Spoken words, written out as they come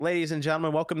Ladies and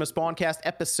gentlemen, welcome to Spawncast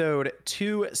episode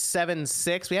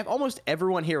 276. We have almost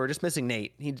everyone here. We're just missing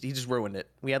Nate. He just ruined it.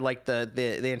 We had like the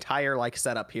entire like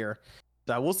setup here.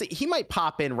 So we'll see. He might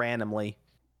pop in randomly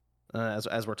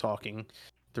as we're talking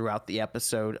throughout the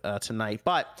episode tonight.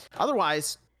 But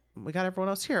otherwise, we got everyone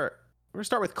else here. We're gonna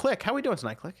start with Click. How are we doing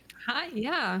tonight, Click? Hi,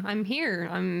 yeah, I'm here.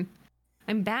 I'm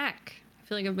back. I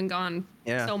feel like I've been gone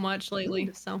so much lately.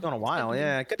 So It's been a while.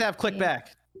 Yeah, good to have Click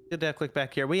back. Good to have Click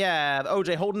back here. We have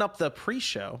OJ holding up the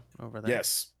pre-show over there.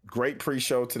 Yes, great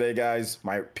pre-show today, guys.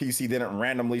 My PC didn't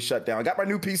randomly shut down. I got my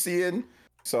new PC in,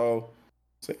 so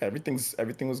yeah,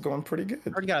 everything was going pretty good.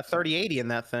 Already got a 3080 in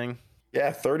that thing.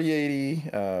 Yeah, 3080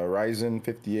 Ryzen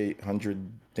 5800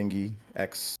 thingy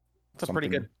X. It's a pretty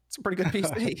good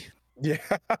PC. Yeah,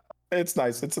 it's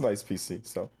nice. It's a nice PC.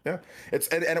 So yeah,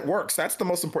 and it works. That's the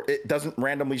most important. It doesn't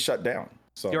randomly shut down.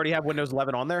 So You already have Windows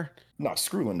 11 on there? no,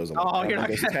 screw Windows 11. Oh, you're not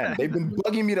Windows 10. They've been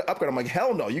bugging me to upgrade. I'm like,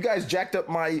 hell no. You guys jacked up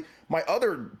my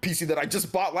other PC that I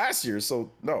just bought last year. So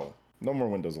no more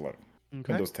Windows 11.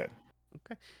 Okay. Windows 10.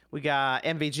 Okay. We got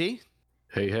MVG.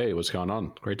 Hey, what's going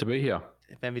on? Great to be here.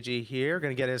 MVG here.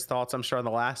 Gonna get his thoughts, I'm sure, on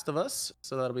The Last of Us.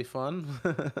 So that'll be fun.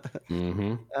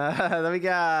 Mm-hmm. Then we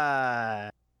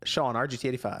got Sean,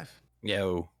 RGT85.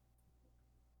 Yo.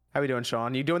 How we doing,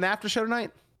 Sean? You doing the after show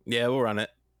tonight? Yeah, we'll run it.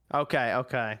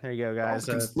 Okay. There you go, guys.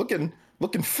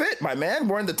 Looking fit, my man.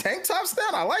 Wearing the tank tops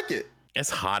down. I like it. It's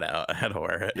hot out. I had to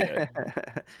wear it.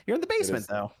 You're in the basement, is.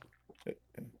 though.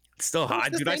 It's still hot,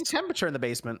 It's the dude. same temperature in the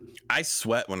basement. I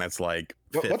sweat when it's like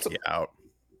 50 out.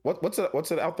 What's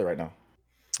it out there right now?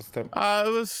 What's the temp-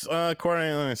 It was according.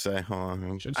 Let me say. Hold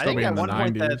on. Should I still think be at in the one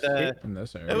point 90s in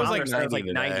this It area. was like thermometer said 90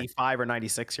 today. 95 or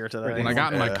 96 here today. When I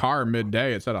got in my Yeah. car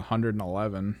midday, it said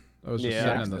 111. I was just Yeah.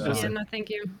 sitting in the yeah, sun. no, thank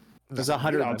you. There's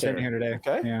 110 here today.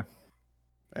 Okay. Yeah.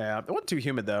 Yeah, it wasn't too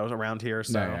humid though around here,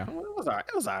 so Yeah.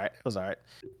 it was all right.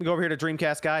 We go over here to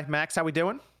Dreamcast guy Max. How we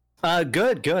doing?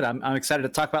 Good. I'm excited to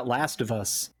talk about Last of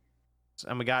Us.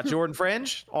 And we got Jordan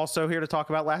Fringe also here to talk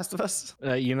about Last of Us.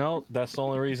 That's the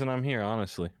only reason I'm here,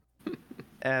 honestly. And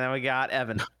then we got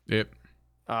Evan. Yep.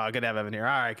 Good to have Evan here.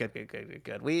 All right,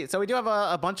 good. We do have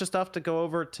a bunch of stuff to go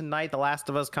over tonight. The Last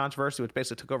of Us controversy, which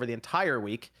basically took over the entire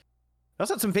week. We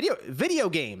also had some video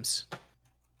games.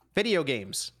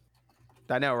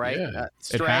 I know, right? Yeah.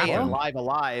 Stray happened. and Live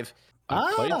Alive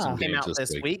I played some came games out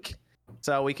this week.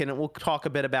 So we'll talk a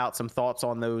bit about some thoughts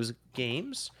on those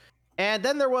games. And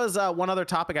then there was one other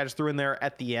topic I just threw in there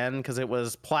at the end because it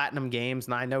was Platinum Games,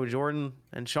 and I know Jordan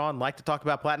and Sean like to talk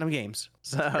about Platinum Games.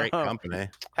 So Great company.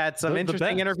 had some The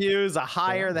interesting best. interviews, a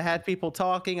hire that had people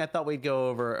talking. I thought we'd go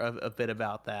over a bit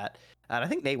about that. And I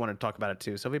think Nate wanted to talk about it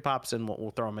too. So if he pops in,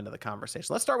 we'll throw him into the conversation.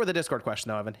 Let's start with the Discord question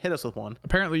though, Evan. Hit us with one.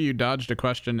 Apparently, you dodged a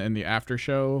question in the after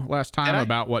show last time I?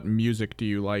 about what music do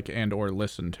you like and or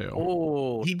listen to.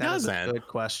 Oh, He that is a doesn't. good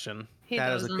question. He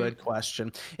That is a doesn't. good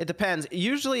question. It depends.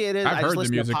 Usually it is. I've I just heard the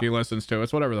listen to music he listens to.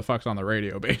 It's whatever the fuck's on the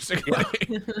radio, basically.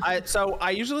 So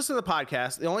I usually listen to the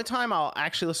podcast. The only time I'll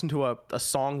actually listen to a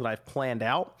song that I've planned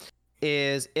out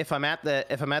is if I'm at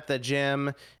the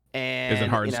gym and Is it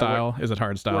hard style? Is it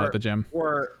hard style at the gym?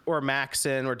 Or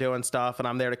maxing or doing stuff and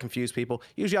I'm there to confuse people.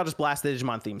 Usually I'll just blast the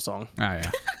Digimon theme song Oh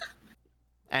yeah.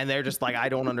 and they're just like, I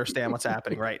don't understand what's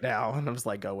happening right now, and I'm just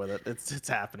like, go with it. It's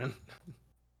happening.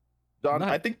 Don,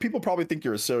 I think people probably think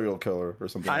you're a serial killer or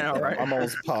something. I know, like that. right? I'm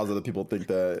almost positive people think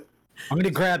that. I'm going to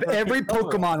grab every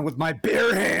Pokemon with my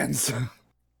bare hands. I'm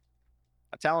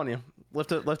telling you,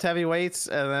 lift heavy weights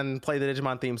and then play the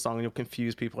Digimon theme song and you'll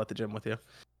confuse people at the gym with you.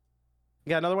 You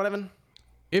got another one, Evan?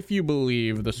 If you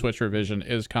believe the Switch revision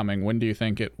is coming, when do you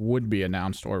think it would be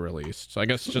announced or released? So I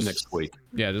guess just Next week.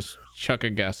 Yeah, just chuck a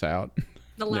guess out.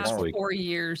 The Next last week. 4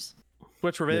 years.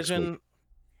 Switch revision,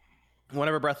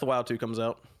 whenever Breath of the Wild 2 comes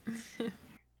out.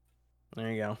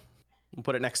 There you go. We'll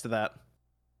put it next to that.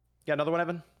 Got another one,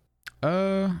 Evan?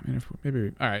 I mean,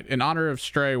 maybe. All right. In honor of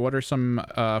Stray, what are some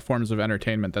forms of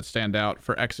entertainment that stand out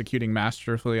for executing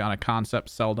masterfully on a concept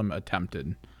seldom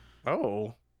attempted?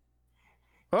 Oh,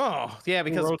 yeah,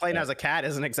 because playing as a cat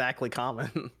isn't exactly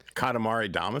common. Katamari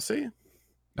Damacy?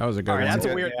 That was a good All right, one. that's a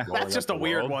good, weird. yeah. That's just a Blowing up the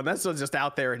weird world. one. That's just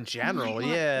out there in general. God.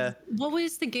 Yeah. What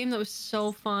was the game that was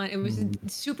so fun? It was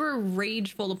super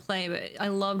rageful to play, but I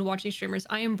loved watching streamers.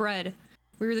 I Am Bread.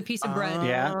 We were the piece of bread.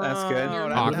 Yeah, that's good.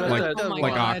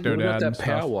 Like Octodad and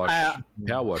Power stuff. Wash.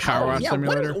 Power Wash. Power Wash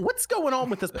Simulator. What's going on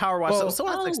with this Power Wash? Well,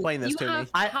 Someone has to explain this to me.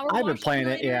 I've been playing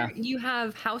it, yeah. You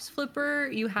have House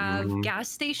Flipper. You have Gas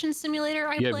Station Simulator.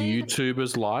 I You have played.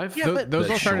 YouTubers live. Yeah, Those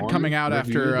all started coming out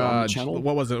after on the channel.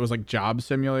 what was it? It was like Job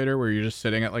Simulator, where you're just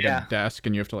sitting at like a desk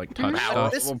and you have to like touch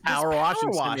stuff. This Power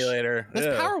washing simulator.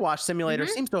 This Power Wash Simulator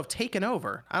seems to have taken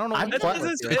over. I don't know.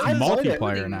 It's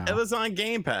multiplayer now. It was on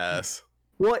Game Pass.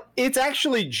 Well, it's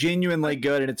actually genuinely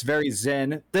good and it's very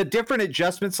zen. The different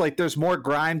adjustments, like there's more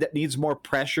grind that needs more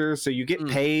pressure, so you get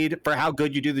paid for how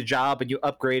good you do the job and you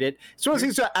upgrade it. It's one of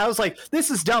those things I was like, this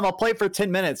is dumb. I'll play it for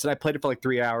 10 minutes, and I played it for like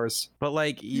 3 hours. But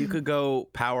like, you could go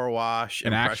power wash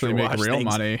and actually make real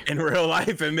money in real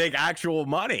life and make actual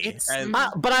money.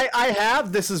 But I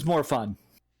have. This is more fun.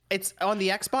 It's on the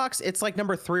Xbox. It's like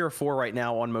number 3 or 4 right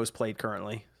now on most played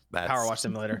currently. Power Wash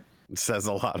Simulator. Says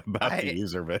a lot about the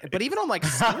user base. But even on like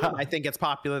Steam, I think it's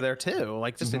popular there too.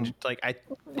 Like just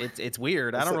it's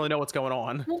weird. I don't really know what's going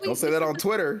on. Don't say that on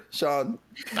Twitter, Sean.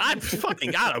 I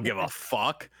don't give a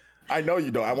fuck. I know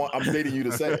you don't. I'm dating you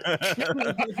to say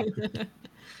it.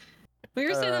 We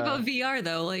were saying about VR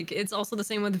though, like it's also the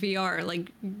same with VR.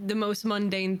 Like the most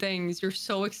mundane things you're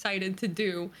so excited to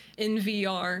do in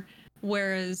VR.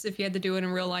 Whereas if you had to do it in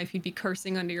real life, you'd be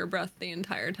cursing under your breath the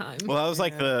entire time. Well, that was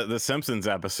like the Simpsons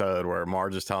episode where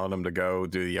Marge is telling them to go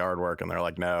do the yard work, and they're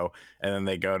like, no. And then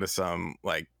they go to some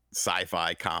like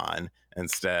sci-fi con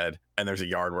instead, and there's a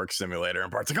yard work simulator,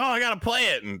 and Bart's like, oh, I gotta play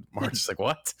it. And Marge is like,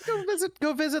 what?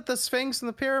 Go visit the Sphinx and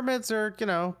the pyramids, or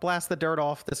blast the dirt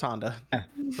off this Honda.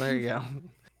 There you go.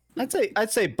 I'd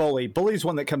say Bully. Bully's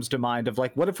one that comes to mind of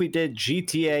like, what if we did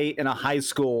GTA in a high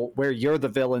school where you're the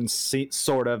villain,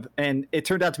 sort of, and it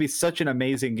turned out to be such an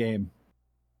amazing game.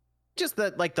 Just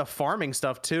the farming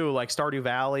stuff too, like Stardew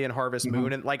Valley and Harvest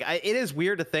Moon, and like it is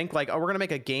weird to think like, oh, we're gonna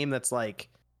make a game that's like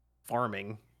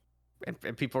farming, and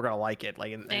people are gonna like it.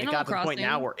 Like, and it got to the point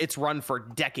now where it's run for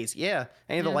decades. Yeah,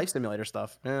 any of the life simulator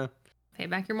stuff. Yeah, pay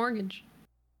back your mortgage.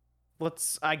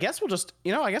 I guess we'll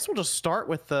just start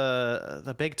with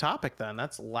the big topic then.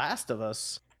 That's Last of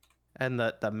Us and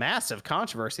the massive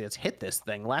controversy that's hit this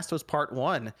thing. Last of Us Part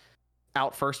 1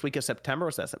 out first week of September.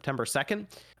 Was that September 2nd?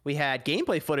 We had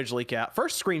gameplay footage leak out.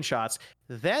 First screenshots,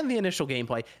 then the initial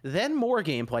gameplay, then more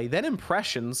gameplay, then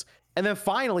impressions, and then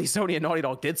finally Sony and Naughty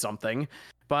Dog did something.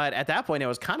 But at that point it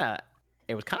was kind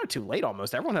of too late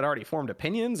almost. Everyone had already formed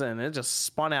opinions and it just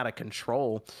spun out of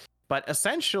control. But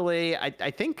essentially I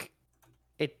think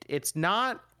it's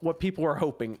not what people were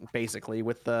hoping, basically,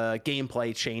 with the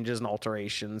gameplay changes and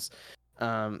alterations.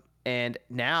 And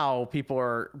now people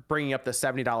are bringing up the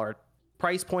 $70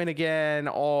 price point again,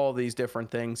 all these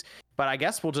different things. But I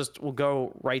guess we'll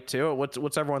go right to it.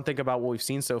 What's everyone think about what we've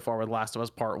seen so far with Last of Us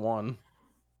Part 1?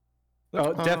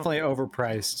 Oh, definitely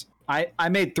overpriced. I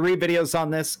made 3 videos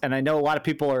on this, and I know a lot of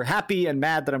people are happy and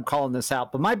mad that I'm calling this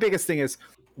out. But my biggest thing is,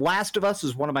 Last of Us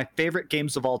is one of my favorite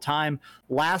games of all time.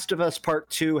 Last of Us Part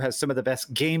 2 has some of the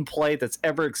best gameplay that's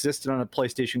ever existed on a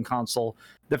PlayStation console.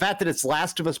 The fact that it's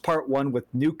Last of Us Part 1 with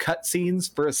new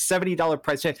cutscenes for a $70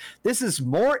 price tag, this is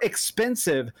more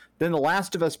expensive than The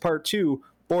Last of Us Part 2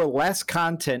 for less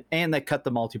content, and they cut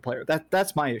the multiplayer.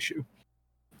 That's my issue.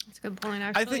 That's a good point,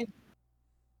 actually. I think...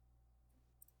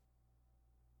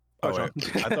 Oh,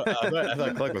 wait. I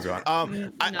thought Click was gone.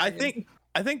 I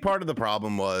think part of the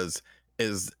problem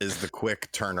is the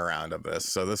quick turnaround of this.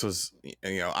 So this was,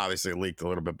 obviously leaked a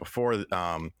little bit before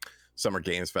Summer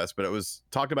Games Fest, but it was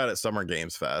talked about at Summer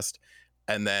Games Fest.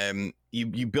 And then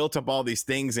you built up all these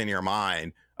things in your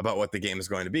mind about what the game is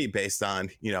going to be based on,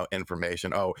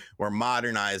 information. Oh, we're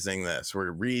modernizing this,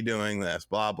 we're redoing this,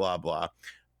 blah, blah, blah.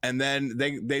 And then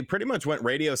they pretty much went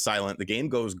radio silent. The game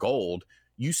goes gold.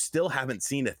 You still haven't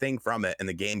seen a thing from it, and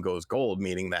the game goes gold,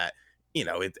 meaning that,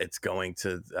 it's going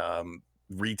to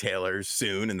retailers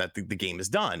soon and that the game is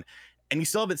done, and you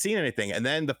still haven't seen anything. And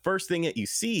then the first thing that you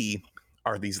see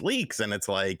are these leaks, and it's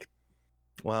like,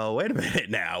 well, wait a minute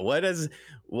now, what is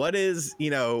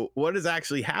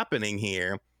actually happening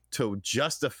here to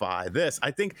justify this?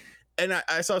 I think, and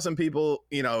I saw some people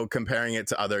comparing it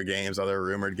to other games, other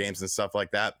rumored games and stuff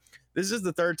like that. This is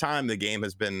the 3rd time the game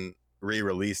has been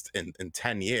re-released in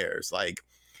 10 years. Like,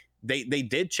 they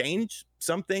did change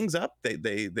some things up.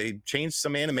 They changed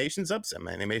some animations up. Some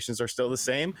animations are still the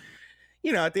same.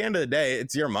 At the end of the day,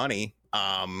 it's your money.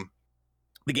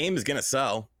 The game is gonna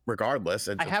sell regardless.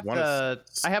 I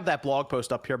have that blog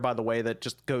post up here, by the way, that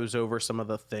just goes over some of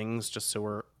the things, just so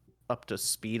we're up to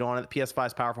speed on it. The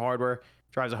PS5's powerful hardware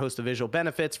drives a host of visual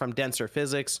benefits from denser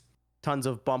physics, tons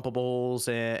of bumpables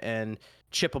and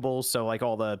chippables. So like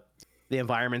all the the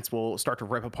environments will start to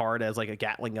rip apart as like a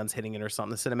Gatling gun's hitting it or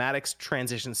something. The cinematics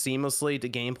transition seamlessly to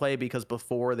gameplay because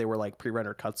before they were like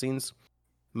pre-rendered cutscenes.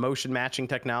 Motion matching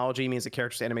technology means the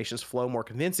character's animations flow more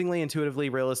convincingly, intuitively,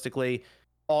 realistically,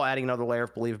 all adding another layer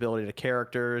of believability to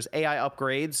characters. AI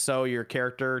upgrades, so your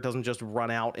character doesn't just run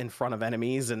out in front of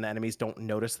enemies and the enemies don't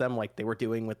notice them like they were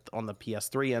doing with on the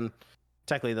PS3 and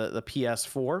technically the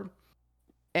PS4.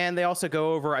 And they also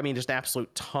go over, I mean, just an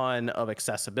absolute ton of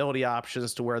accessibility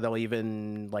options to where they'll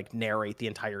even like narrate the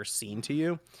entire scene to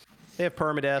you. They have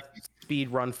permadeath, speed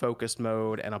run focused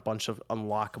mode, and a bunch of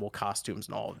unlockable costumes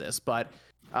and all of this. But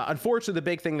unfortunately, the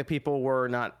big thing that people were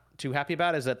not too happy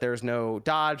about is that there's no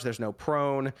dodge, there's no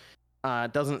prone.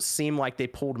 Doesn't seem like they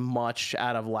pulled much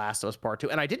out of Last of Us Part 2.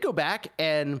 And I did go back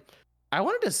and I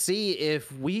wanted to see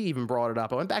if we even brought it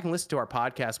up. I went back and listened to our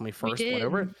podcast when we first went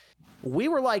over it. We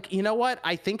were like, you know what?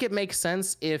 I think it makes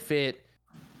sense if it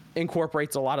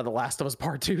incorporates a lot of the Last of Us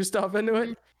Part 2 stuff into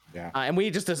it. Yeah. And we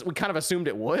kind of assumed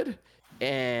it would,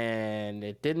 and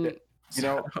it didn't. You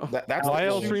know, that's Why the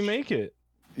else issue. remake it?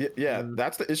 Yeah,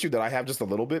 that's the issue that I have just a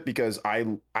little bit because I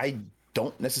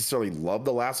don't necessarily love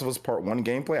the Last of Us Part 1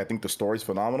 gameplay. I think the story's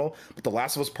phenomenal, but the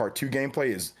Last of Us Part 2 gameplay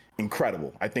is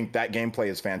incredible. I think that gameplay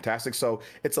is fantastic. So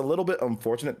it's a little bit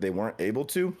unfortunate they weren't able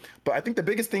to, but I think the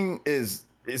biggest thing is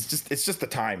it's just the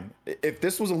time. If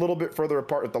this was a little bit further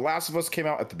apart, if The Last of Us came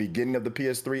out at the beginning of the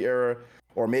PS3 era,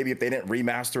 or maybe if they didn't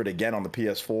remaster it again on the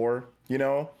PS4, you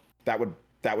know,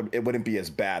 it wouldn't be as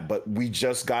bad. But we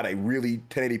just got a really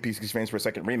 1080p 60 frames per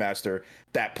second remaster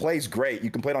that plays great.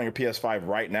 You can play it on your PS5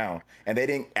 right now, and they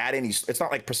didn't add any. It's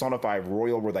not like Persona 5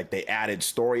 Royal where like they added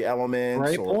story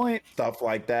elements or stuff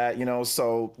like that, you know.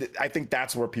 So I think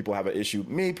that's where people have an issue.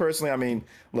 Me personally, I mean,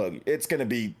 look, it's gonna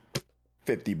be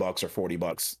 $50 or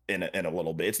 $40 in a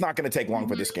little bit. It's not going to take long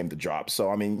for this game to drop. So,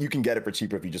 I mean, you can get it for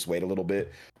cheaper if you just wait a little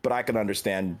bit, but I can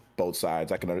understand both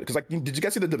sides. Because like, did you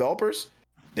guys see the developers?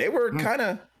 They were kind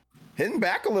of hitting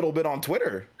back a little bit on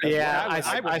Twitter. Yeah, I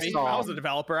If saw. I was a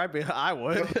developer, I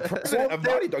would.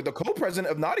 The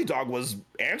co-president of Naughty Dog was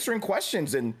answering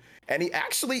questions and he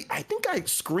actually, I think I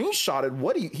screenshotted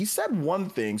what he said one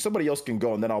thing. Somebody else can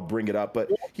go and then I'll bring it up, but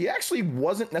he actually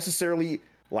wasn't necessarily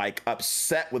like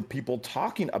upset with people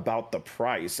talking about the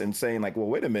price and saying like, well,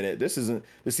 wait a minute, this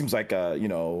seems like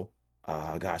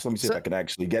gosh, let me see if I can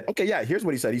actually get. Okay, yeah, here's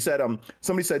what he said. He said,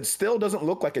 somebody said, still doesn't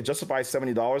look like it justifies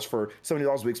 $70. For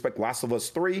 $70, we expect Last of Us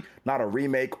 3, not a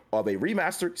remake of a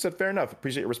remaster. He said, fair enough.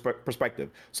 Appreciate your perspective.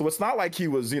 So it's not like he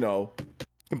was,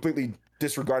 completely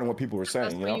disregarding what people were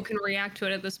saying. You can react to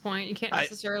it at this point. You can't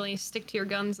necessarily stick to your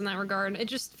guns in that regard. It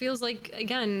just feels like,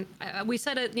 again, we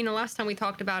said it, last time we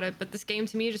talked about it, but this game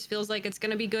to me just feels like it's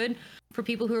going to be good for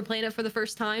people who are playing it for the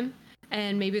first time.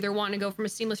 And maybe they're wanting to go from a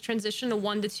seamless transition to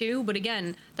 1 to 2. But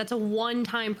again, that's a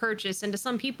one-time purchase. And to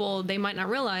some people, they might not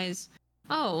realize,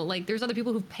 oh, like there's other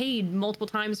people who've paid multiple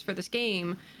times for this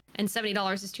game and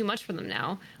 $70 is too much for them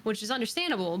now, which is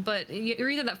understandable. But you're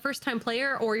either that first-time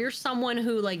player or you're someone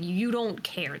who, like, you don't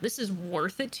care. This is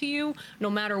worth it to you no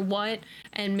matter what.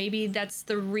 And maybe that's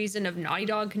the reason of Naughty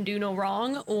Dog can do no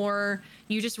wrong, or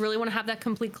you just really want to have that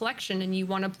complete collection and you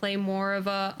want to play more of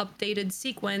a updated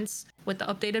sequence with the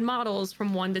updated models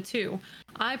from 1 to 2.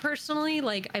 I personally,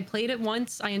 I played it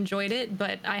once, I enjoyed it,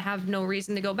 but I have no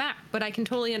reason to go back. But I can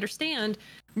totally understand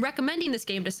recommending this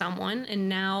game to someone, and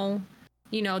now,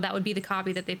 that would be the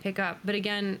copy that they pick up. But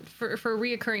again, for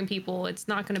reoccurring people, it's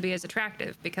not going to be as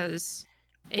attractive because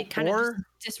it kind of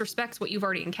disrespects what you've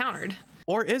already encountered.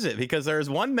 Or is it? Because there's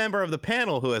one member of the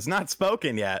panel who has not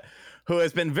spoken yet, who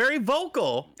has been very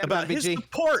vocal about his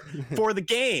support for the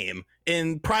game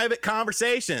in private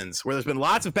conversations where there's been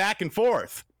lots of back and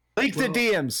forth. Leak the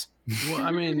DMs. Well,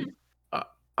 I mean,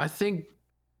 I think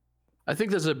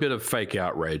there's a bit of fake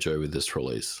outrage over this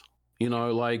release.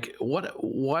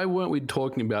 Why weren't we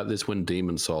talking about this when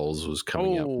Demon Souls was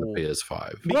coming out on the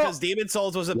PS5? Because Demon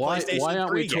Souls was a PlayStation 3 Why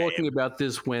aren't we game. talking about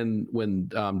this when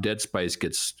Dead Space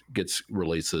gets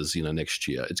releases, next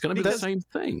year? It's going to be the same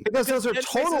thing. Because those are Dead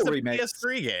Space total is a remakes.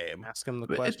 PS3 game. Ask him the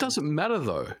But question. it doesn't matter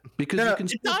though, because you can It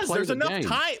still does. play There's the enough game.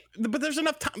 time, but there's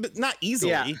enough time. But not easily.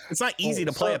 Yeah. It's not easy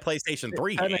to play a PlayStation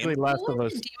 3 Technically, game. Last of When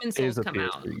Us did Demon is Souls a come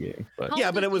out? PS3 game. But How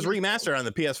Yeah, but did it was Demon remastered on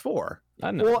the PS4. I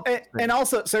know. Well, and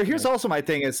also, so here's also my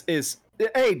thing is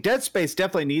hey, Dead Space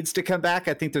definitely needs to come back.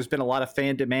 I think there's been a lot of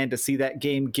fan demand to see that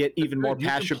game get even more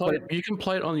passion. You can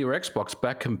play it on your Xbox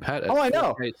back compat. Oh, I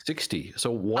know. 60.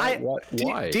 So why?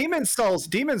 Demon Souls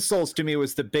to me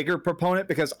was the bigger proponent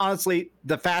because honestly,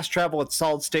 the fast travel at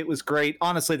Solid State was great.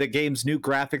 Honestly, the game's new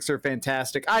graphics are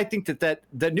fantastic. I think that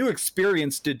the new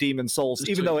experience to Demon Souls,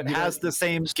 even though it has the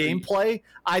same gameplay,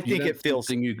 I think it feels.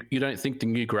 You don't think the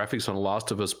new graphics on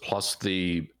Last of Us plus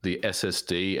the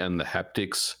SSD and the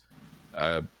haptics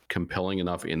compelling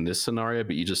enough in this scenario,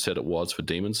 but you just said it was for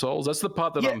Demon Souls. That's the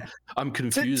part that I'm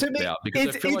confused about,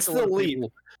 because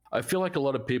I feel like a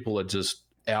lot of people are just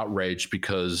outraged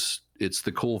because it's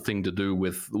the cool thing to do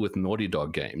with Naughty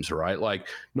Dog games, right? Like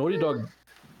Naughty Dog,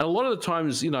 a lot of the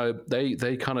times,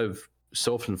 they kind of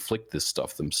self-inflict this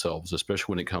stuff themselves,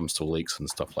 especially when it comes to leaks and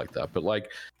stuff like that. But like,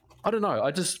 I don't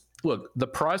know. Look, the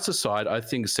price aside, I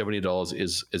think $70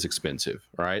 is expensive,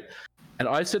 right? And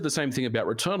I said the same thing about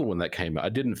Returnal when that came out. I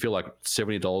didn't feel like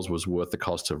 $70 was worth the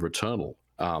cost of Returnal.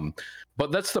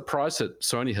 But that's the price that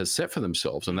Sony has set for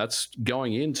themselves, and that's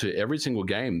going into every single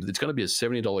game. It's going to be a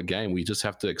 $70 game. We just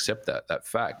have to accept that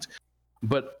fact.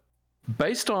 But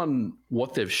based on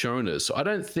what they've shown us, I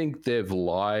don't think they've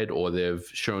lied or they've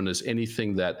shown us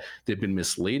anything that they've been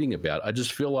misleading about. I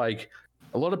just feel like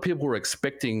a lot of people were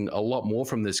expecting a lot more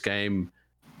from this game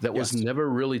that was never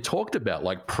really talked about,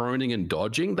 like proning and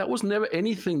dodging. That was never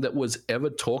anything that was ever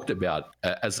talked about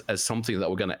as something that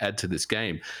we're going to add to this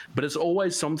game. But it's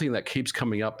always something that keeps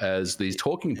coming up as these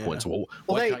talking points. Well,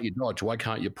 why can't you dodge? Why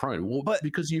can't you prone? Well,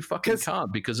 because you fucking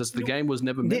can't, because the game was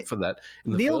never meant for that.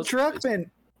 Neil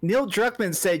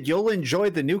Druckmann said you'll enjoy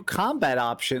the new combat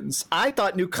options. I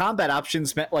thought new combat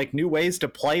options meant like new ways to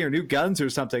play or new guns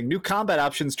or something. New combat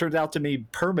options turned out to mean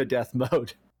permadeath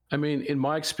mode. I mean, in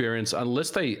my experience, unless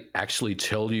they actually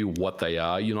tell you what they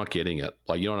are, you're not getting it.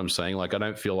 Like, you know what I'm saying? Like, I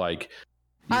don't feel like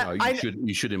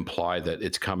you should imply that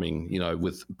it's coming,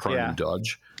 with prone and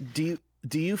dodge. Do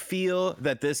you feel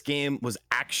that this game was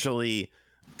actually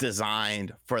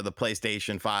designed for the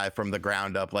PlayStation 5 from the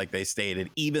ground up, like they stated,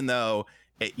 even though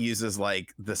it uses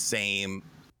like the same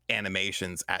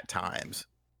animations at times?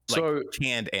 So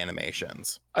canned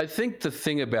animations. I think the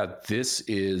thing about this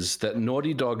is that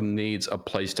Naughty Dog needs a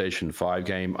PlayStation 5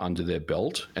 game under their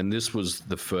belt, and this was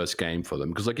the first game for them.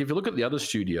 Because like if you look at the other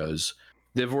studios,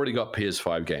 they've already got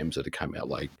PS5 games that have come out.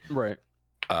 Like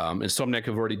Insomniac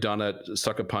have already done it.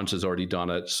 Sucker Punch has already done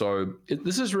it. So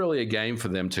this is really a game for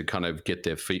them to kind of get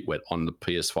their feet wet on the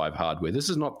PS5 hardware. This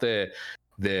is not their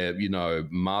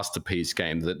masterpiece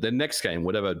game. The next game,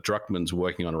 whatever Druckmann's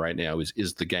working on right now,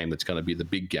 is the game that's going to be the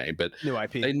big game. But new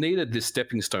IP. They needed this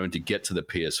stepping stone to get to the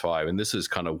PS5, and this is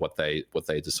kind of what they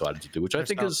decided to do, which I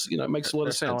think is makes a lot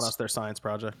of sense. They're telling us their science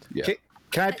project. Yeah.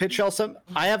 Can I pitch y'all some?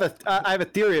 I have a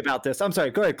theory about this. I'm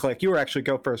sorry. Go ahead, Click. You were actually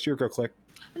go first. You go, Click.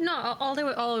 No, all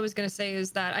I was going to say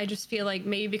is that I just feel like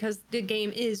maybe because the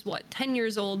game is 10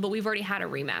 years old, but we've already had a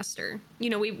remaster.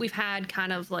 We've had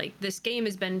kind of like this game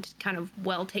has been kind of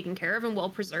well taken care of and well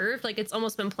preserved. Like it's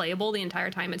almost been playable the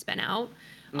entire time it's been out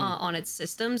on its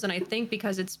systems. And I think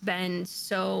because it's been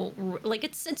so like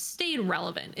it's stayed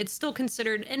relevant. It's still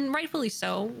considered, and rightfully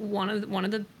so, one of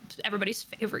the everybody's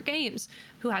favorite games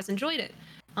who has enjoyed it.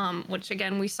 Which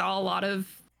again, we saw a lot of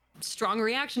strong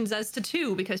reactions as to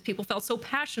 2 because people felt so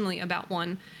passionately about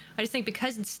 1. I just think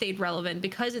because it stayed relevant,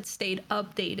 because it stayed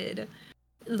updated,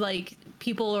 like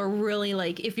people are really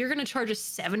like, if you're gonna charge us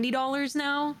 $70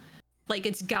 now, like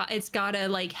it's gotta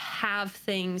like have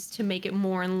things to make it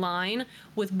more in line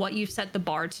with what you've set the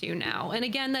bar to now. And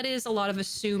again, that is a lot of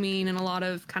assuming and a lot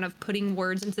of kind of putting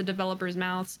words into developers'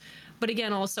 mouths. But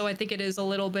again, also, I think it is a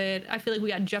little bit, I feel like we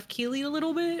got Jeff Keighley a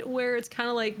little bit, where it's kind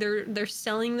of like they're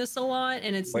selling this a lot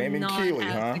and it's blaming not Keighley,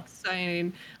 as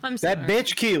exciting. I'm sorry. That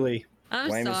bitch Keighley. I'm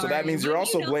sorry. So that means you're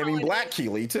also blaming Black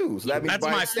Keighley too. So that means that's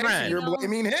my friend. You're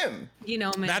blaming him.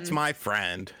 Man. That's my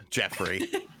friend, Jeffrey.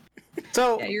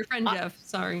 So yeah, your friend Jeff.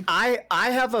 Sorry. I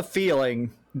have a feeling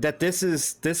that this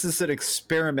is an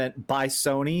experiment by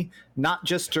Sony, not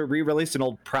just to re-release an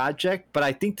old project, but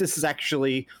I think this is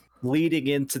actually leading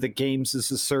into the games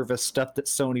as a service stuff that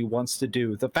Sony wants to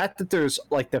do. The fact that there's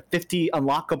like the 50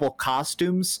 unlockable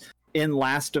costumes in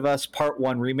Last of Us Part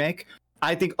 1 Remake,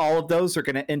 I think all of those are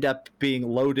going to end up being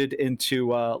loaded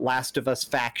into Last of Us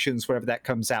Factions, whenever that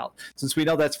comes out. Since we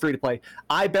know that's free to play,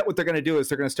 I bet what they're going to do is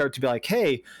they're going to start to be like,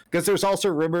 hey, because there's also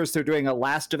rumors they're doing a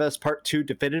Last of Us Part 2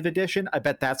 Definitive Edition. I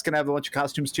bet that's going to have a bunch of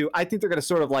costumes too. I think they're going to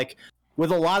sort of like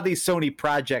with a lot of these Sony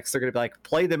projects, they're going to be like,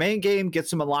 play the main game, get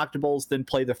some unlockables, then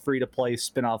play the free-to-play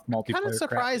spin-off multiplayer. Kind of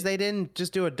surprised they didn't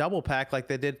just do a double pack like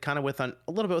they did kind of with a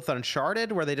little bit with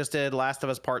Uncharted, where they just did Last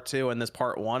of Us Part 2 and this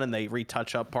Part 1, and they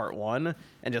retouch up Part 1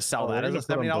 and just sell that as a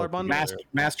 $70 bundle.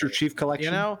 Master Chief Collection.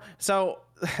 You know, so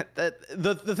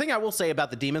the thing I will say about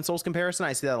the Demon Souls comparison,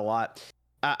 I see that a lot.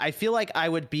 I feel like I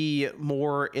would be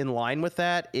more in line with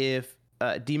that if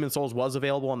Demon Souls was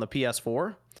available on the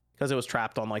PS4, because it was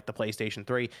trapped on like the PlayStation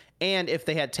 3, and if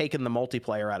they had taken the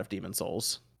multiplayer out of Demon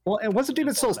Souls. Well, and wasn't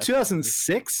Demon Souls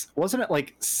 2006? Wasn't it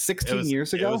like 16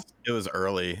 years ago? It was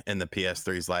early in the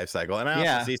PS3's life cycle, and I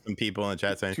also see some people in the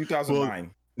chat saying 2009.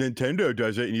 Well, Nintendo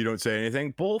does it and you don't say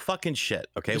anything. Bull fucking shit.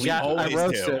 Okay, we Yeah, always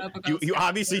do. it. You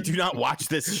obviously do not watch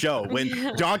this show.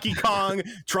 When Donkey Kong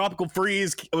Tropical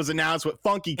Freeze was announced with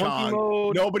Funky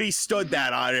Kong, nobody stood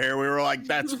that on here. We were like,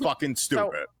 that's fucking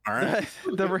stupid. All right.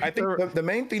 I think the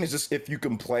main thing is just if you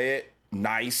can play it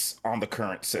nice on the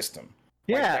current system.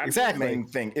 Yeah, that's exactly. the main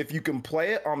thing. If you can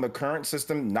play it on the current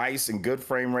system, nice and good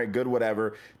frame rate, good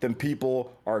whatever, then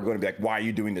people are going to be like, why are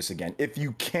you doing this again? If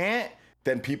you can't,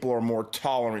 then people are more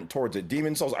tolerant towards it.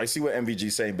 Demon Souls, I see what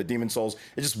MVG's saying, but Demon Souls,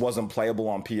 it just wasn't playable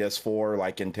on PS4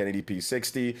 like in 1080p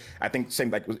 60. I think same,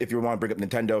 like if you want to bring up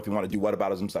Nintendo, if you want to do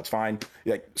whataboutisms, that's fine.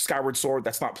 Like Skyward Sword,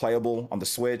 that's not playable on the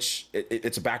Switch.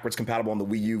 It's backwards compatible on the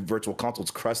Wii U Virtual Console. It's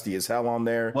crusty as hell on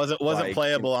there. Wasn't like,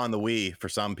 playable on the Wii for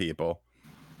some people.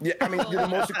 Yeah, I mean, the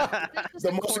motion,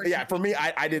 yeah, for me,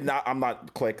 I did not, I'm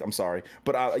not Click, I'm sorry,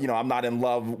 but I'm not in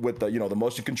love with the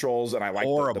motion controls, and I like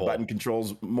the button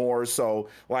controls more. So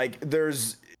like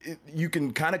you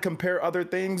can kind of compare other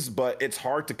things, but it's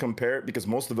hard to compare it because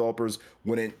most developers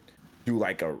wouldn't do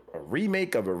like a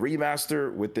remake of a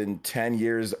remaster within 10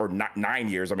 years or not 9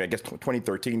 years. I mean, I guess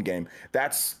 2013 game.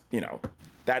 That's,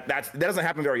 that doesn't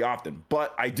happen very often,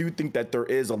 but I do think that there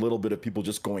is a little bit of people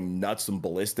just going nuts and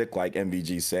ballistic, like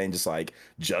MVG saying,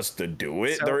 just to do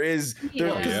it. So, it's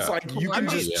like you can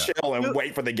just chill and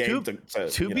wait for the game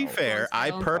to be fair.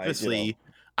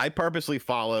 I purposely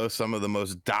follow some of the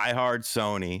most diehard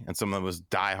Sony and some of the most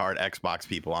diehard Xbox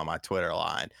people on my Twitter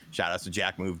line. Shout out to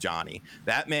Jack Move Johnny.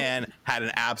 That man had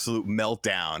an absolute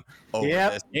meltdown over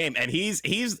this game, and he's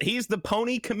the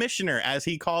pony commissioner, as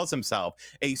he calls himself,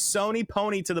 a Sony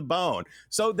pony to the bone.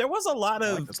 So there was a lot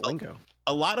of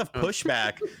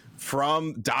pushback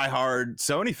from diehard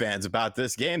Sony fans about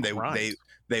this game.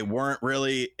 They weren't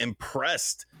really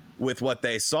impressed with what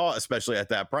they saw, especially at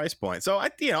that price point. So I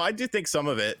do think some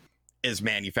of it is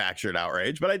manufactured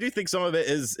outrage, but I do think some of it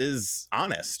is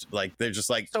honest. Like they're just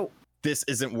like, so this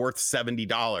isn't worth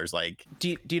 $70. Like,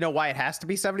 do you know why it has to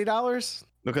be $70?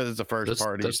 Because it's a first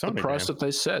party. That's the price that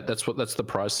they set. That's the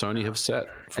price Sony have set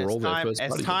for all their first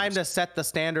party. It's time to set the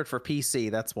standard for PC.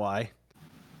 That's why.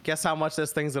 Guess how much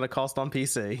this thing's gonna cost on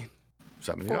PC?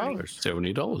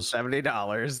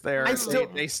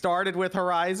 $70. They started with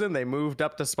Horizon, they moved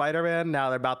up to Spider-Man, now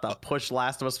they're about to push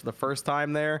Last of Us for the first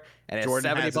time there, and it's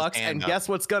Jordan $70. And guess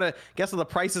what the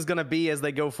price is gonna be as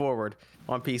they go forward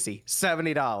on PC?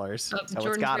 $70. So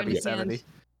it's gotta be 70.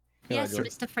 Yes,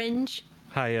 Mr. Fringe.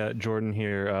 Hi, Jordan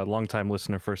here, long-time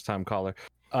listener, first-time caller.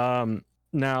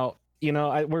 Now,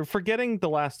 we're forgetting the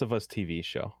Last of Us TV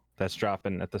show that's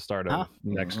dropping at the start of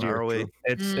next year.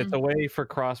 It's a way for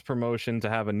cross promotion to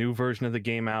have a new version of the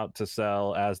game out to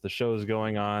sell as the show's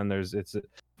going on. It's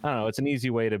an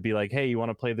easy way to be like, hey, you want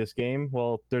to play this game?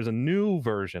 Well, there's a new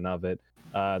version of it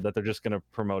that they're just going to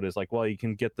promote as like, well, you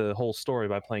can get the whole story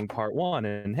by playing part 1,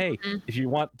 and hey, if you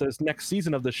want this next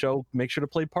season of the show, make sure to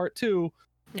play part 2.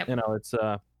 Yep.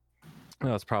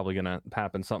 It's probably going to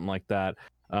happen, something like that.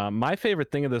 My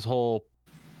favorite thing of this whole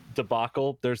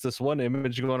debacle, there's this one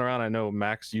image going around. I know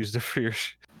Max used it for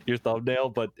your thumbnail,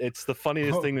 but it's the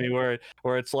funniest thing to me where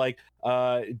it's like,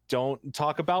 don't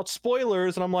talk about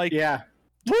spoilers, and I'm like, yeah,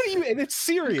 what do you, and it's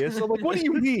serious. I'm like, what do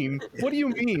you mean? What do you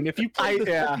mean? If you play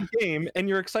the game and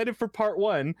you're excited for part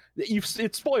 1,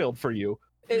 it's spoiled for you.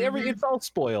 It's all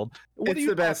spoiled. It's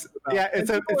the best. Yeah, it's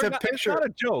a picture. It's not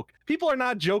a joke. People are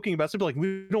not joking about it. People are like,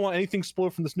 we don't want anything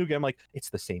spoiled from this new game. I'm like, it's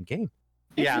the same game.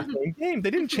 It's the same game. They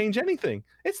didn't change anything.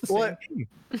 It's the same game.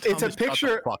 It's a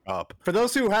picture. For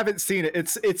those who haven't seen it,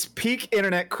 it's peak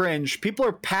internet cringe. People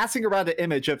are passing around an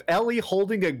image of Ellie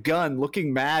holding a gun,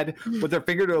 looking mad with her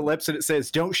finger to her lips, and it says,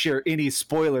 "Don't share any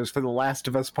spoilers for The Last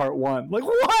of Us Part 1." Like,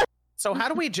 what? So how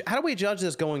do we judge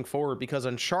this going forward? Because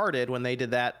Uncharted, when they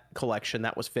did that collection,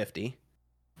 that was $50,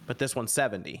 but this one's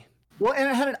 $70. Well, and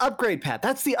it had an upgrade path.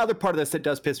 That's the other part of this that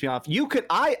does piss me off.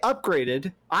 I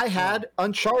upgraded. I had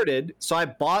Uncharted, so I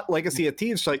bought Legacy of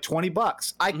Thieves for like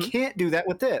 $20. I can't do that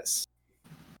with this.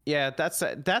 Yeah, that's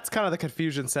kind of the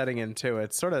confusion setting into it.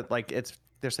 It's sort of like it's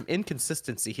there's some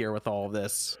inconsistency here with all of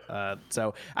this.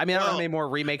 So I mean, I don't know how many more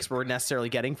remakes we're necessarily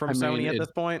getting from Sony at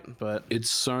this point, but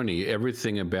it's Sony.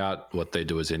 Everything about what they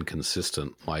do is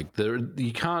inconsistent. Like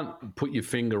you can't put your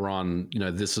finger on,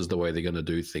 this is the way they're going to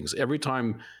do things. Every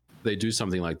time they do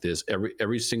something like this,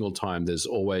 every single time there's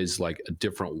always like a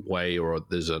different way, or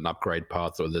there's an upgrade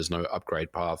path, or there's no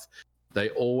upgrade path. They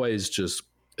always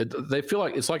they feel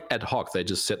like it's like ad hoc. They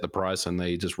just set the price and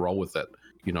they just roll with it.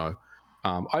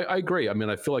 I agree. I mean,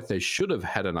 I feel like they should have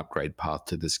had an upgrade path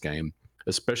to this game,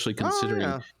 especially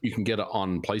considering you can get it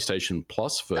on PlayStation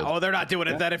Plus for. Oh, they're not doing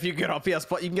it. That if you get on PS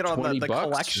Plus, you can get it on the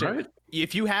collection. Right?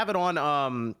 If you have it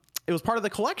on, it was part of the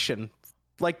collection.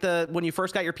 Like when you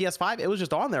first got your PS5, it was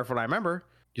just on there from what I remember.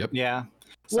 Yep. Yeah.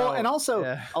 Well, and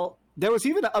also there was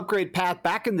even an upgrade path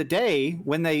back in the day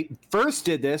when they first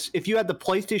did this. If you had the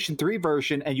PlayStation 3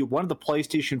 version and you wanted the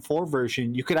PlayStation 4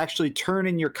 version, you could actually turn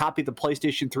in your copy of the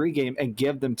PlayStation 3 game and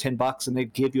give them $10 and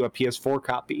they'd give you a PS4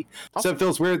 copy. Also, so it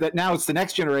feels weird that now it's the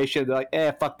next generation. They're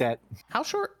like, fuck that. How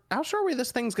sure are we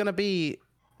this thing's going to be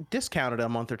discounted a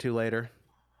month or two later?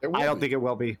 I don't think it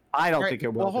will be. I don't think it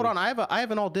will. Well, hold on. I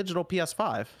have an all digital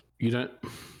PS5. You don't.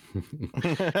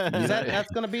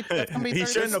 That's gonna be. He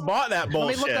shouldn't have bought that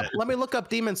bullshit. Let me look up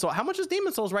Demon Souls. How much is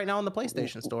Demon Souls right now in the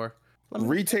PlayStation Store?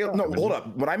 Retail? No, hold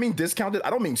up. When I mean discounted,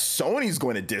 I don't mean Sony's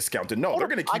going to discount it. No, they're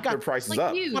going to keep their prices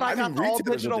up. But I got the all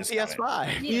digital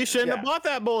PS5. You shouldn't have bought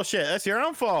that bullshit. That's your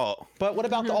own fault. But what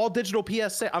about the all digital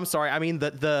PS6? I'm sorry. I mean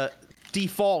the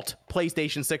default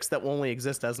PlayStation 6 that will only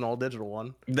exist as an all digital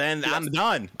one. Then I'm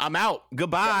done. I'm out.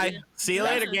 Goodbye. See you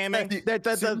later, gaming.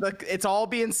 It's all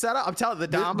being set up. I'm telling you,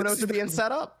 the dominoes are being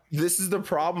set up. This is the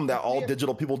problem that all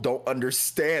digital people don't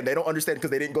understand. They don't understand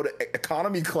because they didn't go to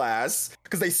economy class,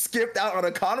 because they skipped out on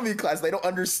economy class. They don't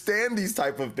understand these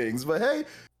type of things. But hey,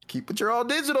 keep it your all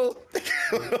digital.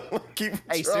 Keep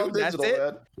it your all digital,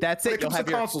 man. That's it. You'll have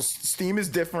your consoles. Steam is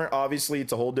different. Obviously,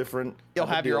 it's a whole different. You'll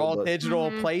have your all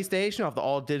digital PlayStation. You'll have the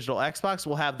all digital Xbox.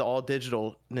 We'll have the all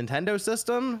digital Nintendo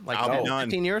system. Like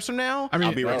 15 years from now. I mean,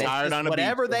 I'll be retired on a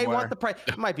whatever they want the price.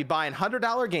 I might be buying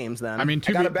 $100 games then. I mean,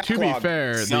 to be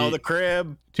fair, sell the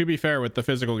crib. To be fair, with the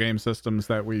physical game systems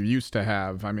that we used to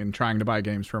have, I mean, trying to buy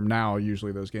games from now,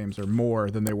 usually those games are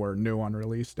more than they were new on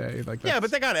release day. Like, yeah,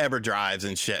 but they got EverDrives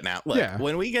and shit now. Look,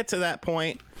 when we get to that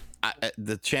point,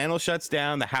 the channel shuts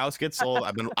down, the house gets sold.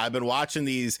 I've been watching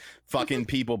these fucking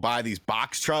people buy these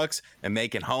box trucks and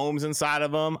making homes inside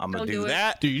of them. I'm gonna do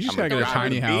that. Dude, you just gotta get a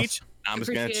tiny house. Beach. I'm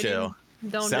just gonna chill.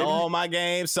 Sell all my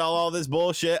games, sell all this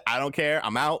bullshit. I don't care.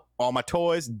 I'm out. All my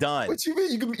toys done. What you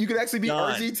mean? You could actually be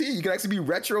RZT. You could actually be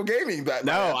retro gaming.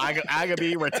 I could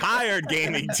be retired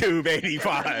gaming too, baby.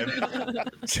 5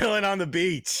 chilling on the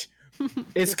beach.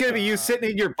 It's gonna be you sitting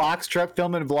in your box truck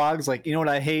filming vlogs. Like, you know what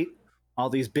I hate? All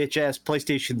these bitch ass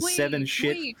PlayStation 7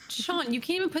 shit. Wait, Sean, you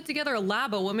can't even put together a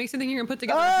labo. What makes you think you're gonna put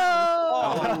together?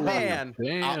 Oh man,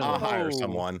 I'll hire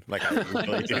someone. Like, I don't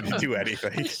really need to do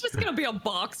anything. It's just gonna be a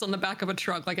box on the back of a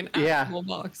truck, like an actual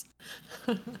box.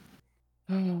 I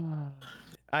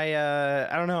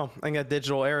don't know. I think a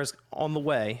digital era is on the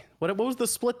way. What was the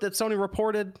split that Sony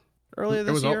reported earlier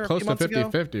this year? It was close to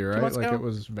 50-50, right? Like, it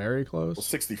was very close.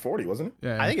 60-40, wasn't it?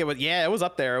 Yeah. I think it was. Yeah, it was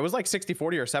up there. It was like 60-40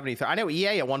 or 70-30. I know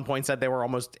EA at one point said they were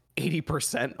almost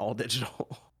 80% all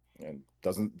digital. And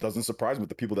doesn't surprise me with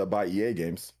the people that buy EA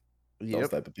games. Those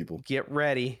type of people. Get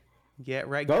ready to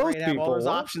have all those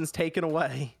options taken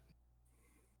away.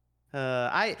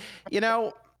 The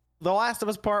Last of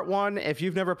Us Part 1, if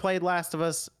you've never played Last of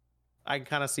Us, I can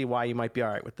kind of see why you might be all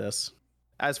right with this.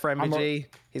 As for MBG,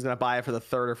 he's going to buy it for the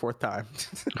third or fourth time.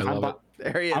 I love it.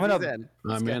 There he is.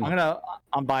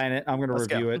 I'm buying it. I'm going to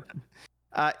review it.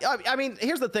 I mean,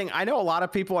 here's the thing. I know a lot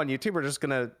of people on YouTube are just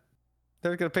they're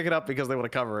going to pick it up because they want to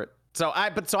cover it. So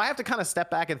I have to kind of step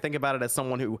back and think about it as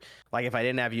someone who, like, if I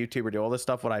didn't have YouTube or do all this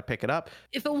stuff, would I pick it up?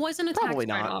 If it wasn't a probably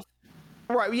tax not. write-off.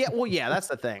 Right. Yeah. Well, yeah, that's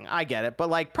the thing. I get it. But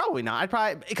like, probably not.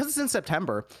 Because it's in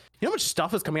September. You know how much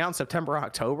stuff is coming out in September,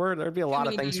 October? There'd be a lot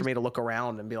of things for me to look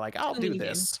around and be like, I'll do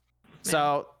this.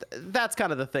 So that's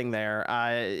kind of the thing there.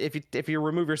 If you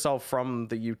remove yourself from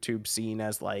the YouTube scene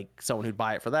as like someone who'd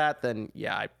buy it for that, then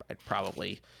yeah, I'd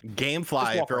probably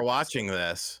GameFly. If you're watching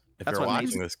this, that's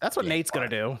what Nate's gonna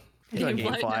do. He's gonna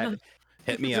GameFly it.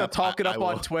 Hit me He's up. Talk it up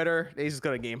on Twitter. He's just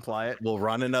gonna GameFly it. We'll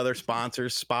run another sponsor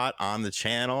spot on the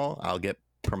channel. I'll get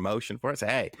promotion for it. Say,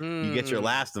 hey, you get your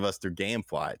Last of Us through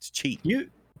GameFly. It's cheap.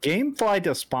 GameFly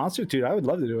does sponsor, dude. I would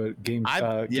love to do a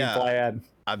GameFly ad.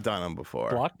 I've done them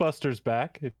before. Blockbuster's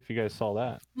back. If you guys saw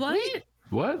that.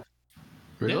 What?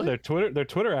 Really? Their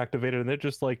Twitter activated, and they're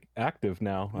just like active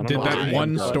now. I don't Did know that why.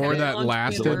 one Okay. store that On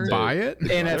lasted Twitter. buy it?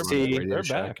 NFT. They're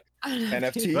back.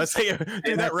 NFT. Let's say, dude,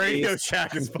 that NFTs. Radio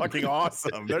Shack is fucking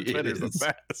awesome. Their Twitter's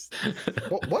the best.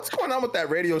 What's going on with that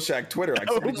Radio Shack Twitter? Like,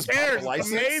 Who somebody just bought the cares? It's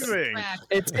license? amazing.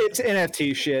 It's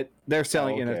NFT shit. They're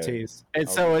selling Oh, okay. NFTs, and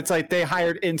so it's like they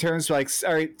hired interns to like,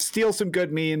 all right, steal some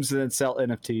good memes and then sell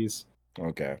NFTs.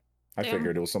 Okay. I Damn.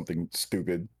 figured it was something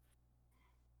stupid.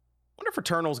 I wonder if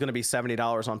Returnal is going to be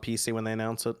 $70 on PC when they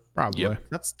announce it. Probably. Yep.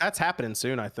 That's happening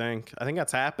soon, I think. I think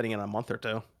that's happening in a month or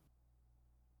two.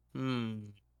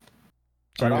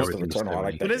 Right off Everything's the Returnal, I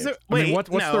like that. But is game. it? I Wait, mean, what's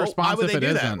no, the why response would if they it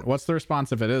do that? isn't? What's the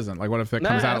response if it isn't? Like, what if it Nah,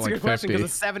 comes out that's at a like good question 50?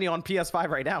 because it's 70 on PS5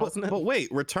 right now, isn't it? But wait,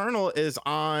 Returnal is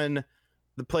on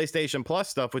the PlayStation Plus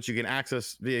stuff, which you can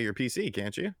access via your PC,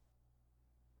 can't you?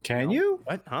 Can you?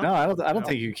 What? Huh? No, I don't No.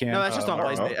 think you can. No, that's just on I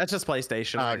don't know. PlayStation. That's just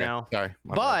PlayStation Oh, right okay. now. Sorry.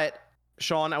 My bad. But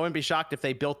Sean, I wouldn't be shocked if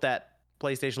they built that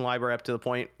PlayStation library up to the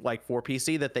point, like for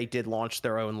PC, that they did launch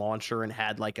their own launcher and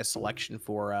had like a selection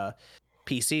for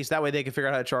PCs. That way they can figure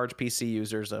out how to charge PC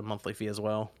users a monthly fee as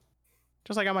well,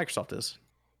 just like how Microsoft is.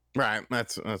 Right.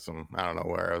 That's I don't know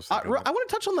where I was. I thinking want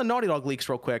to touch on the Naughty Dog leaks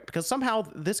real quick because somehow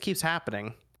this keeps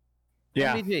happening.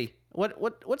 Yeah. MVG,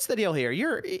 what's the deal here?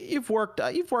 You've worked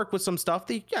with some stuff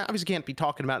that you obviously can't be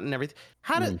talking about and everything.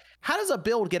 How does a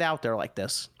build get out there like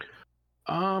this?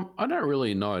 I don't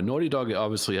really know. Naughty Dog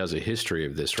obviously has a history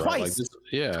of this, right? Like Twice. this,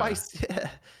 yeah. Twice.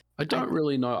 I don't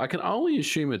really know. I can only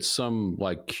assume it's some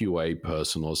like QA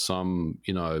person or some,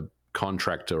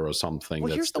 contractor or something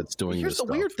that's doing here's this the stuff.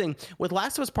 weird thing with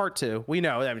Last of Us Part 2. We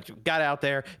know that got out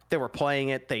there, they were playing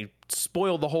it, they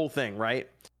spoiled the whole thing, right?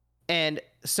 And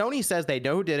Sony says they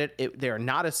know who did it. They're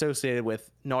not associated with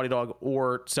Naughty Dog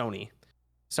or Sony.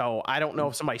 So I don't know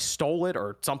if somebody stole it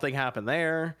or something happened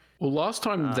there. Well, last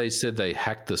time they said they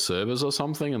hacked the servers or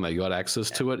something and they got access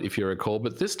to it, if you recall.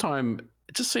 But this time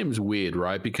it just seems weird,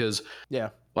 right? Because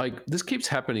like this keeps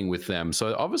happening with them.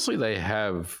 So obviously they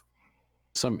have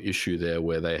some issue there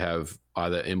where they have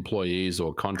either employees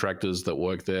or contractors that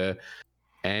work there,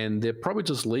 and they're probably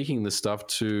just leaking this stuff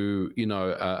to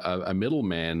a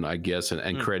middleman, I guess,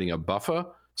 and creating a buffer.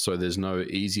 So there's no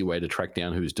easy way to track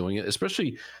down who's doing it,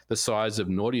 especially the size of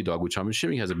Naughty Dog, which I'm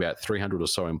assuming has about 300 or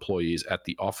so employees at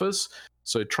the office.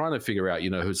 So trying to figure out,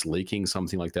 who's leaking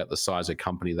something like that, the size of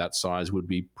company that size would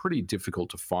be pretty difficult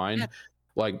to find. Yeah.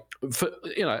 Like,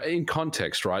 in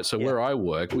context, right? So where I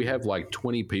work, we have like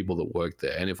 20 people that work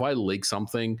there. And if I leak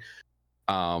something,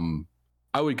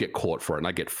 I would get caught for it and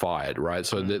I get fired, right?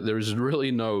 So there's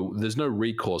really there's no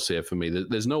recourse there for me.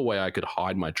 There's no way I could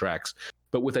hide my tracks.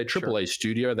 But with a AAA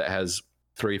studio that has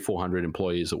 300-400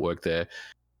 employees that work there,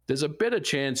 there's a better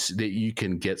chance that you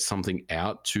can get something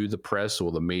out to the press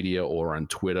or the media or on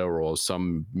Twitter or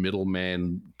some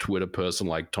middleman Twitter person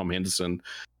like Tom Henderson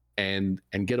and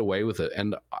get away with it.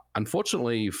 And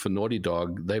unfortunately for Naughty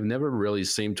Dog, they've never really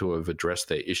seemed to have addressed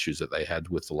their issues that they had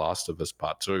with The Last of Us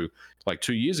Part 2, like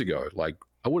 2 years ago. Like,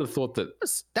 I would have thought that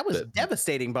was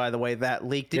devastating, by the way, that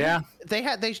leak.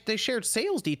 They shared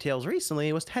sales details recently.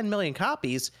 It was 10 million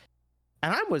copies,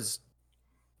 and I was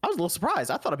a little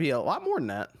surprised. I thought it'd be a lot more than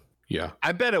that. Yeah,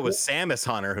 I bet it was Samus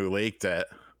Hunter who leaked it.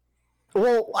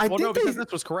 Well, I think because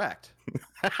this was correct.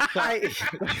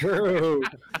 True.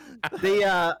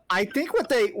 I think what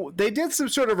they did some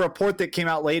sort of report that came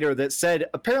out later that said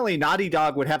apparently Naughty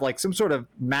Dog would have like some sort of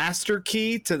master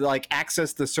key to like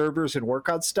access the servers and work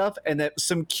on stuff, and that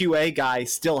some QA guy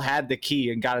still had the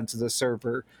key and got into the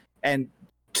server and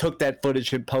took that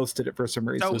footage and posted it for some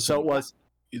reason. So it was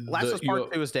Last of Us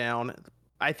Part 2 is down.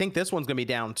 I think this one's gonna be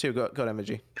down too. Go to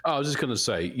MG. I was just gonna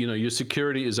say, your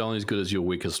security is only as good as your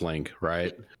weakest link,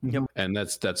 right? Yep. And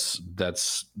that's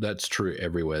true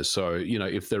everywhere. So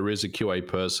if there is a QA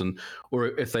person, or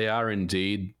if they are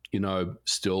indeed,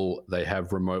 still they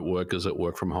have remote workers that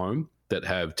work from home that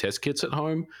have test kits at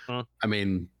home. I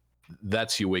mean,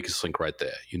 that's your weakest link right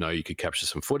there. You could capture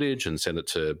some footage and send it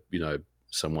to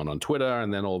someone on Twitter,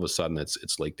 and then all of a sudden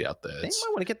it's leaked out there. They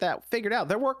might want to get that figured out.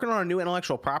 They're working on a new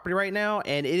intellectual property right now,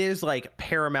 and it is like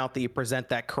paramount that you present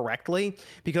that correctly,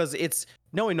 because it's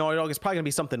knowing Naughty Dog, it's probably gonna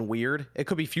be something weird. It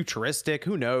could be futuristic,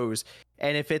 who knows?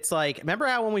 And if it's like, remember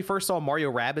how when we first saw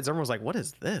Mario Rabbids, everyone was like, what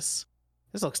is this?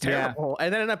 This looks terrible.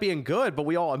 And then it ended up being good, but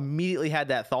we all immediately had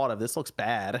that thought of this looks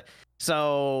bad.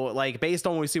 So like based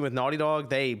on what we see with Naughty Dog,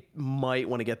 they might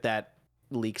want to get that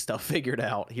leak stuff figured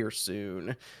out here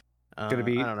soon. Gonna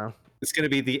be, I don't know. It's gonna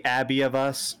be the Abby of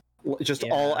us, just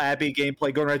all Abby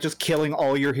gameplay going around, just killing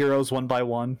all your heroes one by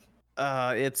one.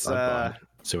 It's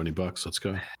 $70. Let's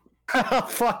go.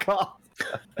 Fuck off.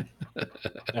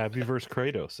 Abby versus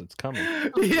Kratos. It's coming.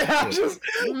 Yeah, just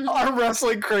arm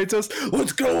wrestling Kratos.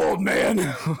 Let's go, old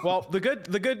man. Well, the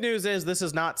good news is this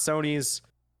is not Sony's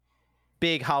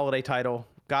big holiday title.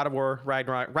 God of War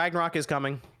Ragnarok is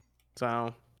coming, so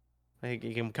I think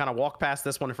you can kind of walk past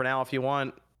this one for now if you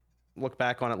want. Look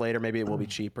back on it later. Maybe it will be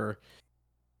cheaper.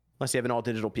 Unless you have an all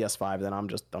digital PS5, then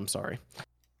I'm sorry.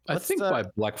 I think by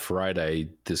Black Friday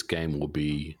this game will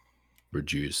be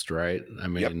reduced, right? I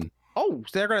mean, oh,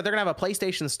 so they're gonna have a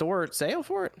PlayStation Store sale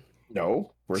for it.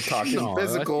 No, we're talking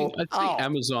physical. I think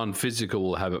Amazon physical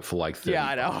will have it for like 30. Yeah,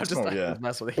 I know. I was just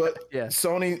mess with you. But yeah,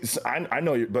 Sony, I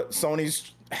know you, but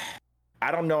Sony's,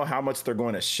 I don't know how much they're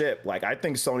going to ship. Like, I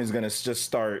think Sony's going to just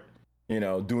start,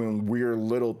 doing weird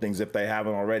little things if they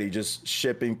haven't already, just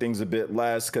shipping things a bit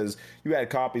less. Because you had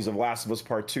copies of Last of Us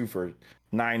Part 2 for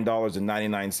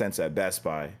 $9.99 at Best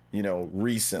Buy,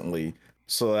 recently.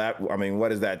 So that, I mean,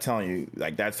 what is that telling you?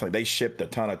 Like, that's like they shipped a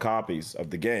ton of copies of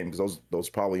the game because those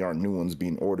probably aren't new ones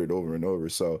being ordered over and over.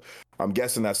 So I'm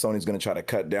guessing that Sony's going to try to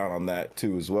cut down on that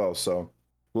too as well. So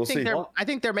we'll see. I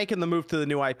think they're making the move to the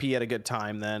new IP at a good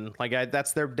time. Then, like,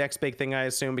 that's their next big thing, I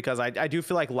assume, because I do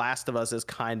feel like Last of Us is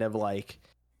kind of like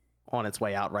on its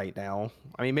way out right now.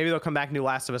 I mean, maybe they'll come back new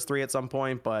Last of Us 3 at some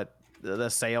point, but the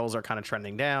sales are kind of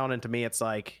trending down, and to me, it's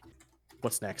like,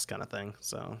 what's next kind of thing.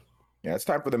 So. Yeah, it's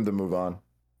time for them to move on.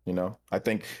 I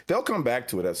think they'll come back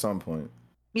to it at some point.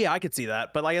 Yeah, I could see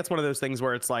that. But like, it's one of those things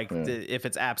where it's like, if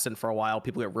it's absent for a while,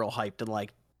 people get real hyped in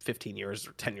like 15 years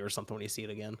or 10 years or something when you see it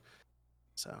again.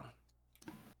 So,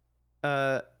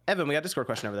 Evan, we got a Discord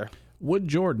question over there. Would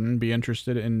Jordan be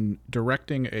interested in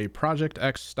directing a Project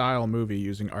X style movie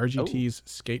using RGT's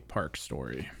skate park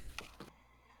story?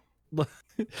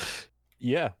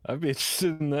 Yeah, I'd be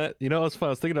interested in that. It's fun. I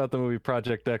was thinking about the movie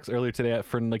Project X earlier today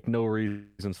for like no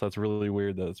reason, so that's really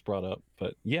weird that it's brought up.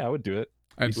 But yeah, I would do it.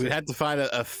 We had to find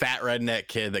a fat redneck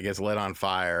kid that gets lit on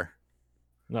fire.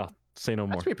 No, say no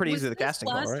more. That's pretty easy. The casting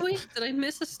call, right? Week? Did I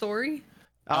miss a story?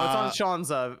 Oh, it's on Sean's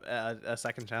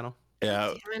second channel.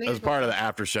 Yeah, it was part of the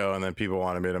after show, and then people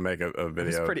wanted me to make a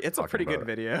video. It's a pretty good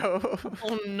video.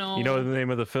 Oh no! You know the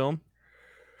name of the film?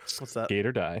 What's that? Skate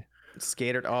or Die.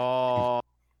 Skate or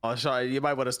Sean, you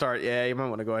might want to start. Yeah, you might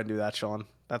want to go ahead and do that, Sean.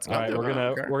 That's all right.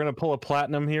 We're gonna pull a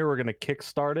platinum here. We're gonna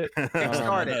kickstart it.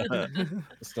 Kickstart it.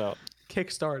 So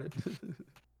kickstart it.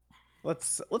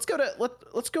 Let's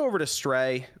go over to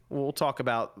Stray. We'll talk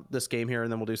about this game here,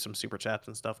 and then we'll do some super chats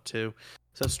and stuff too.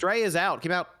 So Stray is out.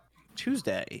 Came out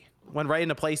Tuesday. Went right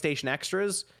into PlayStation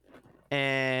Extras,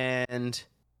 and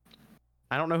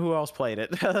I don't know who else played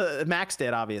it. Max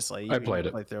did, obviously. I played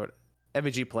it. Played through it.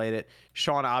 MVG played it.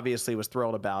 Sean obviously was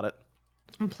thrilled about it.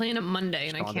 I'm playing it Monday,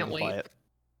 and Sean I can't didn't wait. play it.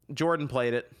 Jordan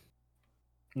played it.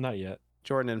 Not yet.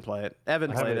 Jordan didn't play it.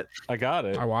 Evan played it. I got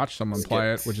it. I watched someone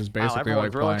play it, which is basically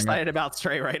everyone's like real playing excited it. about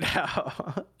Stray right now.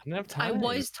 I didn't have time. I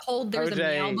was told there's a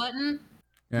meow button.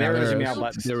 Yeah, There is a meow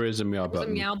button. There is a meow There's a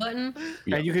button. meow button.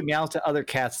 Yeah. And you can meow to other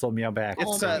cats, they'll meow back.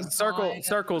 It's Oh my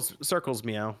circles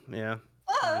meow. Yeah.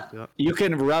 You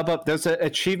can rub up. There's an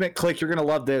achievement click. You're gonna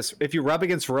love this. If you rub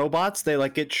against robots, they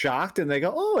like get shocked and they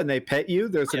go, "Oh," and they pet you.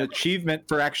 There's an achievement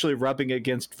for actually rubbing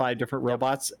against 5 different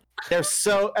robots.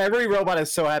 Every robot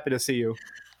is so happy to see you.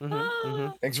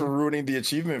 Thanks for ruining the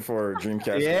achievement for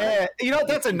Dreamcast. Yeah,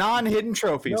 that's a non-hidden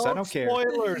trophy, so I don't care.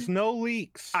 Spoilers, no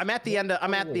leaks. I'm at the end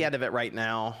of it right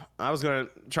now. I was gonna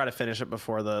try to finish it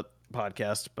before the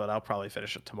podcast, but I'll probably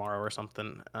finish it tomorrow or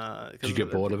something. Did you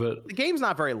get bored of it? The game's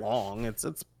not very long. It's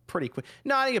pretty quick.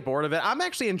 No, I didn't get bored of it. I'm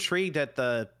actually intrigued at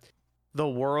the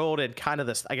world and kind of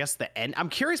this, I guess, the end. I'm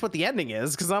curious what the ending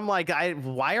is because I'm like,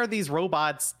 why are these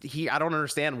robots here? I don't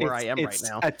understand where I am right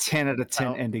now. It's a 10 out of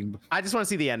 10 ending. I just want to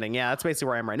see the ending. Yeah, that's basically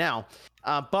where I am right now.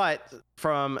 But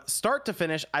from start to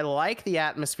finish, I like the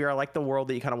atmosphere. I like the world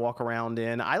that you kind of walk around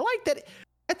in. I like that.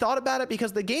 I thought about it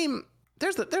because the game,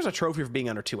 there's a trophy for being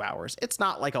under 2 hours. It's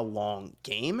not like a long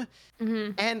game.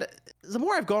 And the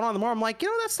more I've gone on, the more I'm like,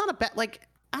 that's not a bad, like,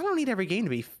 I don't need every game to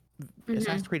be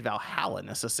Assassin's Creed Valhalla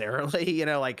necessarily,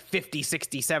 like 50,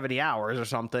 60, 70 hours or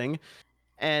something.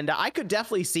 And I could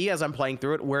definitely see as I'm playing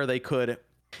through it where they could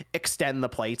extend the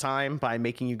playtime by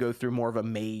making you go through more of a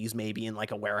maze, maybe in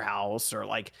like a warehouse or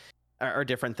or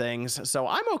different things. So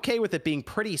I'm okay with it being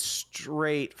pretty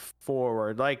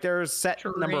straightforward. Like there's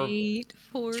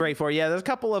straightforward. Yeah, there's a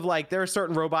couple of there are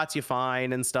certain robots you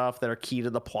find and stuff that are key to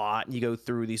the plot, and you go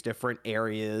through these different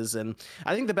areas. And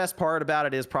I think the best part about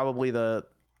it is probably the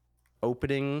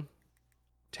opening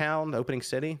town, the opening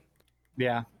city.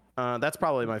 Yeah. That's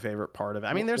probably my favorite part of it.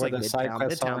 I mean, there's like Midtown.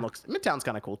 Midtown's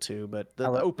kind of cool too, but the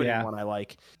opening one I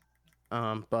like.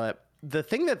 But the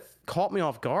thing that caught me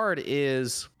off guard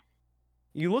is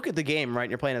you look at the game, right,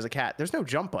 and you're playing as a cat, there's no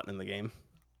jump button in the game.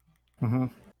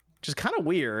 Which is kind of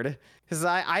weird, because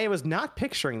I was not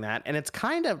picturing that, and it's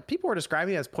kind of, people were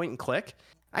describing it as point and click.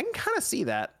 I can kind of see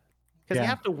that, because you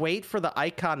have to wait for the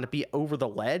icon to be over the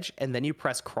ledge, and then you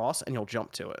press cross, and you'll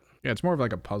jump to it. Yeah, it's more of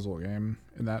like a puzzle game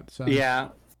in that sense. Yeah.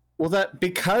 Well, that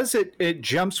because it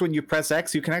jumps when you press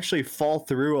X, you can actually fall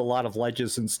through a lot of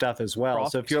ledges and stuff as well.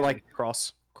 Cross, so if you're like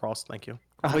cross, thank you.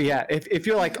 Oh yeah, if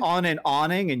you're like on an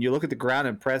awning and you look at the ground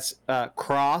and press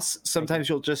cross, sometimes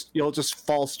you'll just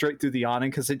fall straight through the awning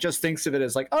because it just thinks of it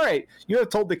as like, all right, you have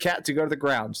told the cat to go to the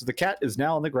ground, so the cat is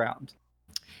now on the ground.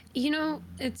 You know,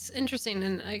 it's interesting,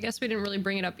 and I guess we didn't really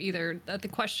bring it up either. That the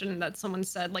question that someone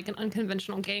said, like an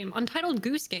unconventional game, Untitled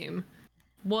Goose Game,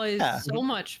 was so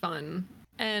much fun,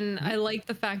 and I like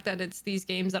the fact that it's these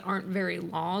games that aren't very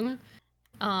long.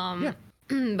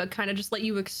 But kind of just let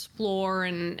you explore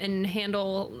and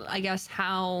handle, I guess,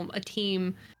 how a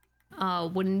team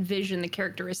would envision the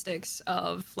characteristics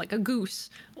of like a goose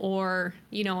or,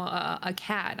 you know, a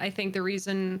cat. I think the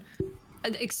reason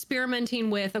experimenting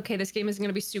with, okay, this game isn't going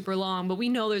to be super long, but we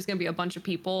know there's going to be a bunch of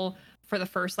people for the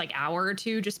first like hour or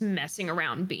two just messing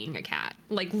around being a cat,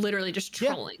 like literally just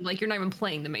trolling. Like you're not even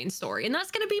playing the main story, and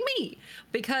that's gonna be me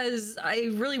because I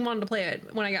really wanted to play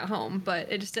it when I got home, but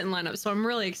it just didn't line up. So I'm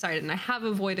really excited, and I have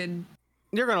avoided.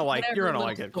 You're gonna like it. You're gonna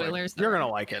like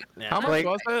it. Yeah. How much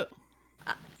was it?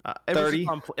 It 30.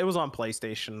 It was on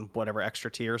PlayStation, whatever extra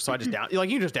tier. So I just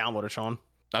you just download it, Sean.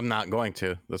 I'm not going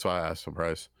to. That's why I asked the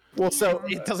price. Well, so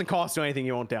it doesn't cost you anything.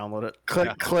 You won't download it.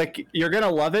 Click. You're gonna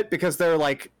love it because they're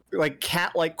like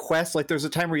cat-like quests. Like there's a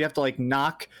time where you have to like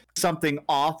knock something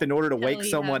off in order to wake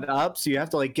someone up. So you have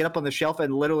to like get up on the shelf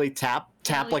and literally tap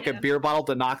like a beer bottle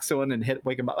to knock someone and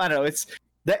wake them up. I don't know. It's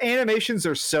the animations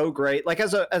are so great. Like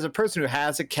as a person who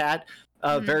has a cat,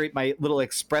 my little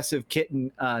expressive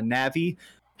kitten Navi.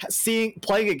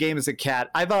 Playing a game as a cat,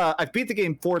 I've beat the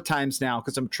game 4 times now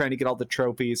because I'm trying to get all the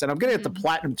trophies, and I'm gonna get the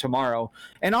platinum tomorrow.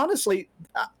 And honestly,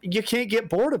 you can't get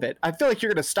bored of it. I feel like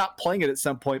you're gonna stop playing it at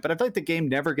some point, but I feel like the game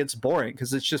never gets boring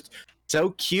because it's just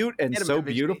so cute and so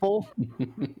beautiful.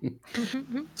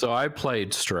 So I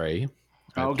played Stray.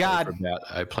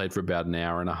 I played for about an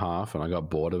hour and a half, and I got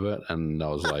bored of it, and I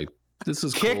was like, "This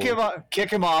is kick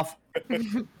him off."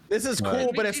 This is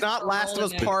cool, but it's not Last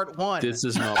of Us Part 1. This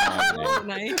is not my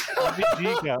name.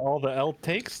 RBG got all the L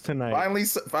takes tonight.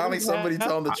 Finally, somebody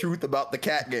telling the truth about the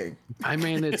cat game. I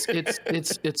mean,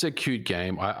 it's a cute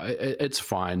game. It's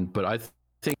fine, but I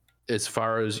think as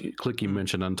far as Clicky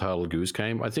mentioned, Untitled Goose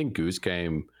Game, I think Goose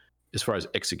Game, as far as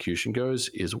execution goes,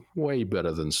 is way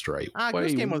better than Stray.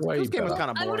 Goose Game was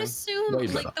kind of boring. I would assume,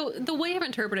 like the way I've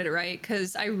interpreted it, right?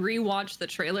 Because I rewatched the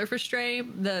trailer for Stray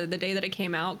the day that it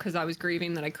came out because I was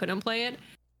grieving that I couldn't play it,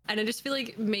 and I just feel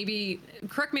like maybe,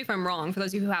 correct me if I'm wrong, for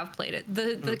those of you who have played it,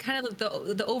 the kind of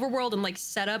the overworld and like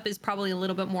setup is probably a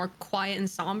little bit more quiet and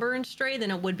somber in Stray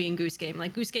than it would be in Goose Game.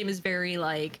 Like Goose Game is very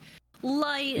like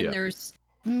light and there's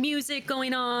music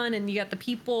going on and you got the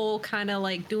people kind of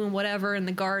like doing whatever in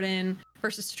the garden,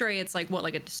 versus Stray it's like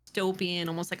like a dystopian,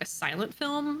 almost like a silent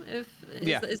film.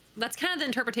 That's kind of the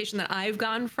interpretation that I've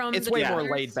gotten from it's way more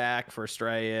laid back for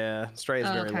Stray. Stray is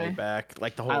very laid back.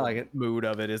 Like the whole mood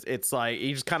of it is, it's like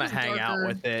you just kind of hang out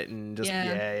with it and just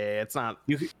it's not,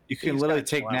 you can literally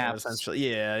take naps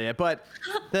essentially. But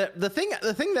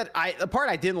the part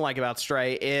I didn't like about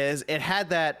Stray is it had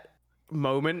that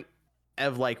moment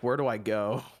of like, where do I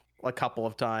go, a couple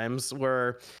of times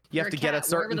where you have to get a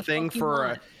certain thing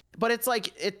for but it's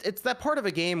like it's that part of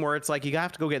a game where it's like you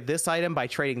have to go get this item by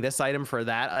trading this item for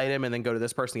that item and then go to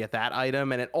this person to get that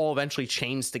item, and it all eventually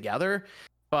chains together.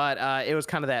 But it was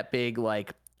kind of that big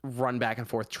like run back and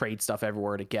forth trade stuff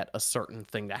everywhere to get a certain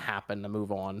thing to happen to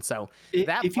move on. So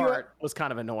that part was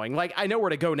kind of annoying. Like I know where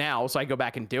to go now, so I go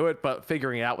back and do it, but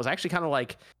figuring it out was actually kind of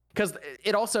like, because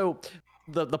it also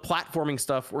the platforming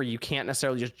stuff where you can't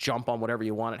necessarily just jump on whatever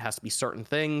you want. It has to be certain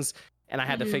things. And I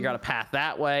had to figure out a path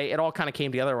that way. It all kind of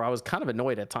came together where I was kind of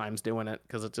annoyed at times doing it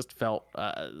because it just felt,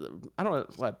 I don't know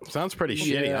what. Sounds pretty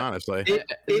shitty, honestly.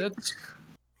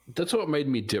 That's what made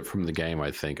me dip from the game,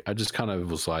 I think. I just kind of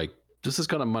was like, this is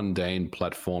kind of mundane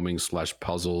platforming /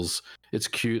 puzzles. It's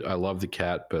cute. I love the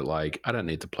cat, but like, I don't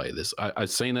need to play this. I've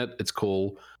seen it. It's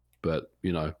cool, but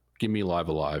you know, give me Live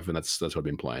Alive, and that's what I've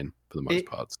been playing for the most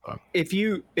part. So. If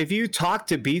you talk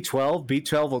to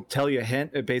B12 will tell you a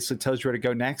hint. It basically tells you where to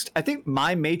go next. I think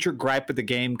my major gripe with the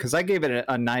game, because I gave it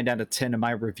a 9 out of 10 in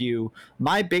my review,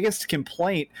 my biggest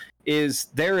complaint is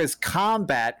there is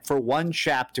combat for one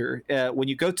chapter. When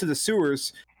you go to the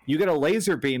sewers, you get a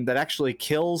laser beam that actually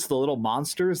kills the little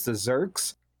monsters, the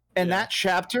Zerks. And that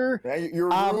chapter, you're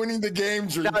ruining the game,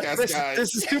 Dreamcast guys.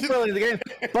 This is super early in the game,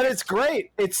 but it's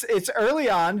great. It's early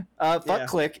on.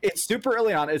 Click. It's super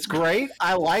early on. It's great.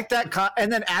 I like that. And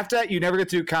then after that, you never get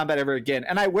to do combat ever again.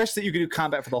 And I wish that you could do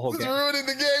combat for the whole game. You're ruining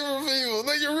the game for people.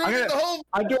 Like, you're ruining the whole.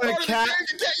 I'm doing a cat.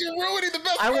 You're ruining the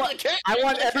best part of the cat. I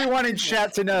want everyone in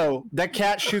chat to know that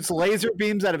cat shoots laser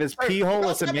beams out of his pee hole.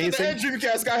 It's amazing.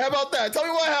 Dreamcast guy, how about that? Tell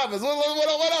me what happens.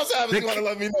 What else happens? You want to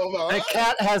let me know about? The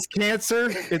cat has cancer.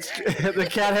 The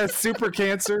cat has super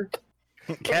cancer.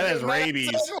 Cat has rabies.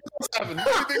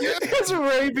 It has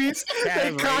rabies. Cat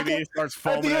has rabies. Starts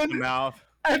foaming at the mouth.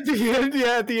 At the end,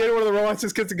 one of the robots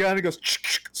just gets a gun and goes,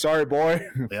 "Sorry, boy."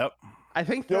 Yep. I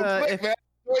think man.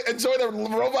 Enjoy the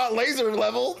robot laser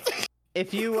level.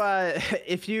 If you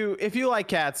like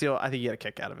cats, I think you get a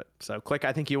kick out of it. So Click,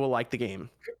 I think you will like the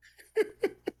game.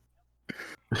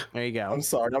 There you go. I'm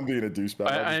sorry, I'm being a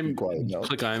douchebag.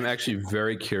 Click. I'm actually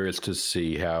very curious to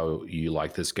see how you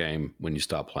like this game when you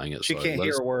start playing it. She can't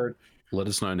hear a word. Let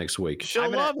us know next week. She'll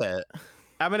love it.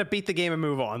 I'm gonna beat the game and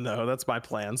move on, though. That's my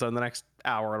plan. So in the next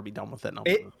hour, I'll be done with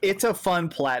it. It's a fun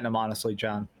platinum, honestly,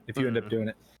 John. If you end up doing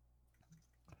it.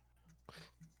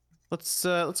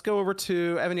 Let's go over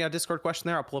to Evan. You got a Discord question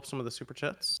there. I'll pull up some of the super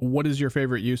chats. What is your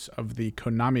favorite use of the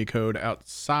Konami code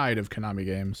outside of Konami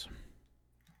games?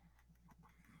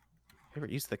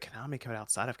 Favorite use of the Konami code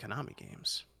outside of Konami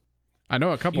games? I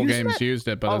know a couple games used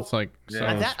it, but it's like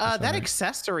that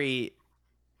accessory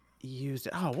used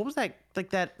it. Oh, what was that? Like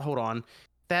that? Hold on.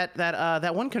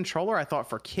 That one controller I thought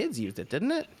for kids used it,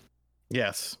 didn't it?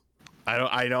 Yes.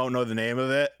 I don't know the name of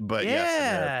it, but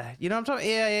yes. You know what I'm talking?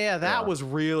 Yeah. That was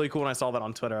really cool when I saw that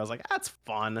on Twitter. I was like, that's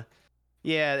fun.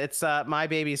 Yeah, it's my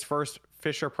baby's first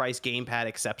Fisher-Price gamepad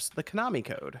accepts the Konami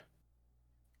code.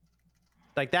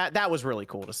 Like that was really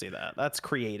cool to see that. That's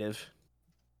creative.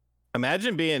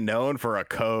 Imagine being known for a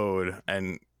code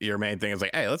and your main thing is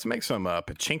like, hey, let's make some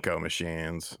pachinko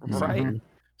machines. Right.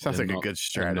 Sounds like a good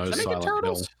strategy.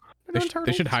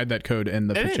 They should hide that code in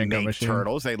the pachinko machine.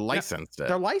 Turtles, they licensed it.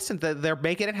 They're licensed. They're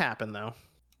making it happen though.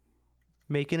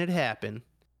 Making it happen.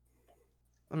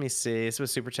 Let me see. This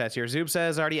was super chats here. Zoob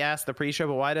says, I already asked the pre-show,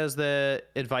 but why does the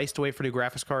advice to wait for new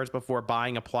graphics cards before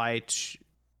buying apply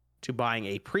to buying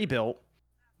a pre-built?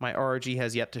 My ROG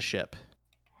has yet to ship.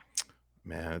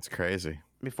 Man, it's crazy.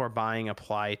 Before buying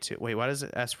apply to wait, why does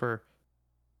it ask for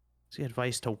the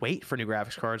advice to wait for new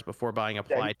graphics cards before buying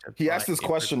apply to? He asked this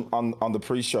question on the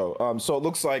pre-show. So it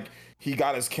looks like he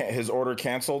got his order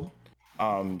canceled.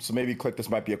 So maybe Click, this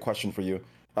might be a question for you.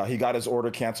 He got his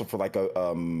order canceled for like a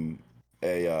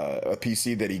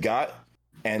PC that he got,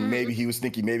 and maybe he was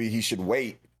thinking maybe he should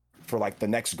wait for like the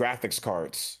next graphics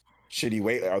cards. Should he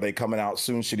wait? Are they coming out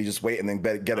soon? Should he just wait and then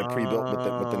get it pre-built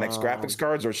with the next graphics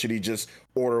cards, or should he just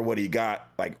order what he got,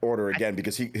 like order again,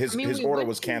 because his order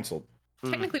was canceled?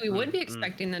 Technically, we would be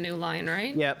expecting the new line,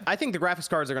 right? Yeah, I think the graphics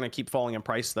cards are going to keep falling in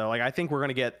price though. Like I think we're going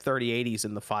to get 3080s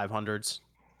in the 500s.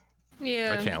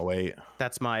 Yeah, I can't wait.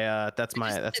 That's my I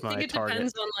think it target.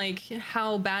 depends on like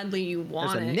how badly you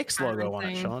want There's a it. Knicks logo on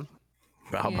it, Sean.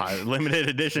 I'll buy a limited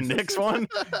edition Knicks one.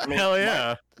 Hell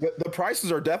yeah. The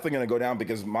prices are definitely going to go down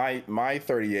because my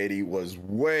 3080 was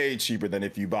way cheaper than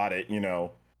if you bought it,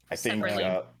 I think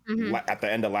at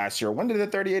the end of last year. When did the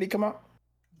 3080 come out?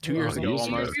 2 years ago,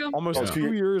 almost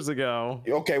 2 years ago.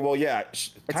 Okay, well, yeah.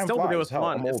 It's still the newest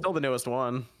one. It's still the newest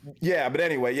one. Yeah, but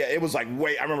anyway, it was like,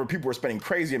 I remember people were spending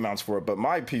crazy amounts for it, but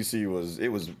my PC was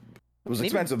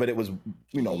expensive, but it was,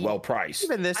 well priced.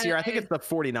 Even this year, I think it's the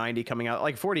 4090 coming out.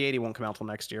 Like 4080 won't come out till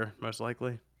next year, most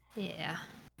likely. Yeah.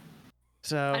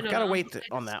 So gotta wait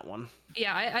on that one.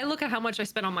 Yeah, I look at how much I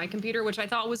spent on my computer, which I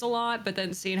thought was a lot, but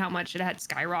then seeing how much it had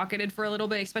skyrocketed for a little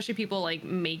bit, especially people like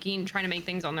trying to make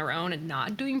things on their own and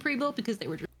not doing pre-built because they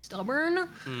were just stubborn.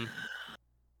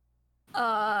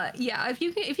 Yeah, if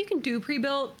you can do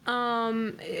pre-built,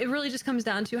 it really just comes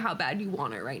down to how bad you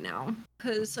want it right now.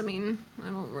 Because I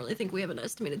don't really think we have an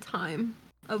estimated time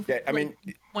of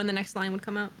when the next line would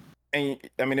come out. And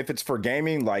if it's for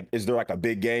gaming, like, is there like a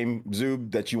big game, Zoob,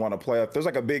 that you want to play? If there's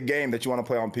like a big game that you want to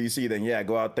play on PC, then yeah,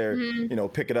 go out there,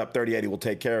 pick it up. 3080 will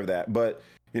take care of that. But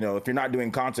if you're not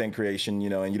doing content creation,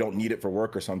 and you don't need it for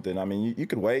work or something, you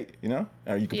could wait,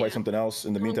 or you can play something else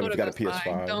in the meantime if you got a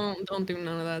PS5. Don't do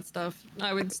none of that stuff.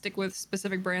 I would stick with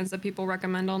specific brands that people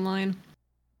recommend online.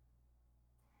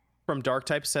 From Dark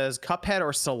Type says Cuphead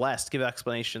or Celeste. Give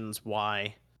explanations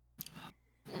why.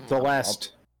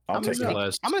 Celeste. I'll take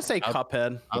Celeste. I'm gonna say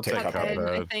Cuphead. I'll take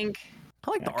Cuphead. I think.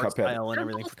 I like the art style and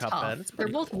everything for Cuphead. They're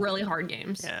both really hard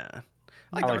games. Yeah.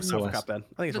 I like the art style for Cuphead.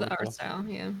 I think it's the really art cool. style,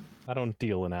 yeah. I don't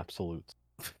deal in absolutes.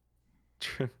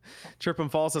 Trip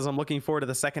and Fall says, I'm looking forward to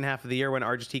the second half of the year when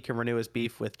RGT can renew his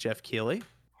beef with Jeff Keighley.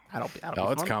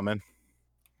 It's coming.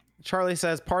 Charlie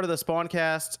says, part of the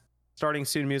Spawncast starting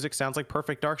soon music sounds like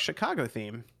Perfect Dark Chicago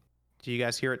theme. Do you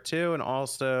guys hear it too? And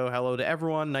also, hello to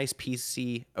everyone. Nice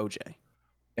PC, OJ.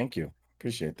 Thank you.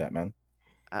 Appreciate that, man.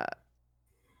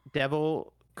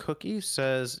 Devil Cookie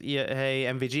says, yeah, hey,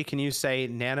 MVG, can you say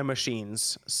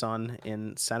nanomachines, son,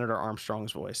 in Senator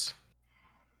Armstrong's voice?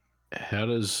 How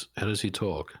does he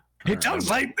talk? He talks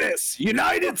like this: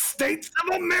 United States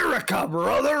of America,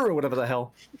 brother, or whatever the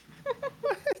hell.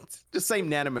 Just say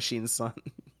nanomachines, son.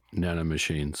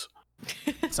 Nanomachines.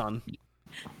 Son.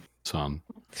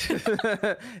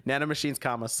 Nanomachines,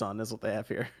 comma, son is what they have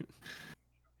here.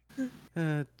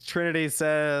 Trinity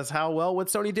says, how well would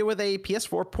Sony do with a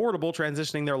PS4 portable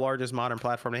transitioning their largest modern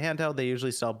platform to handheld? They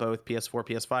usually sell both PS4,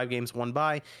 PS5 games one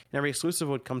buy, and every exclusive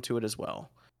would come to it as well.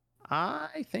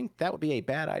 I think that would be a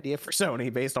bad idea for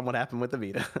Sony based on what happened with the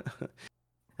Vita.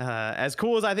 As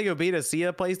cool as I think it would be to see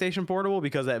a PlayStation Portable,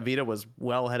 because that Vita was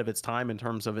well ahead of its time in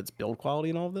terms of its build quality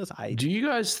and all of this. Do you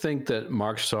guys think that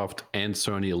Microsoft and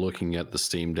Sony are looking at the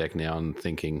Steam Deck now and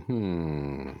thinking,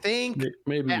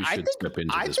 maybe we should step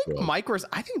into this world?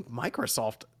 I think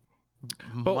Microsoft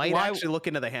might actually look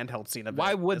into the handheld scene a bit.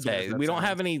 Why would they? We don't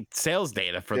have any sales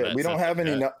data for that. We don't have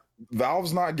any.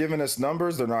 Valve's not giving us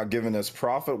numbers. They're not giving us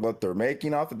profit, what they're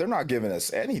making off it. They're not giving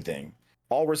us anything.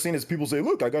 All we're seeing is people say,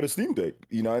 look, I got a Steam Deck,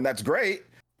 and that's great,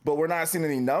 but we're not seeing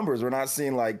any numbers. We're not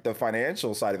seeing like the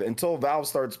financial side of it until Valve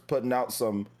starts putting out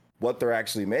what they're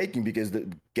actually making, because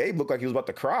Gabe looked like he was about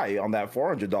to cry on that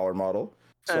 $400 model.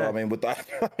 So, I mean, with that,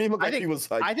 I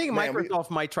think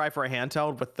Microsoft might try for a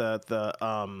handheld with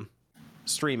the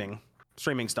streaming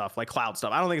stuff, like cloud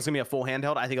stuff. I don't think it's gonna be a full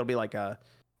handheld. I think it'll be like a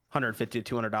 $150 to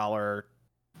 $200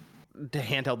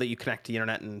 handheld that you connect to the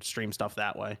internet and stream stuff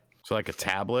that way. So like a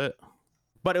tablet?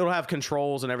 But it'll have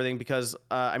controls and everything, because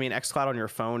xCloud on your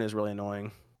phone is really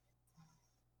annoying.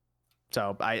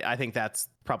 So I think that's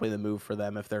probably the move for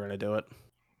them if they're going to do it.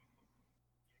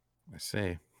 I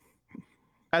see.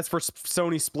 As for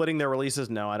Sony splitting their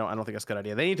releases, no, I don't think that's a good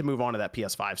idea. They need to move on to that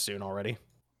PS5 soon already.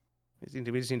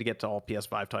 We just need to get to all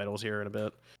PS5 titles here in a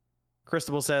bit.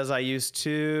 Christabel says, I used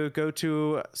to go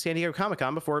to San Diego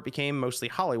Comic-Con before it became mostly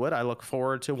Hollywood. I look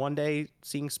forward to one day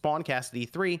seeing Spawncast at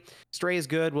E3. Stray is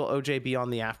good. Will OJ be on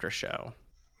the after show?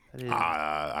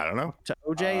 I don't know. To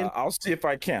OJ? I'll see if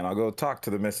I can. I'll go talk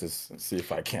to the missus and see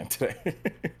if I can today.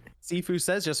 Sifu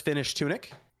says, just finished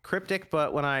Tunic. Cryptic,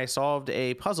 but when I solved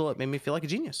a puzzle, it made me feel like a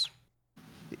genius.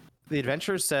 The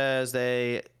Adventurer says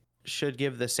they should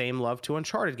give the same love to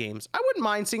Uncharted games. I wouldn't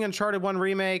mind seeing Uncharted 1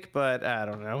 remake, but I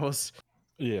don't know.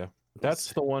 Yeah,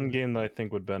 that's the one game that I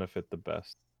think would benefit the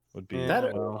best. Would be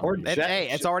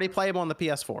it's already playable on the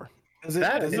PS4.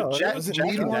 Does it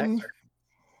need one?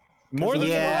 More than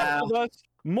the Last of Us.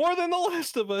 More than the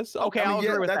Last of Us. Okay, I'll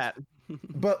agree with that.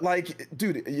 But like,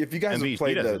 dude, if you guys have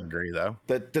played the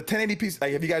 1080p,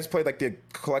 like, have you guys played like the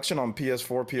collection on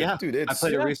PS4? Yeah, dude, I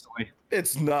played it recently.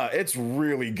 It's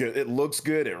really good. It looks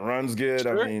good. It runs good.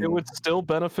 Sure, I mean, it would still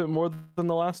benefit more than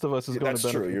The Last of Us is going to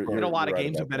benefit. True. A lot of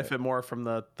games would benefit more from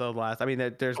the last. I mean,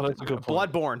 there's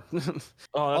Bloodborne.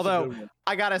 Although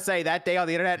I gotta say, that day on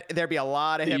the internet, there'd be a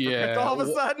lot of hypocrites all of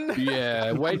a sudden.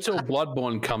 Yeah, wait till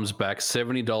Bloodborne comes back,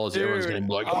 $70. Everyone's gonna be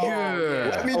like,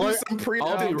 let me do some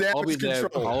preemptive damage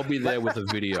control. I'll be there with a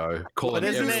video calling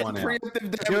everyone out.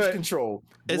 Preemptive damage control.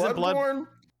 Bloodborne.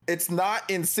 It's not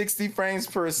in 60 frames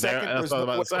per second. There's no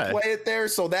way to play it there,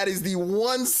 so that is the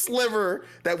one sliver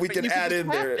that we can add in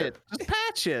there. Just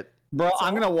patch it. Bro,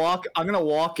 I'm gonna walk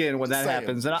in when that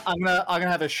happens, and I'm gonna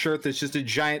have a shirt that's just a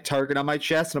giant target on my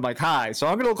chest, and I'm like, hi. So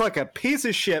I'm gonna look like a piece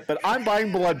of shit, but I'm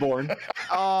buying Bloodborne.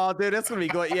 Oh, dude, that's gonna be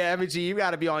good. Yeah, MG, you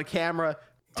got to be on camera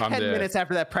 10 minutes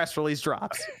after that press release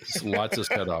drops. Lights are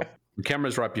set up. The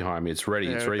camera's right behind me. It's ready.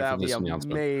 It's ready for this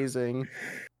announcement. Amazing.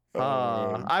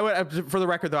 I would, for the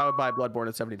record, though, I would buy Bloodborne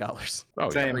at $70.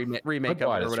 Oh, yeah. Remake I'd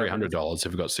buy it at $300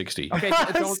 if it got 60. Okay,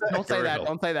 don't say that.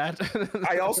 Don't say that.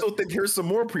 I also think here's some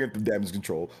more preemptive damage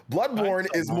control. Bloodborne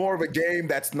is more of a game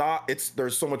that's not.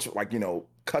 There's so much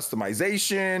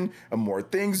customization and more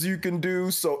things you can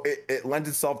do, so it lends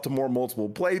itself to more multiple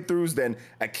playthroughs than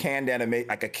a canned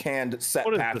set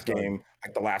path game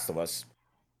like The Last of Us.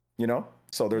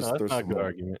 So there's not some a good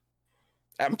argument.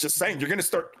 I'm just saying you're gonna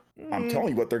start. I'm telling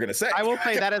you what they're gonna say. I will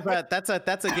say that's a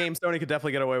game Sony could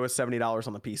definitely get away with $70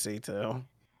 on the PC too.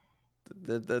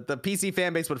 The PC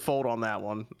fan base would fold on that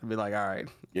one. I'd be like, all right,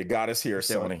 you got us here,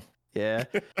 Sony. Yeah.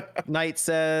 Knight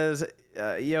says,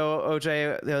 yo,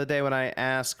 OJ, the other day when I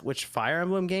asked which Fire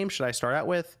Emblem game should I start out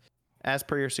with, as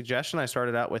per your suggestion, I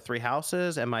started out with Three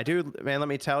Houses, and my dude, man, let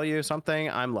me tell you something.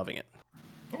 I'm loving it.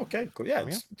 Okay, cool. Yeah,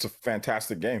 it's a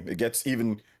fantastic game. It gets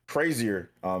even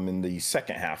crazier in the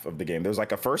second half of the game. There's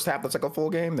like a first half that's like a full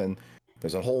game, then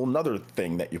there's a whole nother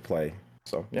thing that you play.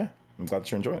 So yeah, I'm glad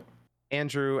that you enjoy it.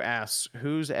 Andrew asks,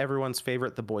 who's everyone's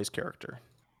favorite The Boys character?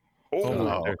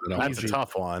 Oh, that's a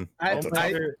tough one.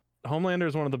 Homelander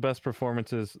is one of the best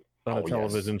performances on a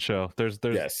television show. There's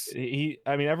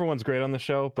I mean, everyone's great on the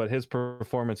show, but his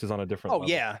performance is on a different level.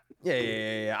 Yeah.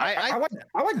 I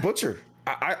like Butcher.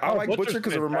 I like Butcher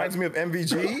because it reminds me of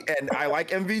MVG, and I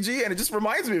like MVG, and it just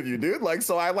reminds me of you, dude. Like,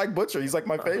 so I like Butcher. He's like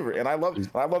my favorite, and I love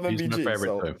MVG. He's my favorite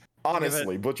so too.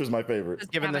 honestly, Butcher's my favorite.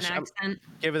 Giving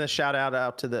the shout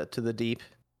out to the deep.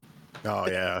 Oh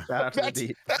yeah, Shout out to the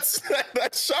deep. That's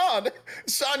Sean.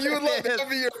 Sean, you would love that to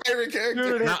be your favorite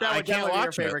character. Dude, I can't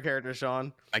watch your favorite character,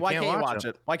 Sean. Why can't you watch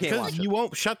it? Why can't you watch it? You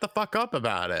won't shut the fuck up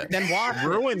about it. Then watch it.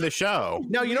 Ruin the show.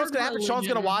 No, you know what's gonna happen? Sean's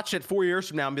gonna watch it 4 years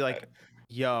from now and be like,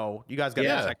 "Yo, you guys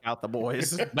gotta check out The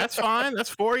Boys." That's fine. That's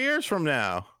 4 years from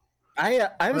now. I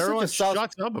have Everyone such a soft.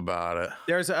 shuts up about it.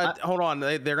 There's a hold on.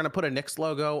 They're gonna put a Knicks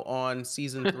logo on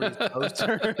season 3's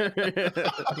poster.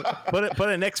 Put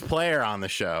a Knicks player on the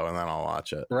show, and then I'll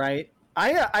watch it. Right.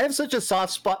 I have such a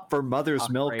soft spot for Mother's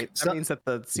Milk. Great. That means that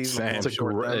the season will be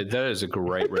short, though. That is a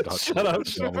great Red Hot. Shut up.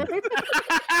 It's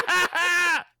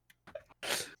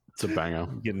a banger.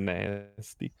 Getting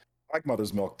nasty. I like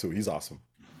Mother's Milk too. He's awesome.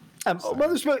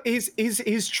 Mother's Milk.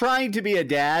 He's trying to be a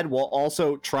dad while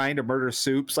also trying to murder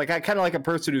Soups. Like, I kind of like a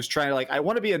person who's trying to I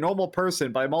want to be a normal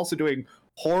person, but I'm also doing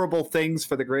horrible things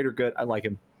for the greater good. I like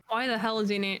him. Why the hell is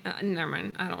he named? Never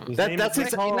mind. I don't. That's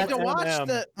his. You need to watch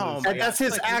the. Oh my that's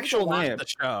his actual name. The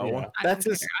show. Yeah. That's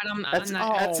his. That's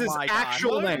his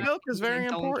actual name. Milk is very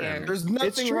important. There's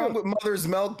nothing wrong with Mother's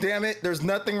Milk, damn it. There's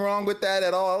nothing wrong with that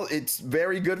at all. It's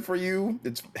very good for you.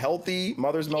 It's healthy.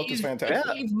 Mother's Milk is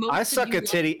fantastic. Yeah. I suck a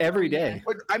titty every day.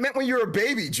 But I meant when you're a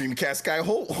baby, Dreamcast guy.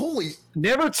 Holy.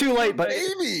 Never too late, but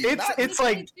Baby, it's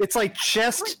like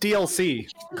chest DLC.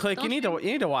 Click. You need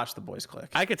to watch The Boys. Click.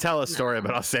 I could tell a story,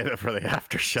 but I'll save it for the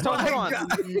after show. So hold on.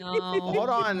 No. Hold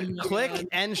on. Click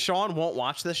and Sean won't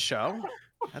watch this show.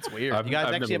 That's weird. You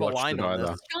guys actually have a line on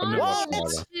this. Sean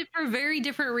watched it for very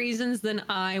different reasons than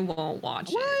I won't watch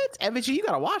it. What? MVG, you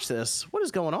gotta watch this. What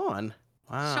is going on?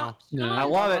 Wow. I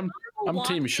love it. I'm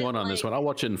Team Sean on this one. I'll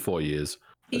watch it in 4 years.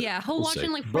 Yeah, he'll watch it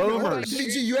in like Boomers.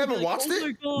 MVG, you haven't watched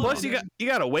it? Plus, you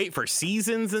gotta wait for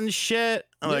seasons and shit.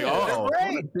 I'm like, oh,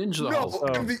 right. Binge the No, whole.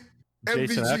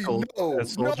 Jason MVG, Ackles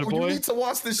as no, Soulja Boy you need to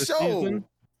watch the show. season?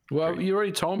 Well, you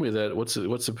already told me that. What's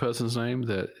the person's name?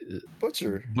 That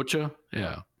Butcher. Butcher.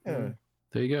 Yeah. Yeah.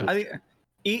 There you go. I think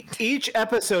each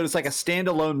episode is like a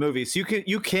standalone movie, so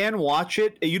you can watch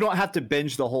it. You don't have to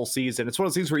binge the whole season. It's one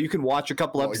of those things where you can watch a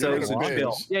couple episodes and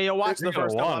chill. Yeah, you'll watch the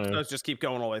first couple wanna. episodes. Just keep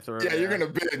going all the way through. Yeah, you're gonna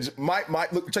binge. My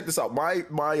look, check this out. My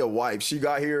wife, she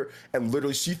got here and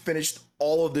literally she finished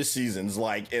all of the seasons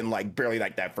in barely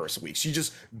that first week. She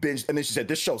just binged and then she said,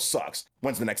 "This show sucks.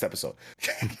 When's the next episode?"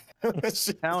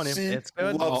 Telling him, it's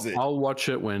good. Loves it. I'll watch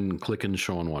it when Click and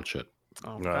Sean watch it.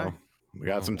 Okay. no, we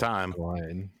got some time.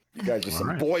 You guys are some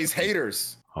Alright. boys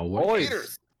haters. I'll wait.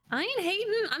 Haters. I ain't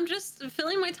hating. I'm just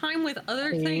filling my time with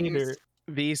other things.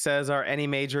 V says, "Are any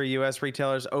major U.S.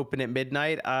 retailers open at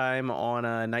midnight? I'm on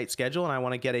a night schedule, and I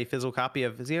want to get a physical copy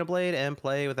of Xenoblade and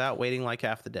play without waiting like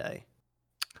half the day."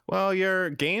 Well,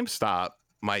 your GameStop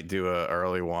might do a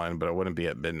early one, but it wouldn't be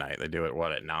at midnight. They do it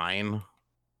at 9?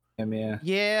 Yeah.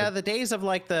 Yeah, the days of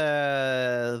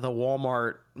the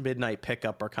Walmart midnight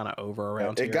pickup are kind of over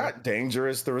around It here. got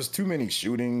dangerous. There was too many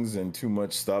shootings and too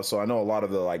much stuff. So I know a lot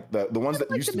of the ones that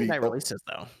used to be midnight releases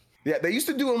though. Yeah, they used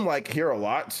to do them here a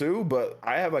lot too, but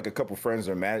I have a couple friends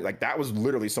that are mad. That was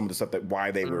literally some of the stuff that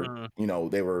why they were,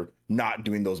 they were not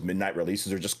doing those midnight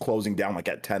releases or just closing down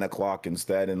at 10 o'clock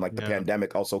instead. And the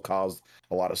pandemic also caused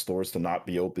a lot of stores to not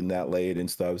be open that late and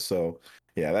stuff. So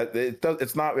yeah,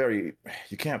 it's not very,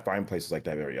 you can't find places like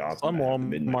that very often. Some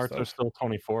Walmarts are still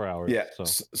 24 hours. Yeah, so.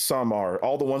 some are.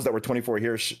 All the ones that were 24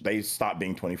 here, they stopped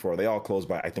being 24. They all closed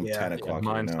by, I think, 10 o'clock.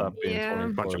 Mine right now. stopped being 24.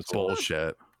 Bunch of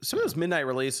bullshit. Some of those midnight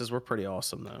releases were pretty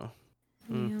awesome though.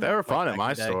 They were fun at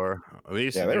my back in the day. store. We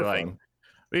used Yeah, to they do were fun.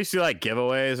 we used to do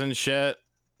giveaways and shit.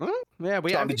 Yeah,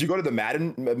 John, did you go to the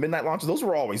Madden midnight launches? Those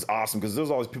were always awesome because there was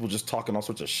always people just talking all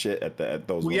sorts of shit at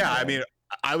those. Well, yeah, I mean,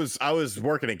 I was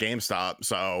working at GameStop,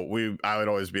 so I would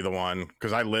always be the one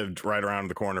because I lived right around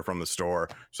the corner from the store,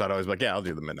 so I'd always be like, yeah, I'll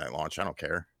do the midnight launch. I don't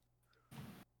care.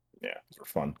 Yeah, those were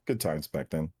fun. Good times back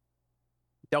then.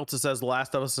 Delta says The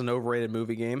Last of Us is an overrated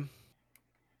movie game.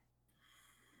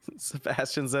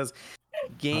 Sebastian says,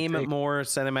 Game more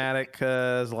cinematic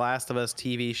because Last of Us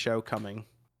TV show coming.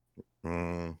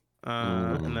 And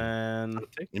then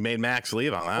you made Max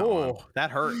leave on that one. Oh,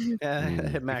 that hurt.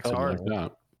 Hit Max hard.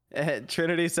 Like that.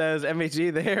 Trinity says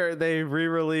MVG they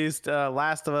re-released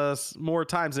Last of Us more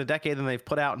times in a decade than they've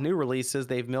put out new releases.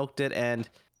 They've milked it, and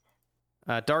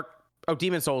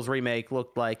Demon Souls remake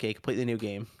looked like a completely new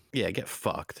game. Yeah, get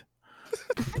fucked.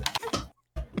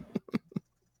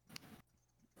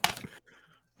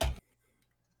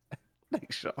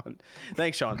 Thanks,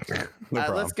 Sean.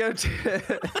 No let's go to.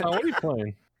 What are you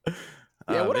playing?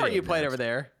 Yeah, what are video you playing games. over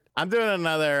there? I'm doing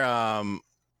another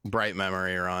Bright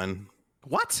Memory run.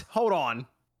 What? Hold on.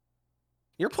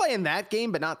 You're playing that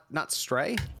game, but not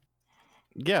Stray.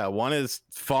 Yeah, one is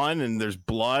fun and there's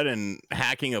blood and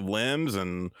hacking of limbs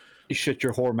and You shut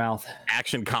your whore mouth.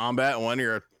 action combat. One,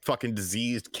 you're a fucking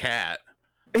diseased cat.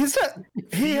 Is that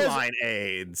Feline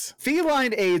AIDS.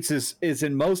 feline AIDS is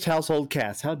in most household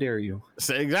cats? How dare you?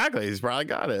 So exactly, he's probably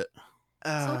got it.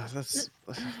 That's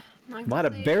A lot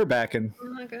of barebacking.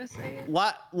 I'm not gonna say it.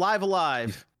 Live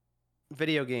Alive,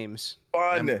 video games.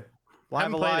 Fun. Live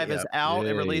Haven't played Alive it is yet. out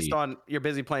and released Yay. on. You're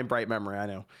busy playing Bright Memory. I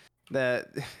know that.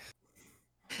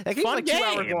 That game's Fun like 2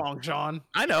 hours game. long, Sean.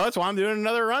 I know, that's why I'm doing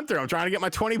another run through. I'm trying to get my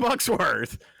 $20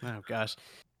 worth. Oh gosh.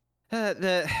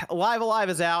 The Live Alive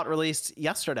is out, released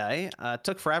yesterday.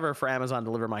 Took forever for Amazon to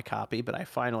deliver my copy, but I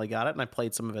finally got it, and I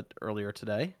played some of it earlier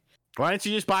today. Why didn't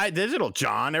you just buy it digital,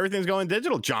 John? Everything's going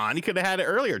digital, John. You could have had it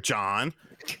earlier, John.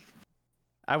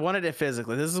 I wanted it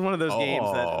physically. This is one of those games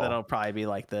Oh. that'll probably be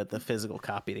like the physical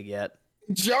copy to get.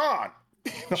 John.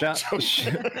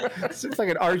 Seems like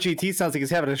an RGT. Sounds like he's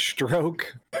having a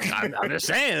stroke. I'm just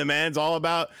saying, man. It's all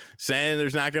about saying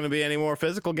there's not going to be any more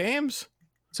physical games.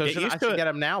 So Get I used to should it. get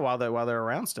them now while they're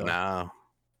around still. No.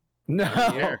 No.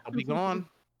 Here, I'll be gone.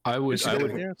 I would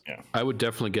Yeah.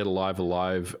 definitely get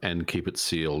Alive and keep it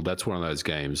sealed. That's one of those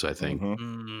games, I think.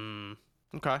 Mhm.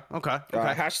 Okay.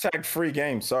 Hashtag free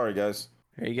game. Sorry, guys.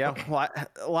 There you go.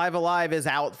 Live Alive is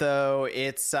out though.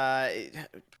 It's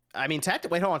I mean,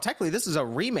 wait, hold on. Technically, this is a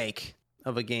remake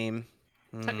of a game.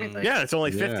 Technically. Yeah, it's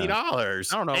only Yeah.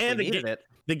 $50. I don't know And if we needed it.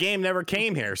 the game never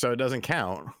came here, so it doesn't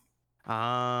count.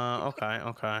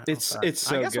 Okay. It's okay.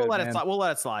 so I guess good, we'll let man. it slide. We'll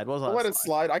let it slide. We'll let it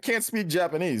slide. I can't speak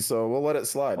Japanese, so we'll let it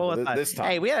slide We'll let it slide. this time.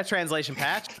 Hey, we had a translation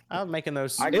patch. I'm making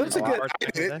those. I It was a good- I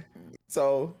did it,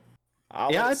 so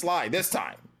I'll Yeah, let I- it slide this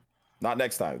time. Not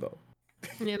next time though.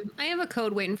 Yeah, I have a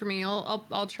code waiting for me.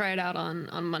 I'll try it out on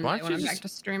Monday Why don't when you I'm back just- to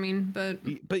streaming. But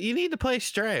But you need to play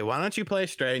Stray. Why don't you play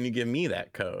Stray and you give me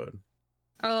that code?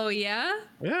 oh yeah,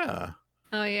 Yeah.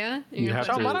 You have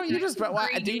Sean, to- why don't you just?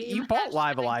 Dude, you bought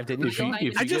Live Alive, didn't you? If you- Sean?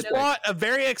 if I you just get- bought a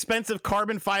very expensive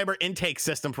carbon fiber intake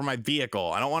system for my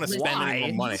vehicle. I don't want to spend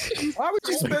any more money. Why would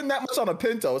you spend that much on a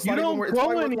Pinto? It's You not even don't worth, it's go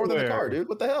probably worth more than a anywhere. car, dude.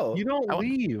 What the hell? You don't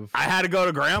leave. I had to go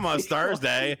to grandma's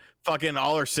Thursday. Fucking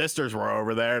all her sisters were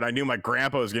over there, and I knew my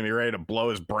grandpa was gonna be ready to blow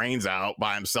his brains out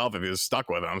by himself if he was stuck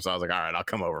with him. So I was like, all right, I'll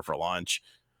come over for lunch.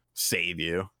 Save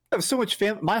you. I have so much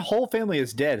family. My whole family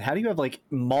is dead. How do you have like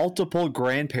multiple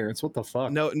grandparents? What the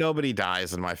fuck? No, nobody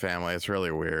dies in my family. It's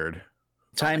really weird.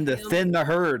 Time to thin the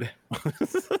herd.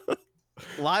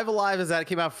 Live Alive is that it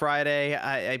came out Friday.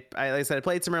 I like I said, I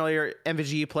played some earlier.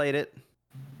 MVG played it.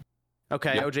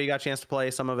 Okay, Yeah. OJ, you got a chance to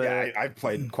play some of it. Yeah, I've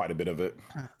played quite a bit of it.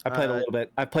 I played a little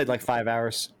bit. I played like 5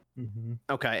 hours.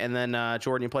 Okay, and then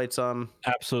Jordan, you played some.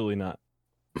 Absolutely not.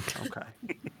 Okay.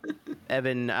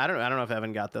 Evan, I don't know if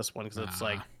Evan got this one because it's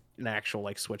like an actual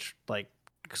like Switch like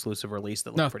exclusive release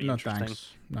that looked No, pretty no interesting.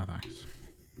 thanks. No thanks.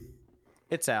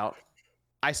 It's out.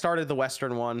 I started the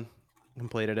Western one,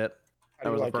 completed it. How That do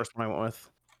you was like the first one I went with.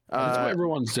 That's what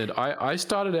everyone said. I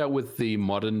started out with the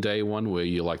modern day one where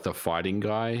you're like the fighting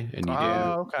guy and you do.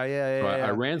 Oh, okay, yeah. So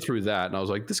I ran through that and I was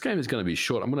like, this game is going to be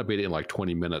short. I'm going to beat it in like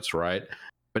 20 minutes, right?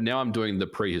 But now I'm doing the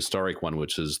prehistoric one,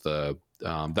 which is the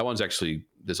that one's actually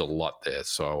there's a lot there.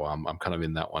 So I'm kind of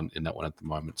in that one at the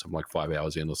moment. So I'm like 5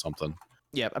 hours in or something.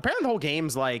 Yeah, apparently the whole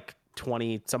game's like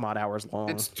 20 some odd hours long.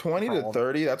 It's 20 to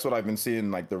 30. That's what I've been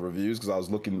seeing, like the reviews, because I was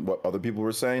looking what other people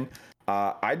were saying.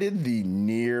 I did the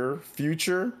near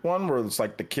future one where it's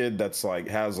like the kid that's like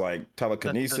has like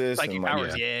telekinesis Psychic and like,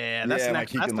 powers. Yeah, that's Yeah, the like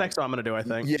next, he that's can, the next one I'm gonna do. I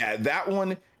think. yeah, that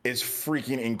one is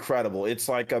freaking incredible. It's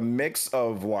like a mix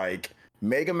of like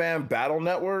Mega Man Battle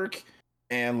Network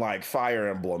and like Fire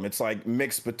Emblem. It's like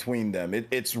mixed between them.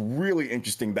 It's really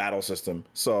interesting battle system.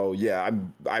 So yeah,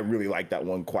 I really like that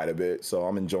one quite a bit. So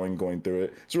I'm enjoying going through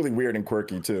it. It's really weird and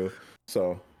quirky too.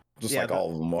 So just Yeah, like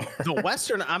all of them are. The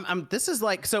Western, this is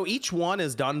like, so each one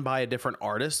is done by a different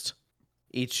artist,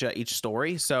 each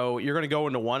story. So you're gonna go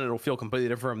into one and it'll feel completely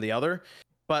different from the other.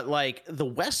 But like the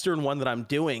Western one that I'm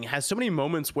doing has so many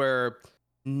moments where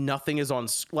nothing is on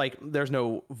like there's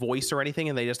no voice or anything,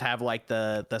 and they just have like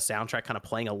the soundtrack kind of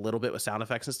playing a little bit with sound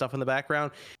effects and stuff in the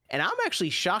background. And I'm actually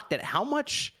shocked at how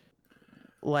much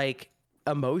like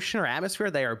emotion or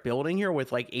atmosphere they are building here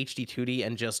with like HD 2D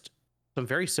and just some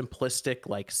very simplistic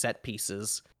like set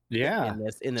pieces. Yeah,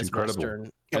 in this Western.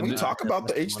 Can we talk about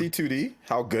the HD 2D?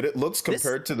 How good it looks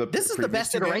compared to the this is the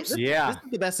best iteration. Yeah, this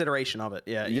is the best iteration of it.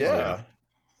 Yeah.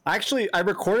 Actually, I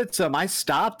recorded some. I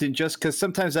stopped and just because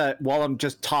sometimes while I'm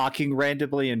just talking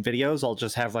randomly in videos, I'll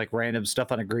just have like random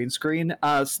stuff on a green screen.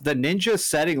 The Ninja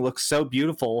setting looks so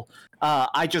beautiful.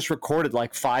 I just recorded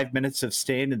like 5 minutes of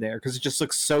standing there because it just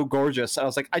looks so gorgeous. I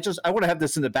was like, I want to have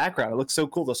this in the background. It looks so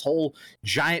cool. This whole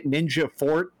giant ninja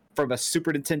fort from a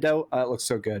Super Nintendo. It looks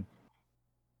so good.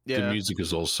 The music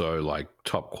is also like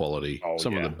top quality.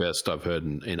 Some of the best I've heard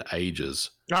in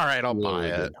ages. All right, I'll buy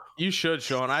it. Good. You should,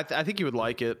 Sean. I think you would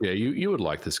like it. Yeah, you would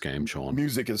like this game, Sean.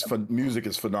 Music is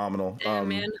phenomenal. Yeah,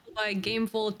 man, he'll buy a game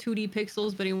full of 2D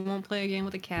pixels, but he won't play a game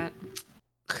with a cat.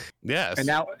 Yes.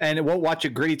 And it won't watch a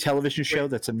gritty television show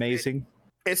that's amazing.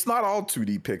 It's not all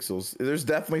 2D pixels. There's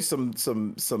definitely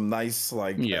some nice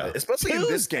like especially in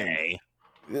this game.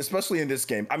 Especially in this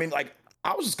game. I mean, like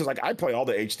I was just because like I play all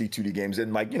the HD 2D games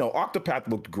and like Octopath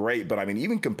looked great, but I mean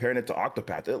even comparing it to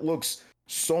Octopath, it looks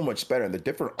so much better. And the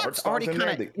different art styles in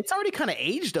there. It's already kind of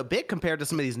aged a bit compared to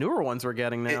some of these newer ones we're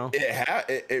getting now.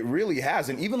 It really has,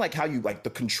 and even like how you like the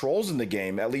controls in the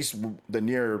game, at least the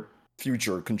near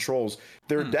future controls,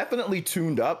 they're definitely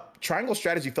tuned up. Triangle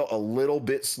Strategy felt a little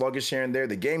bit sluggish here and there.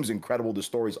 The game's incredible, the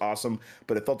story's awesome,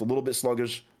 but it felt a little bit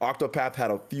sluggish. Octopath had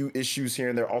a few issues here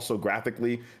and there, also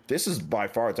graphically. This is by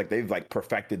far, it's like they've like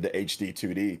perfected the HD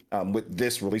 2D with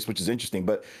this release, which is interesting.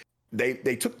 But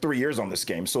they took 3 years on this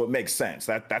game, so it makes sense.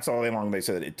 That's all long they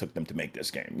said it took them to make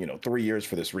this game. 3 years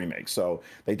for this remake, so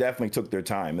they definitely took their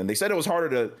time. And they said it was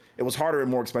harder and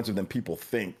more expensive than people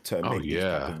think to make these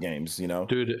type of games.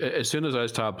 Dude, as soon as I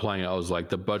started playing it, I was like,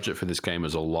 the budget for this game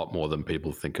is a lot more than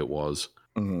people think it was.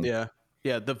 Mm-hmm.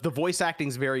 Yeah, the voice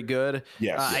acting's very good.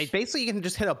 Yes. Basically, you can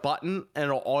just hit a button and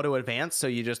it'll auto advance. So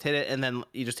you just hit it and then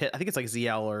you just hit, I think it's like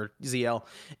ZL or ZL,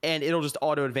 and it'll just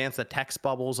auto advance the text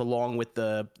bubbles along with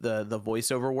the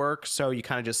voiceover work. So you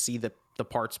kind of just see the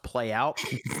parts play out.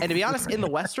 And to be honest, in the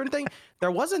Western thing,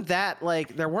 there weren't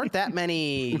that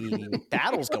many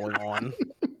battles going on.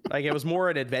 Like it was more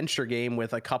an adventure game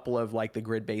with a couple of like the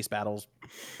grid-based battles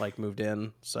like moved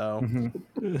in. So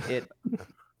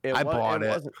I bought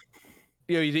it.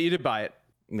 You did buy it.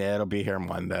 Yeah, it'll be here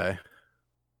Monday.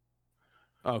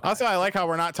 Okay. Also, I like how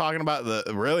we're not talking about the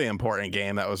really important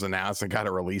game that was announced and got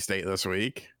a release date this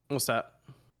week. What's that?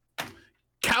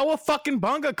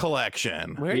 Cowabunga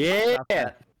Collection.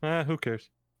 Who cares?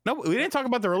 No, we didn't talk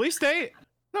about the release date.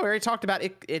 No, we already talked about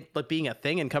it like being a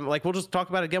thing and come. Like we'll just talk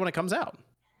about it again when it comes out.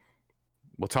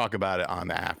 We'll talk about it on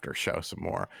the after show some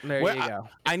more. There you go.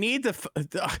 I need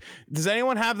the. Does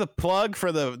anyone have the plug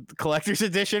for the collector's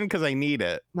edition? Because I need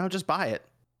it. No, just buy it.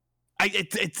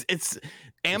 It's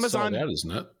Amazon. It's sold out,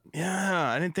 isn't it? Yeah,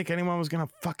 I didn't think anyone was gonna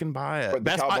fucking buy it. But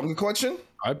the Cowabunga collection?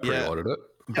 I pre-ordered it.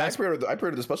 I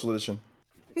pre-ordered the special edition.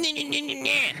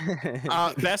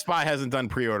 Best Buy hasn't done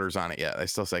pre-orders on it yet. They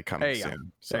still say coming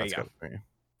soon. So there you go.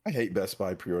 I hate Best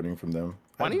Buy pre-ordering from them.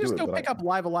 Why don't you just go pick up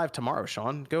Live Alive tomorrow,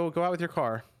 Sean? Go out with your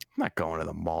car. I'm not going to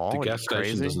the mall. The gas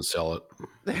station doesn't sell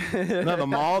it. No, the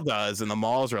mall does, and the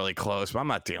mall's really close, but I'm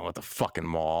not dealing with the fucking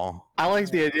mall. I like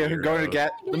the idea of going to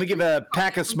get. Let me give a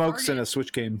pack of smokes and a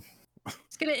Switch game.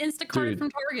 Just get an Instacart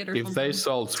from Target or if something. they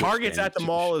sold Switch Target's games, at the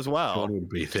mall as well. Sean would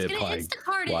be there Just get an playing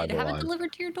Instacart it. Live Have it Alive.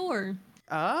 delivered to your door.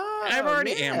 Oh, I've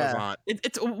already Amazon.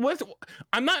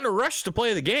 I'm not in a rush to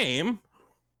play the game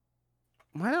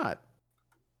Why not?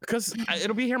 because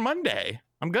it'll be here Monday.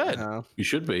 I'm good. You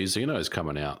should be. Xeno's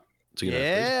coming out.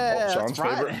 Sean's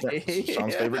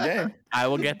favorite game. I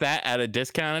will get that at a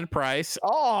discounted price.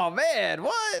 Oh man,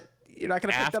 what? You're not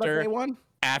gonna pick that up day one?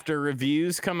 After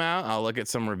reviews come out, I'll look at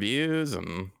some reviews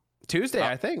and Tuesday.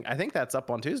 I think that's up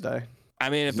on Tuesday. I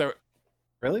mean, if there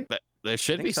Really, there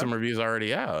should be some reviews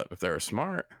already out if they're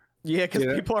smart. Yeah, because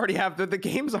people already have the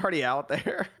game's already out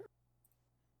there.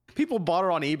 People bought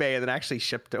it on eBay and then actually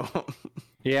shipped to them.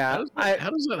 Yeah. How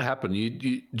does that happen?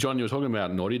 You John, you were talking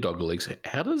about Naughty Dog leaks.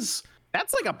 How does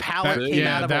That's like a pallet came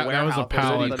out of a that warehouse. was a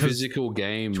pallet. physical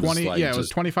games? 20, like, it was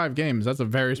 25 games. That's a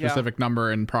very specific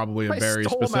number and probably a very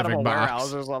stole them out of specific a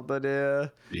warehouse box. or something. Yeah,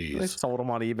 they sold them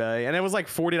on eBay, and it was like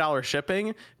 $40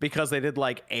 shipping because they did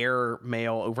like air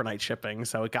mail overnight shipping,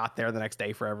 so it got there the next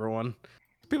day for everyone.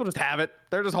 people just have it.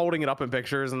 They're just holding it up in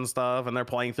pictures and stuff, and they're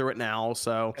playing through it now.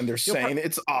 So And they're saying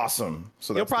it's awesome.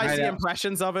 So you'll that's probably see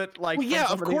impressions of it. Like, Well, yeah,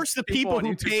 of course, the people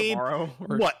who paid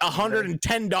what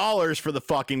 $110 for the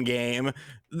fucking game,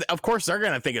 of course they're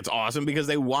gonna think it's awesome because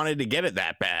they wanted to get it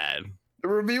that bad. The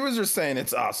reviewers are saying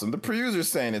it's awesome. The previews are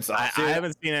saying it's awesome. I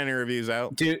haven't seen any reviews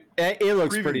out. Dude, it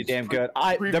looks pretty damn good. The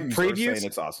Are previews, saying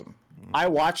it's awesome. I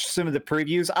watched some of the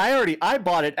previews. I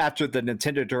bought it after the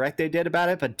Nintendo Direct they did about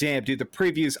it, but damn, dude, the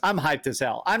previews, I'm hyped as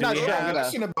hell. I'm not sure. They're all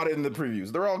gushing about it in the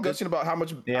previews. They're all gushing about how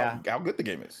much, how good the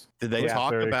game is. Did they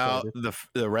talk very about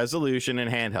the resolution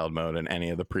and handheld mode in any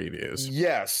of the previews?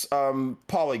 Yes,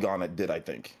 Polygon it did, I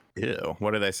think. Ew.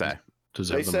 What did they say?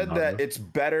 They said that it's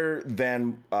better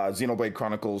than Xenoblade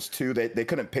Chronicles 2. They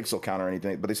couldn't pixel count or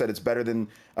anything, but they said it's better than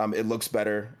it looks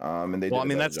better. And they well, I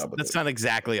mean, that's not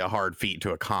exactly a hard feat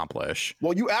to accomplish.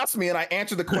 Well, you asked me and I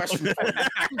answered the question.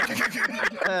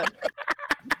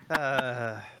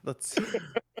 Let's.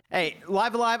 Hey,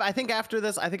 Live Alive. I think after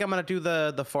this, I think I'm gonna do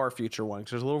the far future one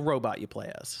because there's a little robot you play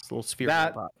as. It's a little sphere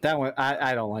robot. That one,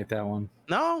 I don't like that one.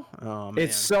 No, oh, man.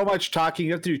 It's so much talking.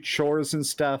 You have to do chores and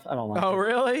stuff. I don't like. Oh, it.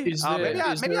 really?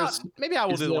 Maybe I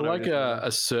will do there like a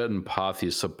certain path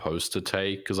you're supposed to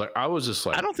take? Because like I was just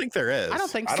like, I don't think there is. I don't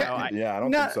think so. I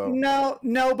don't think so.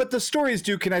 No, but the stories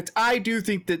do connect. I do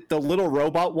think that the little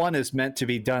robot one is meant to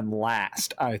be done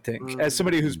last. I think, as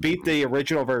somebody who's beat the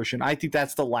original version, I think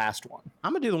that's the last one.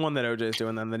 I'm gonna do the one that OJ is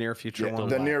doing, then the near future one.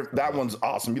 That one's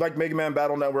awesome. You like Mega Man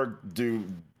Battle Network?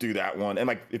 Do that one. And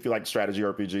like if you like strategy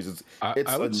RPGs,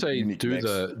 I would say do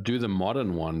the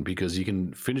modern one because you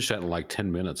can finish that in like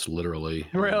 10 minutes, literally.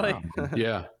 Really?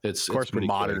 Yeah, it's of course pretty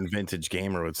modern quick. vintage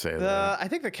gamer would say that. I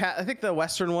think the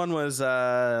Western one was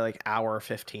like hour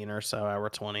 15 or so, hour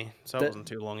 20, so it wasn't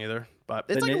too long either. But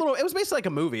it's like it was basically like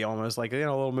a movie almost, like a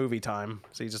little movie time.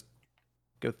 So you just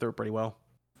go through it pretty well.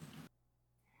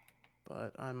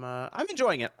 But I'm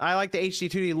enjoying it. I like the HD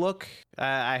 2D look.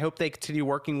 I hope they continue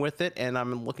working with it, and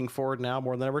I'm looking forward now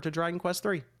more than ever to Dragon Quest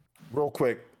 3. Real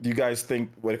quick, do you guys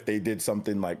think what if they did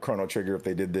something like Chrono Trigger? If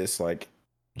they did this, like,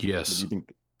 yes, do you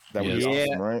think that would be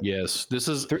awesome, right? Yes, this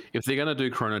is if they're gonna do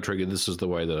Chrono Trigger, this is the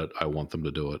way that I want them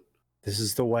to do it. This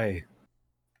is the way.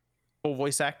 Full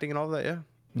voice acting and all that, yeah.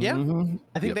 Yeah,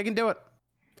 I think Yep. they can do it.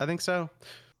 I think so.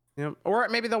 Or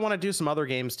maybe they'll want to do some other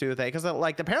games too, because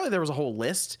like apparently there was a whole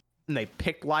list. And they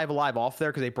picked Live Alive off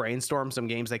there because they brainstormed some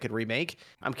games they could remake.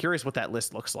 I'm curious what that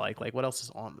list looks like. Like, what else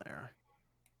is on there?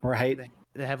 Right.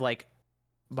 They have like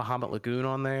Bahamut Lagoon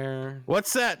on there.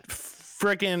 What's that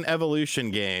freaking Evolution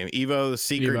game? Evo the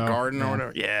Secret Garden or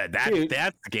whatever? Yeah, that's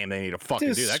the game they need to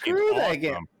fucking do. That Screw that awesome.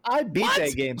 game. I beat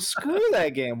that game. Screw that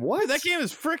game. What? Dude, that game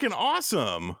is freaking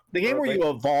awesome. The game where you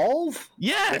evolve?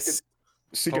 Yes.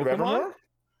 Secret of Evermore?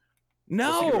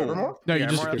 No, you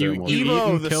just you Evo, eat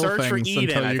and the kill search for things Eden,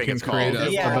 until I you think can it's create called.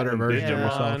 a better version of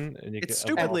yourself. It's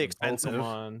stupidly expensive.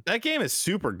 That game is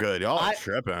super good. Y'all are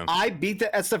tripping. I beat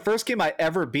that. That's the first game I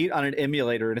ever beat on an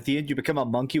emulator. And at the end, you become a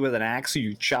monkey with an axe, so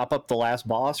you chop up the last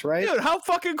boss, right? Dude, how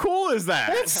fucking cool is that?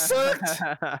 That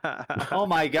sucked. Oh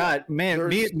my god, man!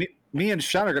 Me and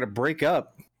Sean are gonna break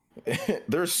up.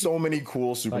 There's so many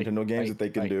cool Super Nintendo games that they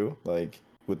can do, like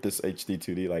with this HD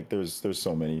 2D. Like, there's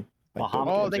so many.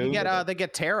 Like, they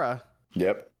get Terra.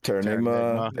 Yep, Terra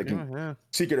Enigma. They can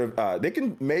Secret of. They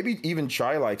can maybe even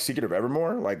try like Secret of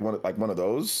Evermore, like one of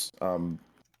those. That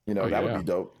would be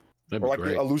dope. That'd or be like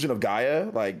great. the Illusion of Gaia,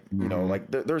 like like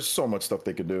there's so much stuff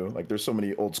they could do. Like there's so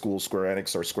many old school Square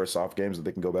Enix or SquareSoft games that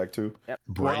they can go back to. Yep.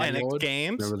 Enix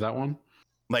games. Remember that one?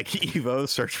 Like Evo,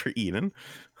 Search for Eden.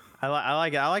 I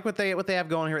like it. I like what they have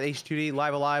going here at H2D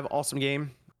Live Alive. Awesome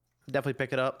game. Definitely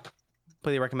pick it up.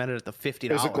 Completely recommended at the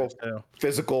 $50.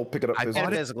 Physical, pick it up. I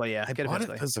bought it physically, yeah. I bought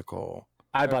it physical.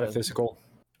 I bought it physical.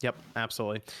 Yep,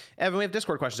 absolutely. Evan, we have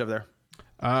Discord questions over there.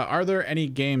 Are there any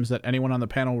games that anyone on the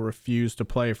panel refused to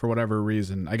play for whatever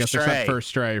reason? I guess Stray. except for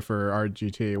Stray for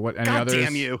RGT. What? Any God others?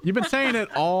 damn you! You've been saying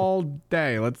it all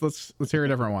day. Let's hear a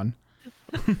different one.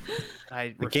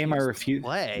 The game I refuse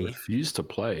to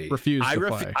play.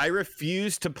 I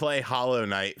refused to play Hollow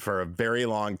Knight for a very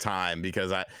long time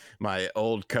because my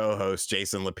old co-host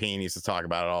Jason Lapine used to talk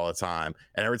about it all the time,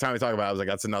 and every time we talk about it, I was like,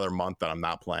 "That's another month that I'm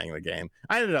not playing the game."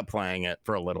 I ended up playing it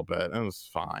for a little bit, and it was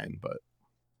fine, but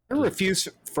I refused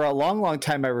for a long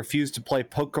time. I refused to play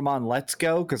Pokemon Let's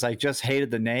Go because I just hated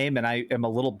the name, and I am a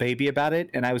little baby about it,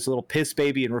 and I was a little piss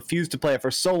baby and refused to play it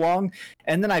for so long,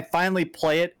 and then I finally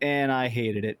play it, and I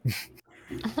hated it.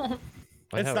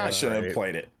 I shouldn't have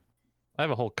played it. I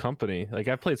have a whole company. Like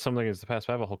I played some things in the past,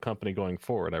 but I have a whole company going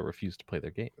forward. I refuse to play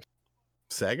their games.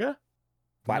 Sega?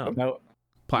 Platinum. No.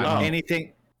 Platinum.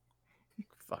 Anything.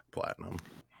 Fuck Platinum.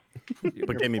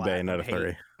 But give me Bayonetta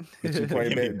 3.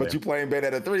 But you playing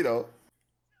Bayonetta 3 though.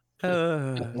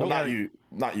 Well, not you.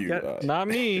 Not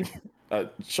me.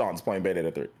 Sean's playing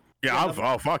Bayonetta 3. Yeah,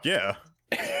 oh fuck yeah.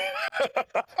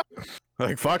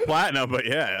 Like fuck Platinum, but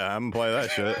yeah, I'm gonna play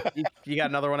that shit. You got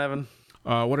another one, Evan?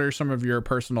 What are some of your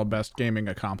personal best gaming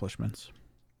accomplishments?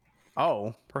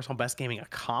 Oh, personal best gaming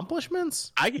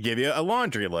accomplishments? I could give you a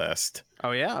laundry list.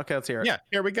 Oh yeah, okay, let's hear it. Yeah,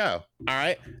 here we go. All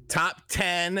right, top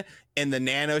 10 in the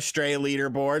Nano Stray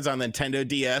leaderboards on the Nintendo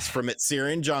DS from its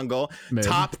Syrian Jungle. Mid.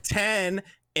 Top 10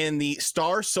 in the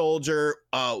Star Soldier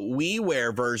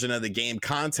WiiWare version of the game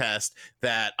contest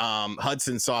that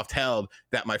Hudson Soft held,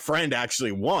 that my friend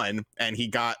actually won, and he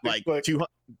got like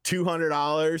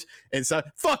 $200 and stuff.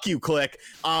 Fuck you, Click.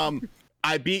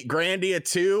 I beat Grandia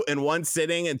 2 in one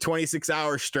sitting in 26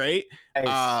 hours straight.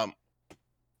 I'll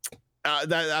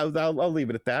leave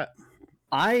it at that.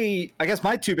 I guess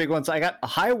my two big ones, I got a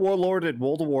High Warlord in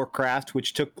World of Warcraft,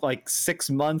 which took like 6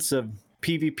 months of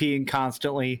PvPing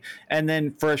constantly. And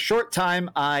then for a short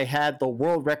time, I had the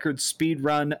world record speed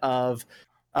run of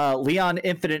Leon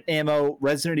Infinite Ammo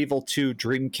Resident Evil 2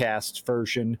 Dreamcast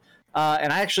version.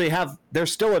 And I actually have,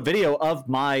 there's still a video of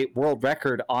my world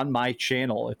record on my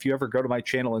channel. If you ever go to my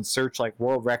channel and search like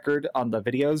world record on the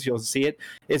videos, you'll see it.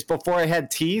 It's before I had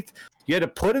teeth. You had to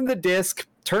put in the disc,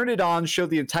 turn it on, show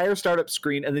the entire startup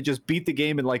screen, and then just beat the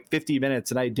game in like 50 minutes.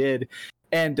 And I did.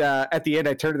 And at the end,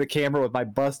 I turned to the camera with my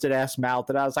busted ass mouth,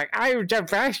 and I was like, "I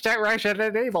just bashed that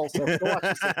Resident Evil." So go watch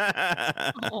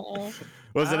this.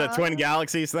 Was it a Twin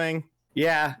Galaxies thing?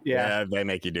 Yeah. They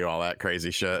make you do all that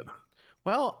crazy shit.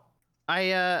 Well,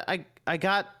 I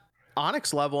got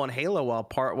Onyx level in Halo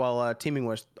while teaming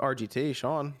with RGT,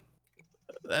 Sean.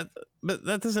 But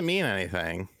that doesn't mean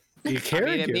anything. You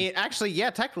carried actually, yeah,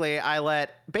 technically, I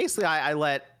let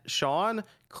Sean,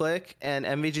 Click, and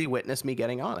MVG witness me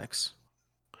getting Onyx.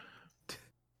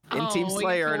 In Team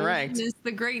Slayer and ranked.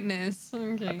 The greatness.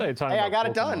 Okay. Hey, I got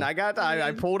it done.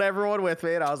 I pulled everyone with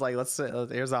me, and I was like,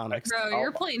 here's Onyx. Bro,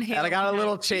 you're playing Halo. And I got a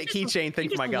little keychain thing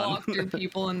for my gun. Walk through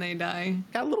people and they die.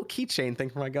 Got a little keychain thing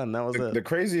for my gun. That was it. The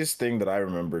craziest thing that I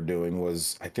remember doing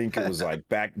was, I think it was like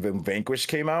back when Vanquish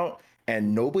came out,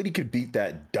 and nobody could beat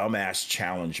that dumbass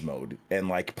challenge mode. And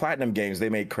like Platinum Games, they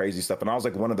make crazy stuff. And I was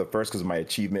like one of the first, because my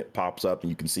achievement pops up and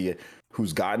you can see it,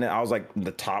 who's gotten it. I was like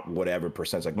the top whatever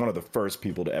percent, like one of the first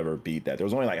people to ever beat that. There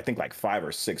was only like, I think like 5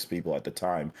 or 6 people at the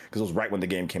time, because it was right when the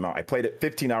game came out. I played it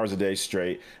 15 hours a day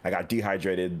straight. I got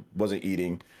dehydrated, wasn't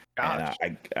eating.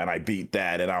 And I beat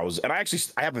that, and I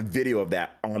have a video of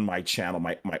that on my channel,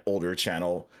 my older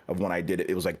channel, of when I did it.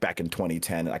 It was like back in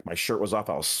 2010. Like my shirt was off,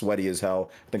 I was sweaty as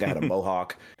hell. I think I had a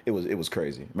mohawk. It was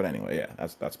crazy. But anyway, yeah,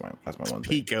 that's my one.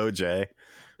 Peak OJ.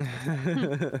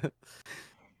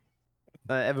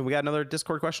 Evan, we got another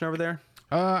Discord question over there.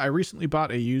 I recently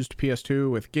bought a used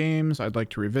PS2 with games I'd like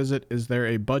to revisit. Is there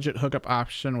a budget hookup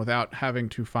option without having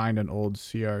to find an old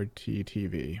CRT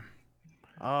TV?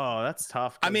 Oh, that's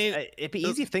tough. I mean, it'd be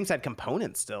easy if things had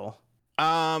components still.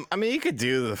 I mean, you could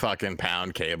do the fucking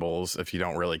pound cables if you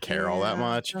don't really care all that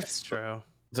much. That's true.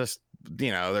 Just,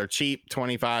 they're cheap,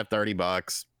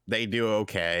 $25-$30. They do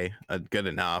okay, good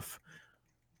enough.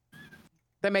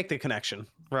 They make the connection,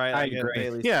 right? I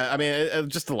agree. Yeah, I mean, it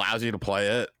just allows you to play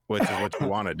it, which is what you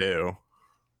want to do.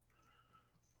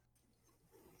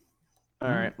 All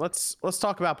right, let's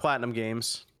talk about Platinum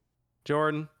Games.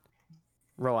 Jordan,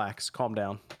 relax, calm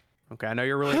down. Okay, I know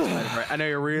you're really excited. Right? I know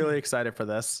you're really excited for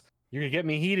this. You're gonna get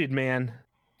me heated, man.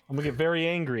 I'm gonna get very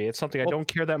angry. It's something I don't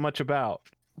care that much about.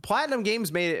 Platinum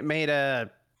Games made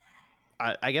a,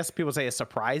 I guess people say, a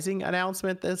surprising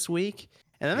announcement this week,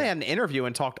 and then they had an interview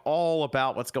and talked all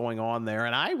about what's going on there.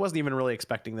 And I wasn't even really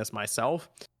expecting this myself,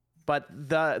 but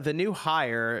the new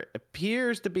hire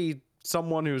appears to be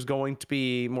someone who's going to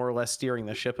be more or less steering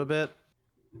the ship a bit.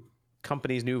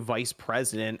 Company's new vice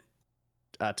president,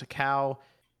 Takao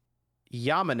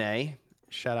Yamane.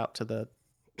 Shout out to the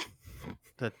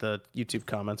YouTube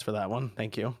comments for that one.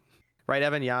 Thank you. Right,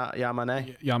 Evan?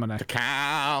 Yamane? Yamane.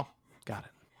 Takao. Got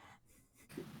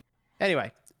it.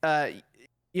 Anyway,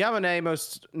 Yamane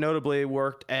most notably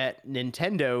worked at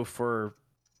Nintendo for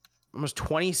almost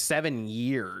 27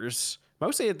 years.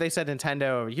 Mostly, they said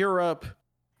Nintendo Europe,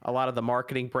 a lot of the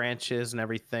marketing branches and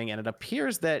everything. And it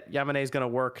appears that Yamane is going to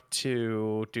work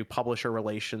to do publisher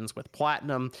relations with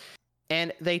Platinum.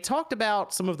 And they talked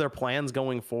about some of their plans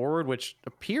going forward, which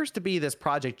appears to be this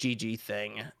Project GG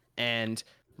thing and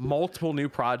multiple new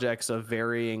projects of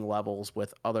varying levels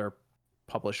with other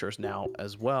publishers now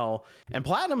as well. And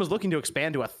Platinum is looking to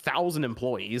expand to 1,000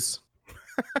 employees.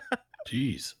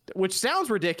 Jeez. Which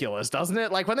sounds ridiculous, doesn't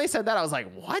it? Like when they said that, I was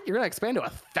like, what? You're going to expand to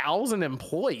 1,000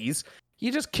 employees?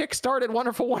 You just kickstarted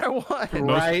Wonderful 101.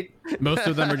 Right. Most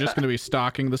of them are just going to be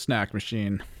stocking the snack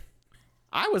machine.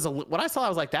 When I saw it, I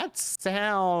was like, that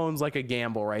sounds like a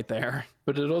gamble right there.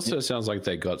 But it also sounds like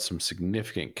they got some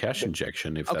significant cash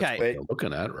injection if that's what they're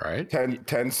looking at, right? 10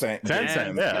 cent. 10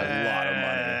 cent, yeah. A lot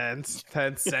of money.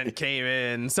 10 cent came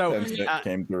in. So 10 cent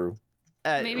came through.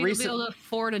 Maybe we'll be able to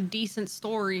afford a decent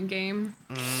story game.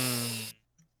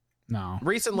 No.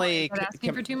 Recently, Is that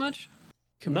asking for too much?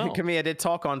 Kamiya did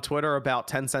talk on Twitter about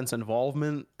Tencent's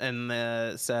involvement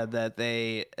and said that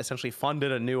they essentially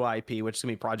funded a new IP, which is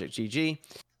going to be Project GG.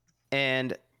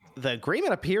 And the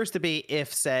agreement appears to be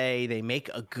if, say, they make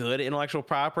a good intellectual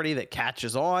property that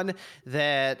catches on,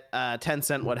 that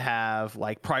Tencent would have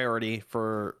like priority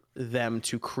for them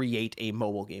to create a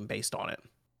mobile game based on it.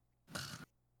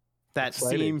 That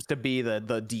seems to be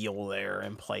the deal there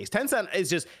in place. Tencent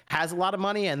has a lot of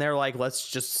money, and they're like, let's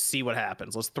just see what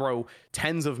happens. Let's throw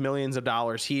tens of millions of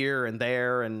dollars here and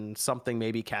there, and something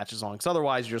maybe catches on. Because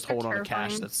otherwise, you're just holding on to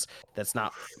cash that's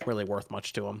not really worth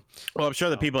much to them. Well, I'm sure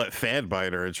the people at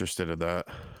Fanbyte are interested in that.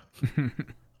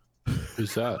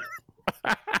 Who's that?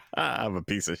 I'm a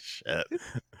piece of shit.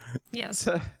 Yes.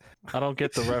 I don't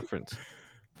get the reference.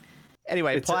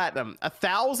 Anyway, Platinum,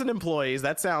 1,000 employees.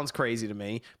 That sounds crazy to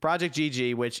me. Project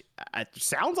GG, which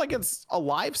sounds like it's a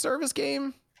live service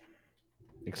game.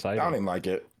 Exciting. Sounding like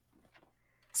it.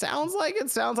 Sounds like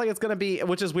it's going to be,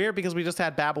 which is weird because we just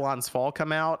had Babylon's Fall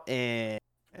come out, and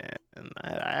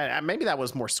maybe that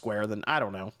was more Square than, I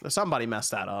don't know. Somebody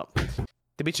messed that up.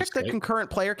 Did we check the concurrent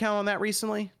player count on that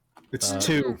recently? It's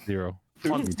 2. 0.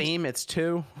 On Steam, it's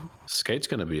 2. Skate's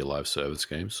going to be a live service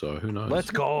game, so who knows?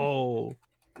 Let's go.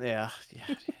 Yeah.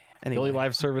 The only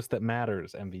live service that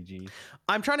matters, MVG.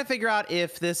 I'm trying to figure out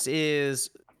if this is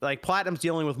like Platinum's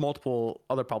dealing with multiple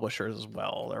other publishers as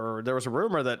well. There was a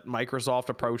rumor that Microsoft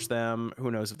approached them. Who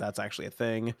knows if that's actually a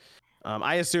thing?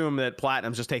 I assume that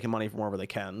Platinum's just taking money from wherever they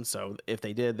can. So if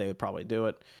they did, they would probably do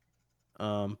it.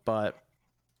 But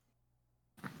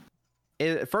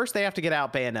first they have to get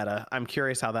out Bayonetta. I'm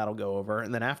curious how that'll go over.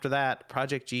 And then after that,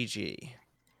 Project GG.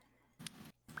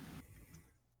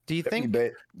 Do you think?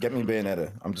 Get me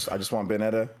Bayonetta. I just want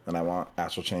Bayonetta, and I want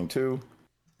Astral Chain 2,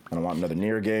 and I want another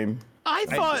Nier game. I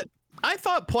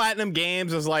thought Platinum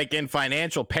Games was like in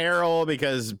financial peril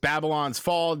because Babylon's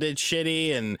Fall did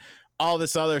shitty and all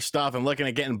this other stuff and looking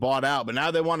at getting bought out. But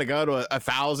now they want to go to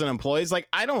 1,000 employees. Like,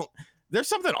 there's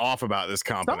something off about this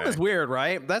company. Something's weird,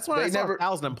 right? That's when I saw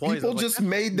 1,000 employees. People just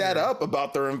made that up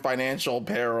about their in financial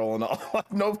peril and all.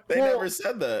 No, they never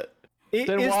said that.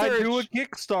 Then why do a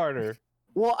Kickstarter?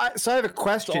 Well, so I have a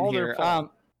question here.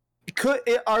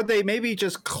 Are they maybe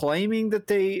just claiming that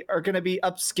they are going to be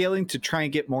upscaling to try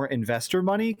and get more investor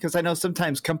money? Because I know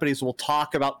sometimes companies will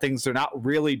talk about things they're not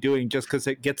really doing just because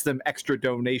it gets them extra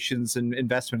donations and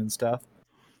investment and stuff.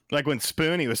 Like when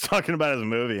Spoonie was talking about his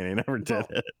movie and he never did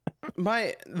it.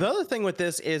 The other thing with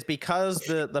this is because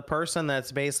the person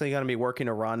that's basically going to be working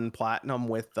to run Platinum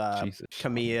with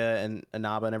Kamiya and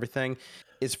Inaba and everything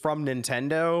is from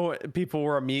Nintendo. People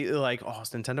were immediately like, "Oh, is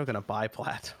Nintendo going to buy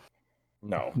Platinum?"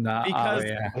 No, because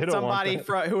somebody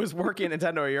who was working at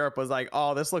Nintendo Europe was like,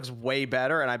 "Oh, this looks way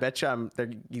better," and I bet you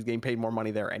he's getting paid more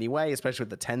money there anyway, especially with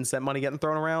the 10 cent money getting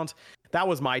thrown around. That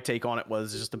was my take on it.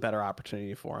 Was just a better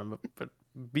opportunity for him, but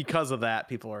because of that,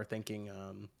 people are thinking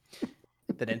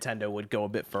that Nintendo would go a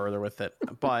bit further with it.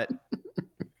 But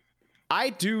I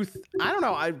don't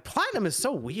know. Platinum is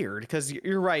so weird because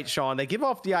you're right, Sean. They give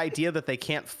off the idea that they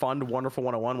can't fund Wonderful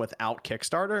 101 without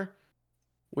Kickstarter,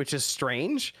 which is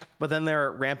strange. But then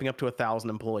they're ramping up to 1,000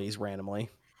 employees randomly.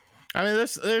 I mean,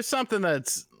 there's something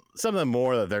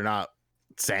more that they're not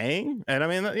saying. And I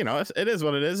mean, it is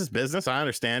what it is. It's business. I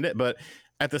understand it. But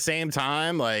at the same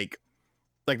time, like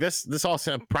this all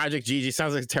Project GG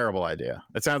sounds like a terrible idea.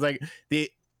 It sounds like the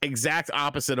exact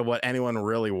opposite of what anyone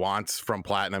really wants from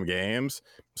Platinum Games.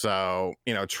 So,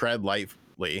 tread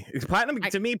lightly.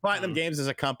 Platinum Games is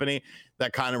a company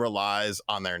that kind of relies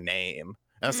on their name.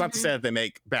 And that's not to say that they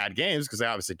make bad games, because they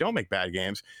obviously don't make bad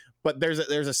games. But there's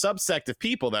a subsect of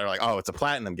people that are like, oh, it's a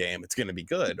Platinum game, it's going to be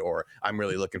good, or I'm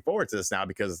really looking forward to this now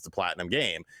because it's a Platinum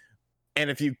game. And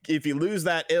if you lose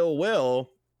that ill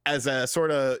will as a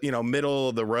sort of middle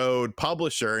of the road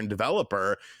publisher and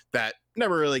developer that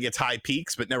never really gets high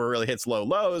peaks but never really hits low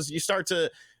lows, you start to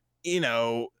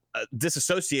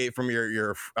disassociate from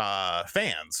your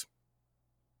fans.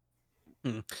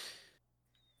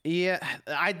 Yeah,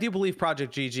 I do believe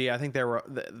Project GG. I think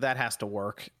that has to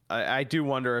work. I do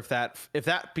wonder if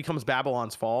that becomes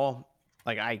Babylon's Fall.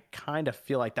 Like, I kind of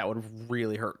feel like that would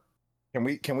really hurt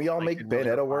Can we all make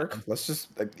Bayonetta work? Let's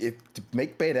just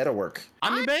make Bayonetta work.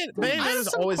 I mean, Bayonetta is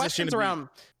always questions around.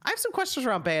 I have some questions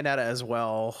around Bayonetta as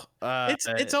well.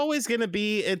 It's always going to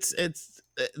be it's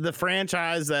the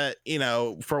franchise that, you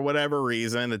know, for whatever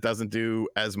reason it doesn't do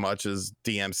as much as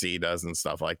DMC does and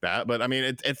stuff like that. But I mean,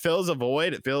 it fills a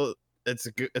void. It's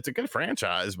a good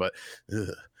franchise, but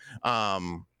I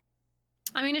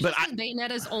mean, it's just that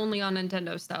Bayonetta's only on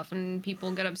Nintendo stuff, and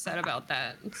people get upset about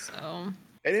that. So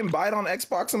they didn't buy it on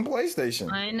Xbox and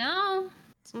PlayStation. I know.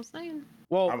 That's what I'm saying.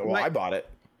 Well, I bought it.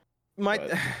 My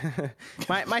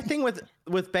thing with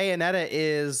Bayonetta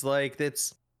is like,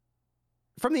 it's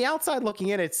from the outside looking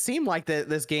in, it seemed like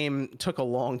this game took a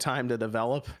long time to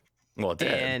develop. Well, it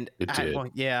did. And it did.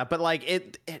 Yeah, but like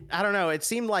it I don't know. It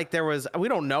seemed like we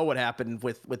don't know what happened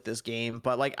with this game,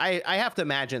 but like I have to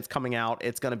imagine it's coming out.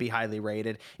 It's going to be highly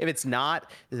rated. If it's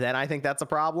not, then I think that's a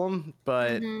problem.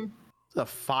 But a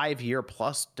 5-year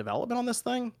plus development on this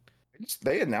thing.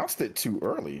 They announced it too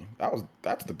early.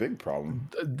 That's the big problem.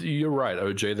 You're right,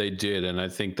 OJ. They did, and I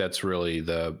think that's really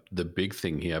the big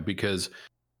thing here, because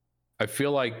I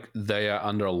feel like they are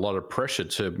under a lot of pressure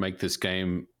to make this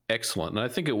game excellent, and I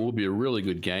think it will be a really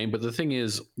good game. But the thing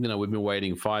is, you know, we've been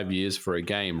waiting 5 years for a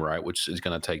game, right, which is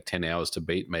going to take 10 hours to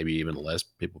beat, maybe even less.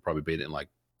 People probably beat it in like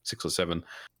 6 or 7.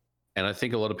 And I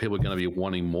think a lot of people are going to be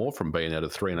wanting more from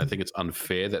Bayonetta 3, and I think it's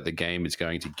unfair that the game is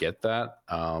going to get that,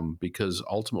 because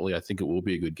ultimately I think it will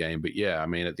be a good game. But yeah, I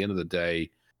mean, at the end of the day,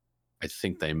 I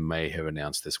think they may have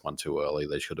announced this one too early.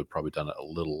 They should have probably done it a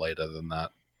little later than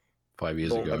that 5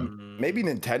 years ago. Maybe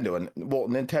Nintendo,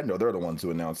 Nintendo, they're the ones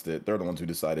who announced it. They're the ones who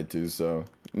decided to. So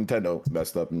Nintendo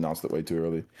messed up and announced it way too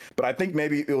early. But I think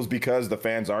maybe it was because the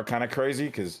fans are kind of crazy,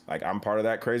 because like I'm part of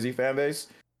that crazy fan base.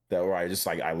 That where I just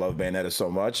like, I love Bayonetta so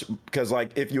much, because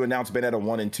like if you announce Bayonetta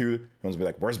 1 and 2, everyone's be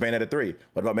like, where's Bayonetta 3?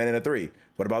 What about Bayonetta 3?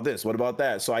 What about this? What about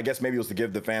that? So I guess maybe it was to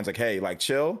give the fans like, hey, like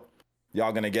chill,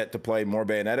 y'all gonna get to play more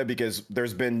Bayonetta, because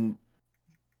there's been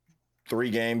 3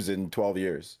 games in 12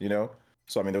 years, you know?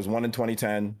 So I mean, there's one in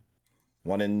 2010,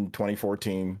 one in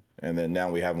 2014, and then now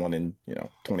we have one in, you know,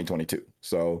 2022.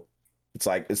 So it's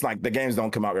like the games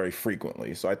don't come out very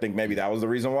frequently. So I think maybe that was the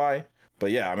reason why. But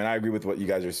yeah, I mean, I agree with what you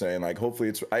guys are saying. Like,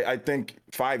 hopefully I think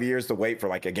 5 years to wait for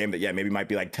like a game that, yeah, maybe might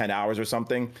be like 10 hours or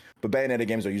something. But Bayonetta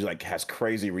games are usually like has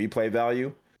crazy replay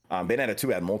value. Bayonetta 2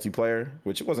 had multiplayer,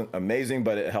 which wasn't amazing,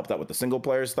 but it helped out with the single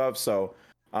player stuff. So,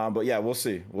 but yeah, we'll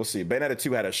see. Bayonetta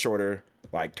 2 had a shorter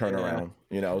like turnaround,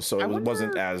 you know, so it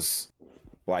wasn't as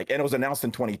like, and it was announced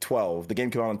in 2012. The game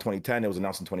came out in 2010. It was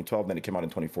announced in 2012. Then it came out in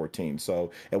 2014.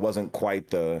 So it wasn't quite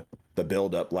the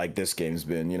build up like this game's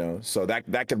been, you know, so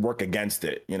that could work against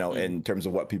it, you know, in terms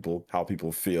of how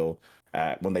people feel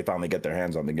when they finally get their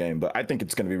hands on the game. But I think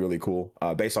it's going to be really cool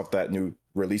based off that new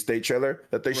release date trailer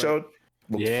that they showed.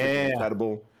 Looks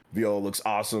incredible. VO looks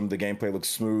awesome. The gameplay looks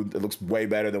smooth. It looks way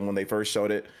better than when they first showed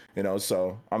it, you know,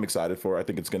 so I'm excited for it. I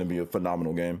think it's going to be a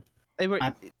phenomenal game. Do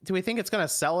we think it's going to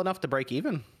sell enough to break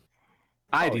even?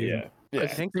 I do. Yeah. I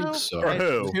think so. For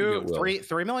who?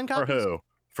 3 million copies?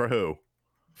 For who?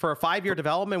 For a 5-year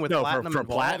development with Platinum and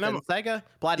Platinum and Sega?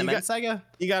 Platinum and Sega?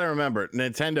 You got to remember,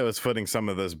 Nintendo is footing some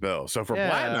of this bill. So for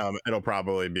Platinum, it'll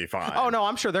probably be fine. Oh, no,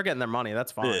 I'm sure they're getting their money.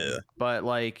 That's fine. Yeah. But,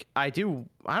 like, I don't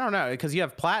know, because you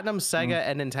have Platinum, Sega,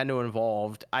 and Nintendo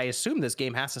involved. I assume this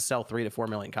game has to sell 3 to 4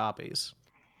 million copies.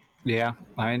 Yeah.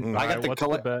 I mean, I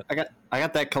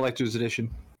got that collector's edition.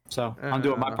 So I'm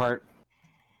doing my part.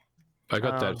 I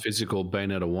got that physical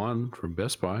Bayonetta 1 from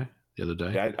Best Buy the other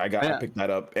day. Yeah, I picked that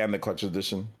up, and the collector's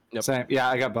edition. Yep. Same. Yeah,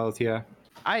 I got both. Yeah.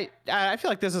 I feel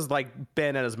like this is like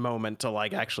Bayonetta's moment to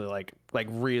like actually like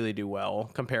really do well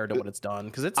compared to what it's done,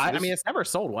 because I mean it's never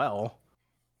sold well.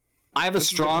 I have a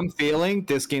strong feeling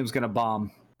this game's gonna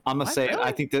bomb. I'm gonna say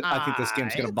I think this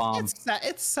game's gonna bomb.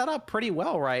 It's set up pretty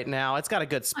well right now. It's got a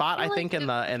good spot, I think, in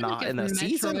the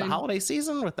season, the holiday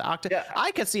season with the Octa. Yeah.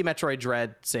 I could see Metroid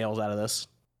Dread sales out of this.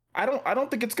 I don't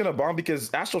think it's gonna bomb,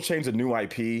 because Astral Chain's a new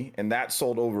IP, and that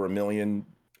sold over 1 million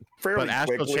fairly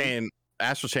quickly.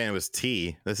 Astral Chain was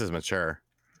T. This is mature.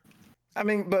 I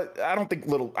mean, but I don't think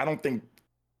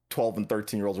 12 and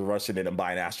 13-year-olds were rushing in and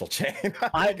buying Astral Chain.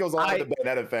 I think it was all the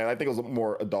Bayonetta fan. I think it was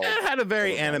more adult. It had a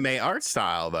very anime art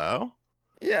style, though.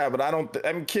 Yeah, but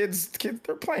I mean, kids, they're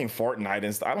playing Fortnite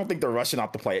and stuff. I don't think they're rushing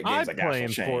out to play games like Astral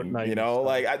Chain. Fortnite, you know,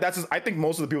 like I think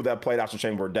most of the people that played Astral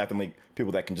Chain were definitely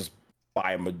people that can just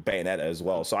buy them with Bayonetta as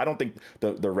well. So I don't think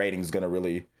the rating's gonna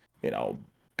really, you know,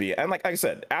 be. And like I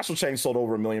said, Astral Chain sold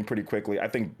over 1 million pretty quickly. I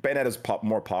think Bayonetta's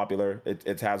more popular.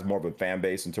 It has more of a fan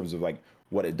base in terms of like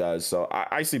what it does. So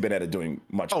I see Bayonetta doing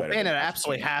much better. Bayonetta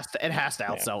absolutely has to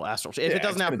outsell Astral Chain. If it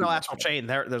doesn't outsell Astral Chain,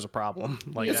 there's a problem.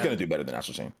 Like it's gonna do better than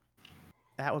Astral Chain.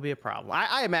 That would be a problem.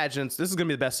 I imagine this is going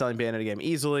to be the best-selling Bayonetta game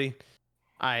easily.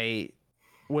 I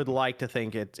would like to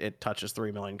think it touches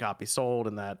 3 million copies sold,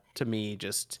 and that to me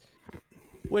just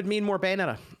would mean more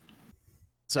Bayonetta.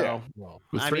 So, well,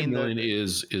 3 million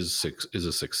is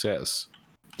a success.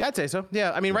 Yeah, I'd say so.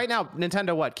 Yeah, I mean, right now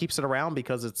Nintendo keeps it around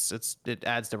because it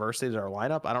adds diversity to our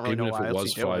lineup. I don't really know why. Even if it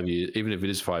was 5 years, even if it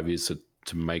is 5 years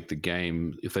to make the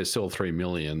game, if they sell 3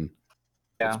 million,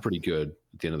 that's pretty good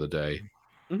at the end of the day.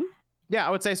 Mm-hmm. Yeah, I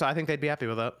would say so. I think they'd be happy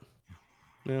with that.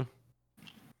 Yeah.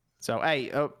 So hey,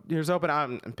 here's hoping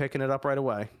I'm picking it up right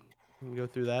away. Go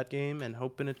through that game and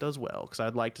hoping it does well because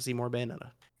I'd like to see more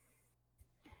Bayonetta.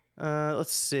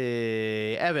 Let's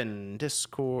see. Evan,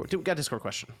 Discord. Got a Discord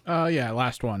question. Yeah,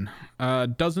 last one.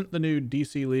 Doesn't the new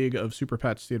DC League of Super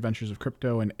Pets, The Adventures of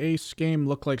Crypto, and Ace game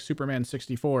look like Superman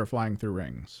 64 flying through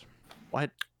rings? What?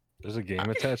 There's a game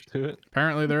attached to it?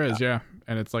 Apparently there is, yeah.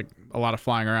 And it's like a lot of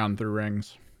flying around through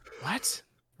rings. What?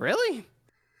 Really?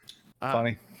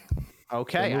 Funny.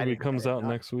 Okay. The movie comes out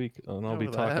next week, and I'll be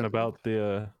talking about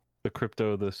the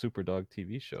Crypto the Superdog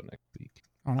TV show next week.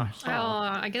 Oh, nice. Oh,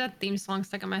 I get that theme song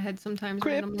stuck in my head sometimes.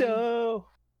 Crypto.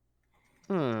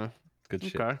 Randomly. Good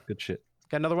shit. Okay. Good shit.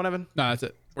 Got another one, Evan? No, that's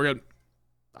it. We're good.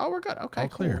 Oh, we're good. Okay, All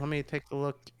cool. clear. Let me take a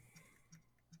look.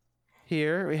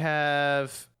 Here we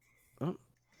have. Oh.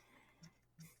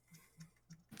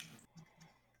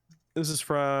 This is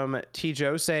from T.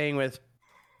 Joe saying with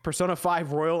Persona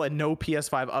 5 Royal and no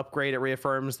PS5 upgrade, it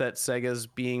reaffirms that Sega's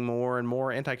being more and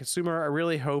more anti-consumer. I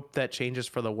really hope that changes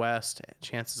for the West.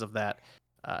 Chances of that,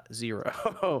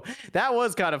 0. That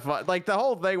was kind of fun. Like the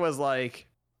whole thing was like,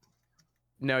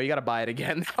 no, you got to buy it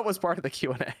again. That was part of the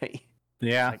Q&A.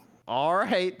 Yeah. Like, all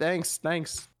right, thanks.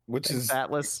 Which thanks, is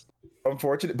Atlas.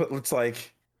 unfortunate, but it's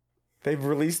like they've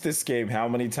released this game how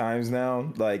many times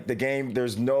now? Like the game,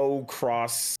 there's no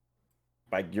cross.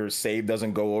 Like your save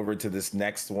doesn't go over to this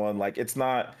next one. Like it's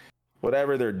not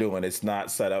whatever they're doing. It's not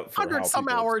set up for 100-some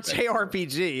hour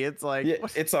JRPG. It's like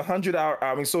it's 100 hour.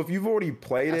 I mean, so if you've already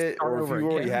played it, or if you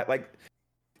already had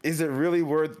is it really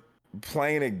worth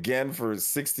playing again for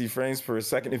 60 frames per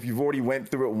second if you've already went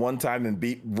through it one time and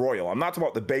beat Royal? I'm not talking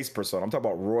about the base Persona. I'm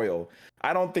talking about Royal.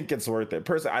 I don't think it's worth it.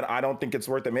 Personally, I don't think it's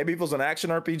worth it. Maybe if it was an action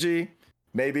RPG.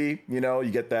 Maybe, you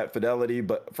get that fidelity,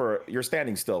 but you're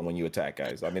standing still when you attack,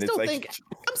 guys. I mean, it's like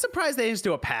I'm surprised they just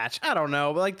do a patch. I don't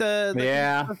know, but like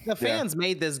the fans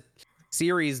made this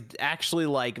series actually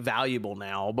like valuable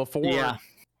now. Before,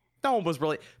 no one was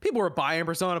really, people were buying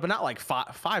Persona, but not like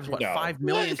 5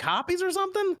 million copies or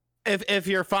something. If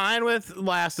you're fine with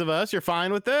Last of Us, you're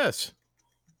fine with this.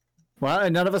 Well,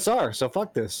 and none of us are, so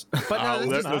fuck this. But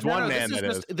there's one man that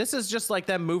is. This is just like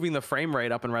them moving the frame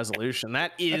rate up in resolution.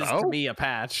 That is to me a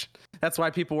patch. That's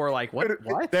why people were like, "What?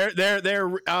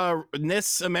 They're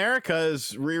NIS America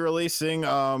is re-releasing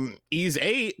Ys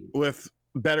 8 with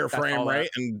better frame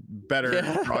rate and better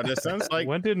draw distance. Like,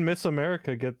 when did Miss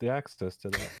America get the access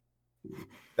to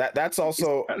that? That's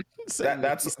also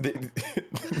that's is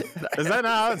that not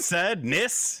how it said?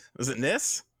 NIS? Was it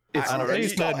NIS? I don't know. You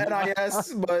said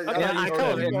NIS, but I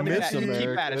call it Miss America.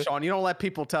 Keep at it, Sean. You don't let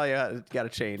people tell you you got to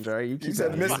change. All right, you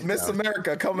said Miss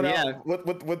America coming out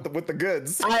with the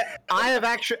goods.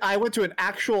 I went to an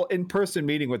actual in-person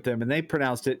meeting with them, and they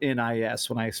pronounced it NIS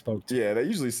when I spoke to them. Yeah, they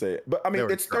usually say it, but I mean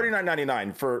it's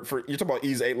 $39.99 for you're talking about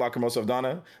Ys 8 Lacrimosa of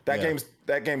Donna. That game's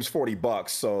 $40,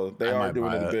 so they are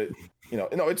doing it a bit.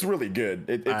 No, it's really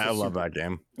good. I love that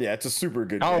game. Yeah, it's a super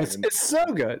good game. Oh, it's so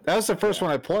good. That was the first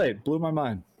one I played. Blew my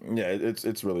mind. Yeah,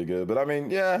 it's really good. But I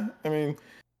mean,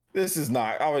 this is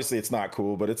not, obviously it's not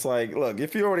cool, but it's like, look,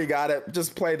 if you already got it,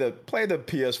 just play the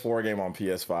PS4 game on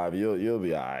PS5. You'll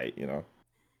be all right,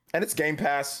 And it's Game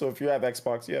Pass, so if you have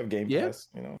Xbox, you have Game Pass,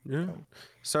 Yeah.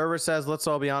 Server says, let's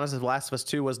all be honest, if Last of Us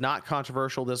 2 was not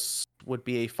controversial, this would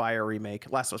be a fire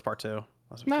remake. Last of Us Part 2.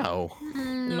 No.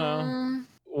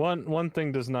 One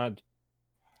thing does not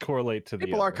correlate to the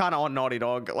people are kind of on Naughty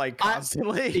Dog like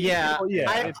constantly.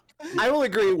 I will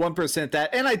agree 1%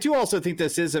 that, and I do also think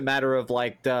this is a matter of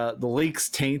like the leaks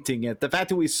tainting it. The fact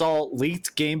that we saw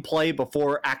leaked gameplay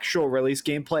before actual release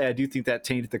gameplay, I do think that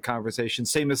tainted the conversation.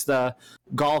 Same as the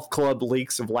golf club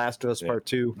leaks of Last of Us Part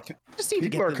 2.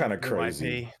 People are kind of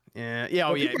crazy. Yeah.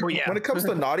 When it comes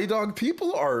to Naughty Dog,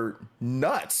 people are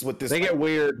nuts with this. They get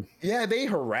weird. Yeah, they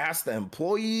harass the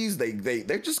employees. They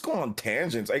just go on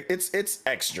tangents. Like it's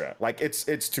extra. Like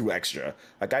it's too extra.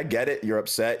 Like I get it. You're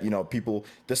upset. People.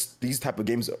 These type of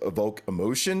games evoke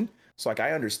emotion. So like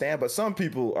I understand, but some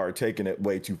people are taking it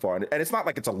way too far. And it's not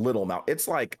like it's a little amount. It's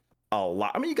like a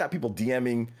lot. I mean, you got people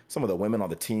DMing some of the women on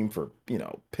the team for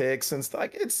pics and stuff.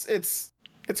 Like it's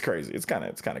crazy. It's kind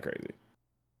of crazy.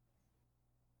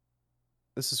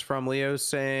 This is from Leo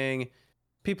saying,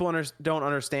 people don't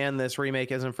understand this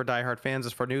remake isn't for diehard fans.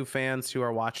 It's for new fans who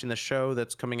are watching the show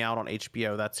that's coming out on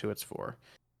HBO. That's who it's for.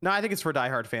 No, I think it's for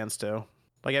diehard fans too.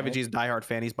 Like EVG's a diehard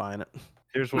fan. He's buying it.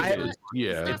 Here's what it is.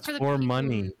 Yeah, It's It's for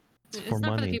money. It's for not for the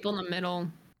money. people in the middle.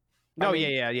 No,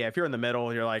 yeah. If you're in the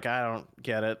middle, you're like, I don't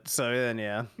get it. So then,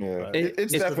 yeah. Yeah, But-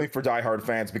 it's definitely for diehard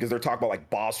fans because they're talking about like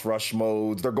boss rush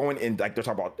modes. They're going in like they're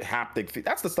talking about haptic.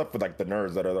 That's the stuff for like the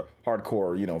nerds that are the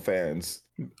hardcore, fans.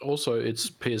 also it's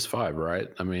PS5, right?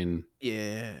 I mean,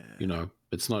 Yeah.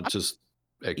 it's not just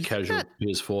a think casual that-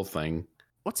 PS4 thing.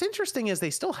 What's interesting is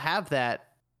they still have that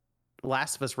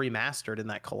Last of Us remastered in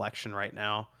that collection right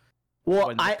now. Well,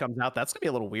 When this comes out, that's gonna be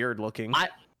a little weird looking.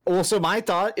 Also, my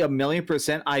thought,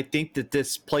 1,000,000%, I think that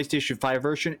this PlayStation 5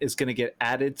 version is going to get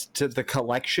added to the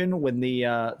collection when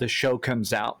the show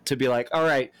comes out. To be like, all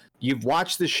right, you've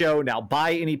watched the show, now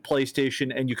buy any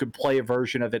PlayStation, and you can play a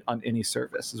version of it on any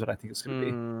service. Is what I think it's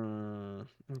going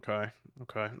to be.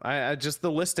 Okay. I just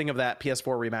the listing of that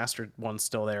PS4 remastered one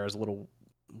still there is a little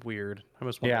weird. I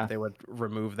was wondering Yeah. if they would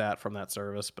remove that from that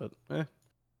service, but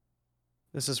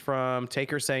This is from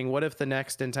Taker saying, what if the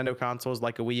next Nintendo console is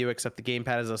like a Wii U, except the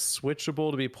gamepad is a switchable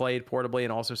to be played portably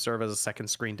and also serve as a second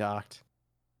screen docked?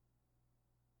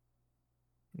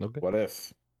 Okay. What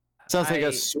if? Sounds like I-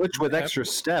 a Switch with extra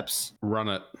steps. Run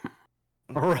it.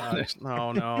 Right.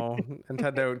 Oh no,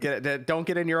 Nintendo, don't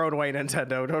get in your own way,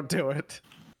 Nintendo. Don't do it.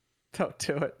 Don't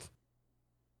do it.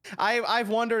 I've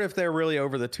wondered if they're really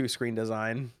over the 2-screen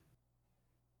design.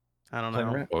 I don't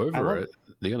know. Over it.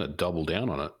 They're gonna double down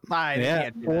on it. Yeah,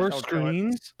 can't do that. 4 Don't do it.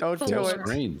 screens. Don't do Four it.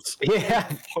 screens.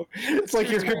 Yeah, it's like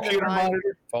your computer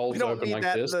monitor. Folds don't open need like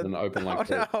that, this the- and open like Oh,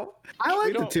 that. no. I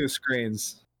like the don't- 2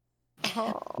 screens.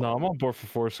 Oh. No, I'm on board for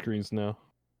 4 screens now.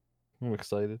 I'm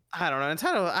excited. I don't know.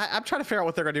 Nintendo, I'm trying to figure out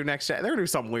what they're gonna do next. They're gonna do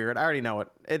something weird. I already know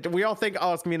it. We all think,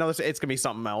 oh, it's gonna be another. It's gonna be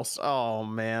something else. Oh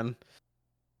man.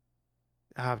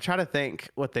 I'm trying to think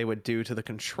what they would do to the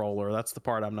controller. That's the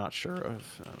part I'm not sure of.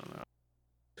 I don't know.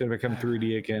 It's gonna become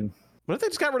 3D again. What if they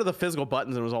just got rid of the physical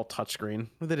buttons and it was all touchscreen?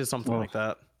 What if they did something Oh. like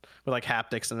that with like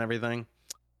haptics and everything?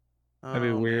 That'd be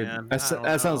Oh, weird. man. That I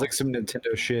don't sounds know. like some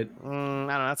Nintendo shit. I don't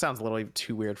know. That sounds a little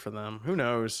too weird for them. Who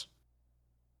knows?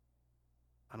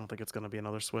 I don't think it's gonna be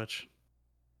another Switch.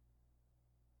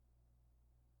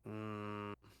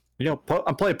 Mm,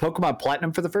 I'm playing Pokemon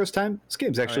Platinum for the first time. This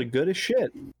game's actually good as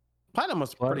shit. Platinum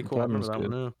was pretty cool. I remember that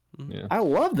Platinum's one. Yeah. Yeah. I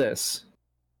love this.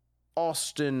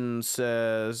 Austin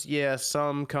says, yeah,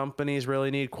 some companies really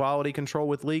need quality control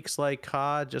with leaks like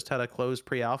COD. Just had a closed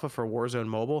pre-alpha for Warzone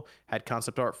Mobile. Had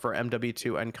concept art for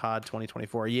MW2 and COD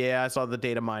 2024. Yeah, I saw the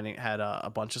data mining had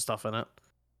a bunch of stuff in it.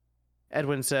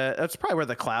 Edwin said, that's probably where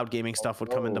the cloud gaming stuff would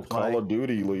come into play. Call of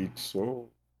Duty leaks. Oh.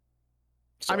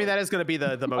 I mean, that is going to be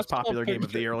the most That's all popular game of the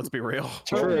picture. year. Let's be real.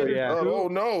 True, yeah. Oh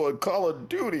no, a Call of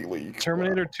Duty leak.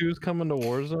 Terminator 2's coming to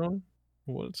Warzone.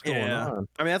 What's going on?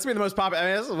 I mean, that's gonna be the most popular. I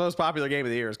mean, that's the most popular game of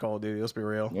the year is Call of Duty. Let's be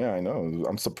real. Yeah, I know.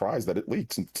 I'm surprised that it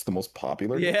leaks. It's the most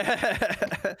popular.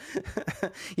 Yeah,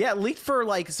 yeah. It leaked for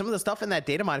like some of the stuff in that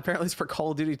data mine. Apparently, it's for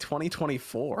Call of Duty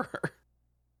 2024.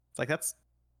 It's like that's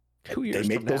 2 years.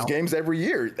 They make from those now. games every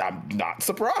year. I'm not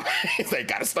surprised. They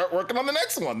got to start working on the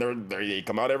next one. They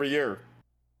come out every year.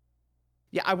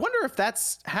 Yeah, I wonder if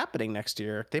that's happening next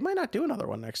year. They might not do another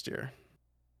one next year.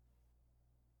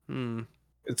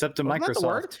 It's up to Wasn't that the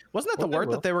word? Microsoft. Wasn't that the Well, they word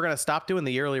will. that they were going to stop doing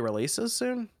the yearly releases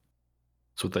soon?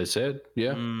 That's what they said.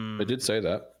 Yeah, they did say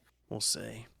that. We'll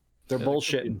see. They're Yeah,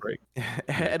 bullshitting.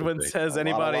 Edwin be. says, A lot of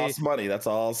anybody? lost money. That's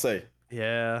all I'll say.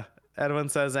 Yeah. Edwin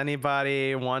says,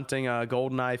 anybody wanting a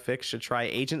GoldenEye fix should try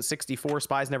Agent 64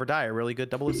 Spies Never Die, a really good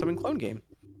 007 clone game.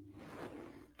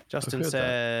 Justin heard that.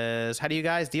 says, how do you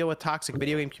guys deal with toxic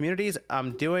video game communities?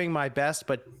 I'm doing my best,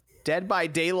 but Dead by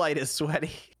Daylight is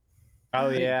sweaty. Oh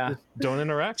yeah. Don't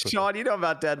interact with Sean, you know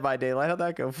about Dead by Daylight. How'd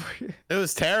that go for you? It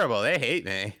was terrible. They hate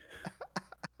me.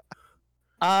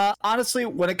 Honestly,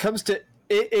 when it comes to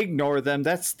ignore them.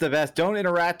 That's the best. Don't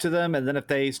interact with them, and then if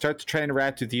they start to try and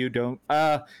interact with you, don't.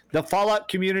 The Fallout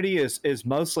community is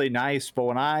mostly nice, but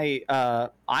when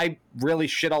I really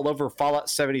shit all over Fallout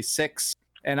 76,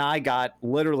 and I got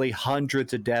literally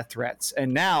hundreds of death threats,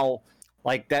 and now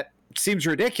like that seems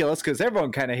ridiculous because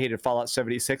everyone kind of hated Fallout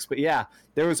 76, but yeah,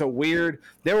 there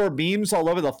were memes all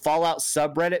over the Fallout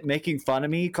subreddit making fun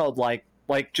of me called like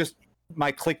just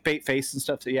my clickbait face and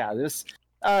stuff. So yeah, this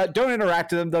don't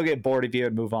interact with them. They'll get bored of you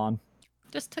and move on.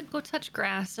 Just to go touch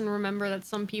grass and remember that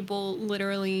some people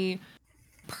literally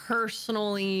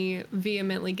personally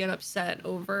vehemently get upset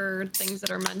over things that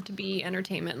are meant to be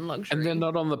entertainment and luxury. And they're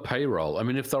not on the payroll. I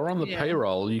mean, if they're on the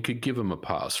payroll, you could give them a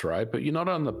pass, right? But you're not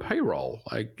on the payroll.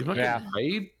 Like, you're not getting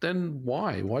paid, then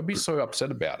why? Why be so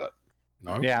upset about it?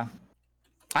 No. Yeah.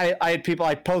 I had people,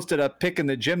 I posted a pic in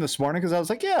the gym this morning because I was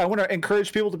like, yeah, I want to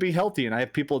encourage people to be healthy. And I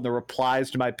have people in the replies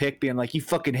to my pic being like, you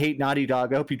fucking hate Naughty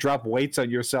Dog. I hope you drop weights on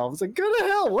yourself. It's like, go to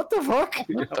hell. What the fuck?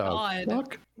 What the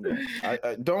fuck?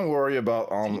 I don't worry about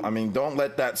I mean, don't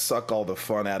let that suck all the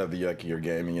fun out of your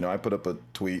gaming. You know, I put up a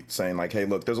tweet saying like, hey,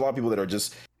 look, there's a lot of people that are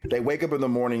just, they wake up in the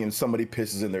morning and somebody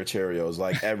pisses in their Cheerios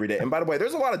like every day. And by the way,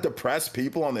 there's a lot of depressed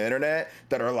people on the internet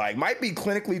that are like, might be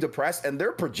clinically depressed and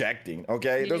they're projecting.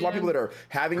 Okay, there's a lot of people that are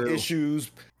having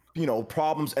issues, you know,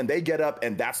 problems, and they get up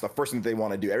and that's the first thing they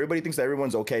want to do. Everybody thinks that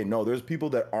everyone's okay. No, there's people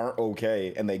that aren't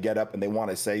okay and they get up and they want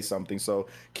to say something. So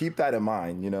keep that in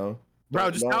mind, you know.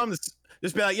 Bro, just tell them this.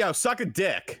 Just be like, yo, suck a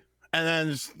dick, and then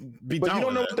just be done. But you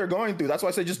don't know with what they're going through. That's why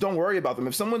I say just don't worry about them.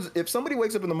 If somebody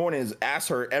wakes up in the morning and is ass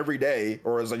hurt every day,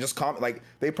 or is like just like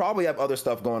they probably have other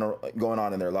stuff going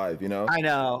on in their life, you know. I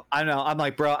know. I'm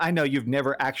like, bro, I know you've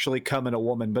never actually come in a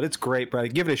woman, but it's great, bro.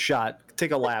 Give it a shot.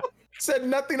 Take a lap. Said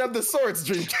nothing of the sorts,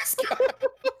 Dreamcast.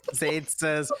 Zaid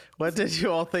says, what did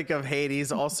you all think of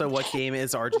Hades? Also, what game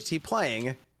is RGT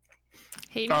playing?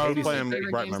 Hades is playing my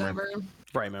favorite Bright games Memory. ever.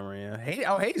 Bright Memory, yeah.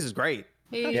 Hades is great.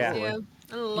 Hades, Yeah.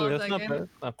 I love that's that not game. bad.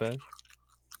 Not bad.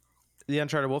 The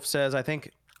Uncharted Wolf says, I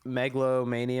think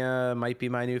Megalomania might be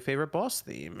my new favorite boss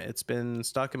theme. It's been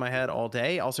stuck in my head all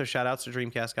day. Also, shout outs to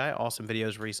Dreamcast Guy. Awesome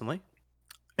videos recently.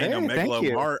 Ain't no Hey, thank Megalo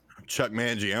you. Mart, Chuck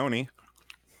Mangione.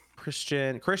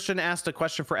 Christian asked a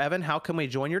question for Evan. How can we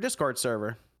join your Discord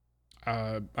server?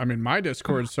 I mean, my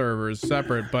Discord server is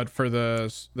separate, but for the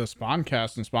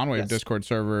Spawncast and Spawnwave Yes. Discord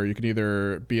server, you can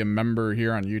either be a member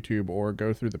here on YouTube or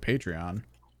go through the Patreon.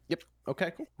 Yep.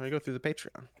 Okay, cool. I'm going to go through the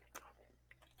Patreon.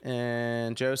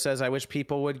 And Joe says, I wish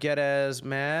people would get as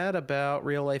mad about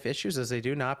real life issues as they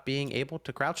do not being able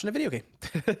to crouch in a video game.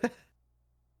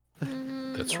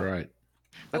 That's right.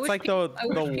 I That's wish like people, the I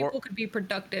wish wor- people could be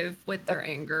productive with their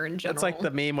anger in general. It's like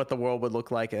the meme what the world would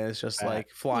look like, and it's just like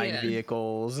flying Yeah.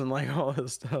 vehicles and like all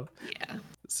this stuff. Yeah.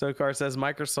 Sokar says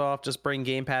Microsoft just bring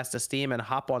Game Pass to Steam and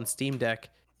hop on Steam Deck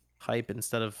hype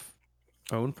instead of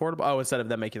own portable. Oh, instead of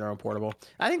them making their own portable.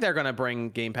 I think they're gonna bring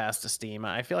Game Pass to Steam.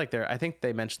 I feel like I think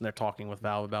they mentioned they're talking with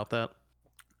Valve about that.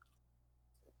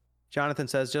 Jonathan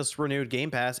says just renewed Game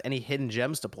Pass. Any hidden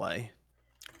gems to play?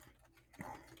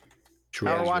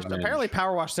 Power Wash. Apparently,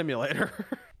 Power Wash Simulator.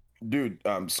 Dude,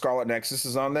 Scarlet Nexus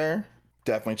is on there.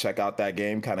 Definitely check out that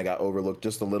game. Kind of got overlooked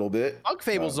just a little bit. Bug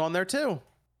Fables is on there too.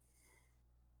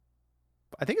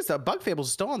 I think it's the Bug Fables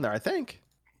is still on there. I think.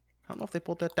 I don't know if they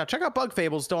pulled that down. Check out Bug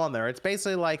Fables still on there. It's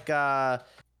basically like the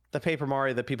Paper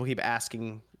Mario that people keep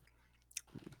asking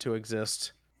to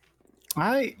exist.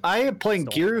 I am playing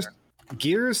Still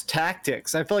Gears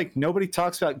Tactics. I feel like nobody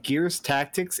talks about Gears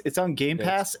Tactics. It's on Game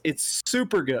Pass. It's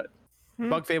super good.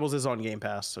 Bug Fables is on Game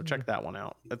Pass, so check that one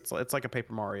out. It's like a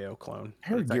Paper Mario clone. I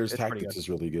heard It's Gears pretty Tactics good. is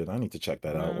really good. I need to check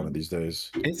that out one of these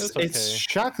days. It's okay.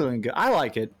 shockingly good. I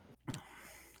like it.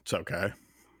 It's okay.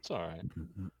 It's all right.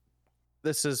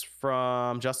 This is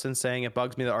from Justin saying it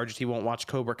bugs me that RGT won't watch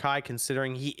Cobra Kai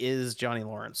considering he is Johnny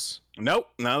Lawrence. Nope,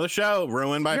 another show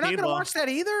ruined by You're not people. gonna watch that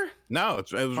either? No,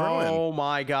 it was ruined. Oh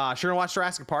my gosh. You're gonna watch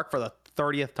Jurassic Park for the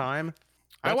 30th time?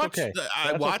 I That's watched. okay. I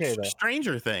That's watched okay, though.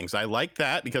 Stranger Things. I liked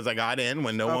that because I got in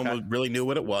when no one really knew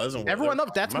what it was. And what Everyone it- knows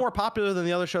that's more popular than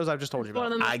the other shows I've just told you One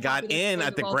of about. the most I got popular in shows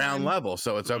at the of all ground time. level,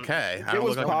 so it's okay. I It don't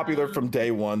was look like- popular from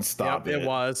day one. Stop it. It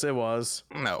was. No,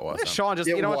 it Yeah, wasn't. Sean just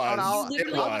It you know what? was. Sean, You It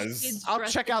literally watch was. kids I'll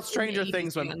dressed check up out in Stranger the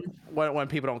Things 80s when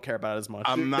people don't care about it as much.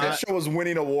 I'm That not. show was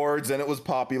winning awards and it was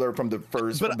popular from the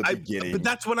first from the beginning. But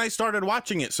that's when I started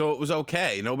watching it, so it was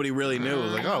okay. Nobody really knew. It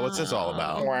was like, oh, what's this all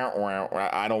about? Wah, wah, wah.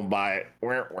 I don't buy it.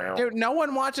 Wah, wah. Dude, no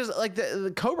one watches like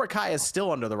the Cobra Kai is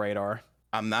still under the radar.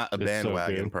 I'm not a It's so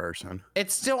bandwagon good. person.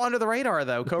 It's still under the radar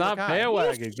though. Cobra Not Kai.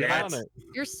 bandwagon. Get on Yes. it.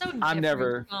 You're so different, I'm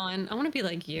never- Sean. I want to be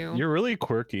like you. You're really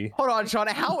quirky. Hold on, Sean.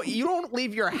 How you don't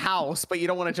leave your house, but you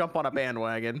don't want to jump on a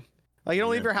bandwagon? Like you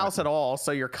don't leave your house at all,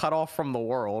 so you're cut off from the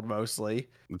world mostly.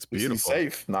 It's He's beautiful.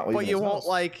 safe, not leaving But you his won't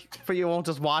house. but you won't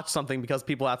just watch something because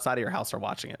people outside of your house are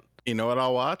watching it. You know what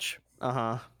I'll watch?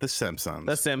 Uh-huh. The Simpsons.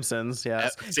 The Simpsons,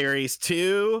 yes. Series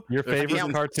 2. Your favorite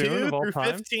seasons cartoon 2 of all through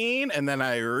time? 15, and then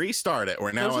I restart it.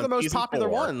 We're now Those are on the most season popular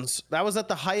 4, ones. That was at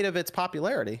the height of its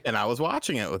popularity. and I was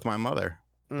watching it with my mother.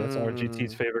 That's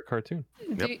RGT's favorite cartoon.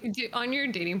 On your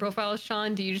dating profile,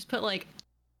 Sean, do you just put like,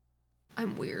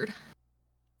 I'm weird?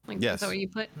 Like, Yes. Is that what you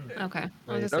put? Okay.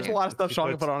 I was just There's a saying. lot of stuff Sean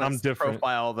can put on I'm his different.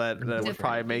 profile that would Different.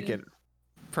 probably make it.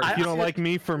 If you don't like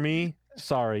me for me,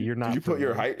 Sorry, you're not. Did you put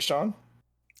your height, Sean?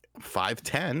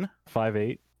 5'10".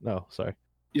 5'8"? No, sorry.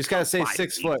 You just gotta say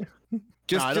 6 foot.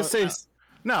 Just say.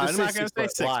 No, I'm Just not say going to 6 say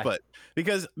foot. 6 Lie. foot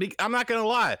because I'm not going to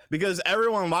lie because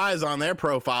everyone lies on their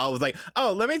profile with like,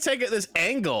 oh, let me take it this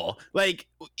angle. Like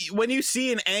when you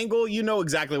see an angle, you know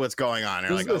exactly what's going on.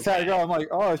 You're like, okay. I'm like,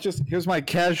 oh, it's just here's my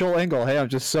casual angle. Hey, I'm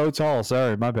just so tall.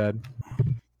 Sorry, my bad.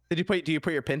 Do you put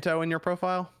your Pinto in your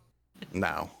profile?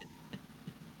 No.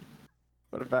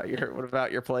 What about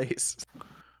your place?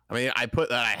 I mean, I put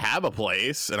that I have a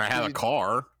place and I have a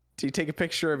car. Do you take a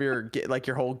picture of your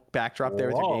whole backdrop there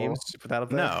with your games? Put that up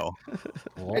there? No.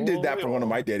 I did that for one of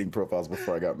my dating profiles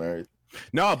before I got married.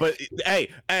 No, but hey,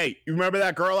 you remember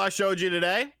that girl I showed you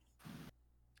today?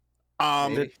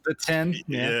 The 10.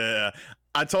 Yeah.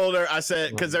 I told her, I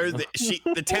said, because there's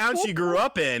the town she grew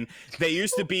up in, they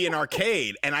used to be an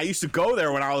arcade, and I used to go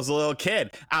there when I was a little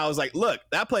kid. I was like, look,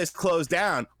 that place closed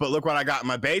down, but look what I got in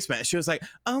my basement. She was like,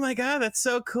 oh my God, that's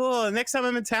so cool. And next time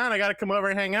I'm in town, I got to come over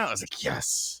and hang out. I was like,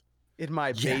 yes. In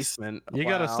my basement. You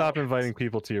gotta stop inviting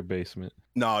people to your basement.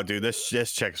 No, dude, this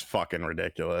chick's fucking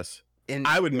ridiculous.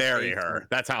 I would marry her.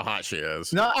 That's how hot she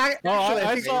is. No, I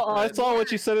saw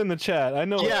what you said in the chat. I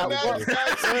know. Yeah.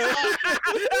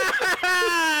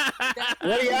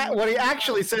 What he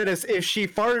actually said is, if she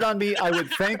farted on me, I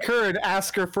would thank her and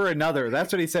ask her for another.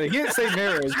 That's what he said. He didn't say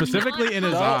marriage. Specifically in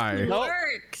his eye.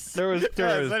 Works. There was It's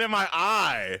in my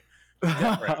eye.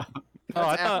 Oh,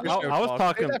 I was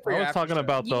talking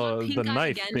about You want the pink eye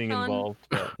knife again, being Sean? involved.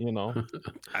 But, you know,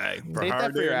 Hey, Save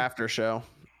that for your after show.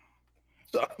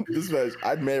 This man,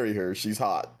 I'd marry her. She's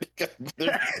hot.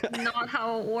 Not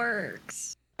how it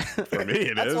works. for me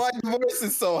it That's is. why divorce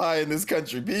is so high in this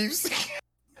country, peeps.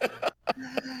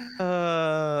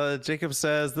 Jacob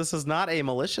says, this is not a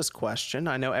malicious question.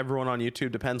 I know everyone on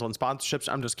YouTube depends on sponsorships.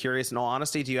 I'm just curious, in all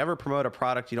honesty, do you ever promote a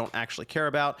product you don't actually care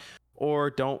about or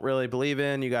don't really believe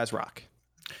in? You guys rock.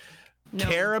 No.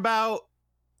 Care about?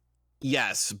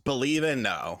 Yes. Believe in?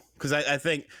 No. Because I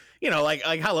think, you know, like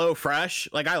HelloFresh.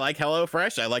 Like I like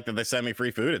HelloFresh. I like that they send me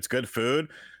free food. It's good food.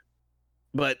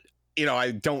 But, you know,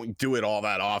 I don't do it all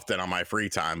that often on my free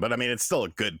time. But I mean, it's still a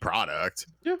good product.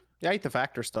 Yeah, I eat the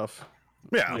Factor stuff.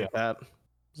 Yeah. Like that.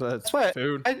 So That's why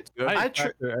food. I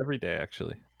try every day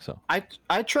actually. So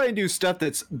I try and do stuff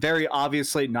that's very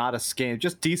obviously not a scam,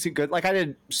 just decent good. Like I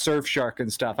did Surfshark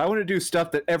and stuff. I want to do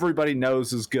stuff that everybody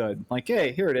knows is good. Like,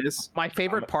 hey, here it is. My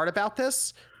favorite part about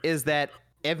this is that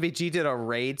MVG did a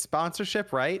Raid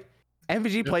sponsorship, right?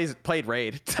 MVG played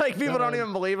Raid. Like people don't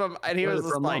even believe him, and he was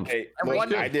just like, Hey, everyone.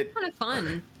 look, I did Kind of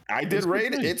fun. I did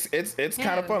Raid. It's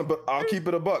kind of fun, but I'll keep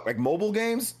it a buck. Like mobile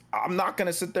games, I'm not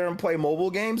gonna sit there and play mobile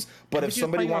games. But if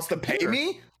somebody wants to pay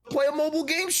me, play a mobile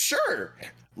game, sure.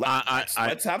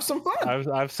 Let's have some fun.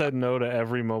 I've said no to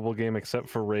every mobile game except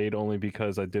for Raid, only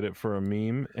because I did it for a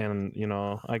meme, and you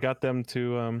know I got them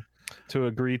to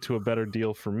agree to a better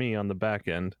deal for me on the back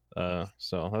end.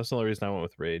 So that's the only reason I went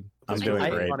with Raid. I'm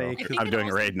doing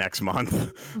Raid next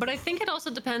month. But I think it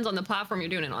also depends on the platform you're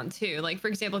doing it on too. Like for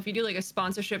example, if you do like a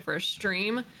sponsorship for a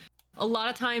stream, a lot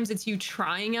of times it's you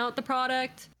trying out the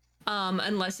product.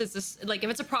 Unless it's this, like if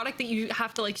it's a product that you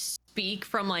have to like speak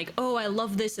from like, oh, I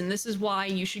love this and this is why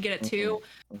you should get it too.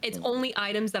 It's only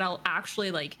items that I'll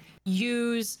actually like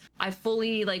use. I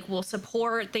fully like will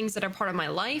support things that are part of my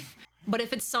life. But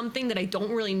if it's something that I don't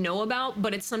really know about,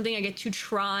 but it's something I get to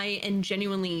try and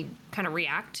genuinely kind of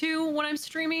react to when I'm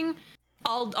streaming,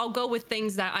 I'll go with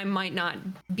things that I might not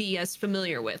be as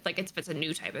familiar with. Like if it's a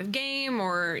new type of game,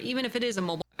 or even if it is a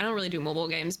mobile, I don't really do mobile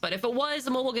games, but if it was a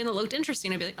mobile game that looked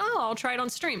interesting, I'd be like, oh, I'll try it on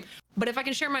stream. But if I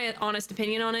can share my honest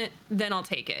opinion on it, then I'll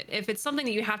take it. If it's something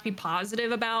that you have to be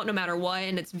positive about no matter what,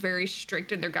 and it's very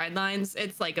strict in their guidelines,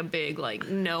 it's like a big like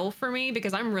no for me,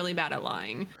 because I'm really bad at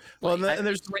lying. Well, Like, and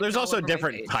there's also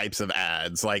different types of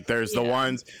ads. Like there's the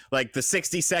ones like the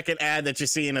 60-second ad that you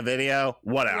see in a video.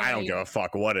 I don't give a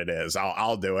fuck what it is.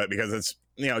 I'll do it because it's,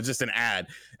 you know, just an ad.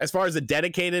 As far as a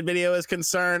dedicated video is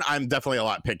concerned, I'm definitely a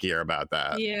lot pickier about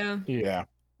that. Yeah.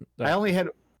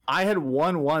 I had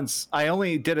one once. I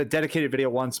only did a dedicated video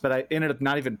once, but I ended up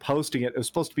not even posting it. It was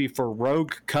supposed to be for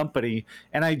Rogue Company,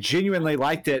 and I genuinely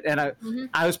liked it. And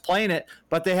I was playing it,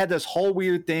 but they had this whole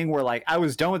weird thing where like I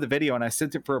was done with the video and I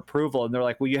sent it for approval, and they're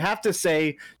like, well, you have to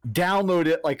say download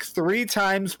it like 3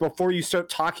 times before you start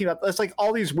talking about this. Like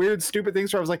all these weird, stupid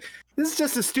things where I was like, this is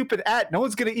just a stupid ad. No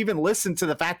one's going to even listen to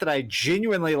the fact that I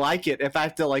genuinely like it if I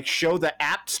have to like show the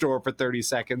app store for 30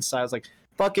 seconds. So I was like,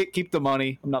 fuck it, keep the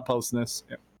money. I'm not posting this.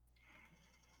 Yeah.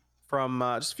 From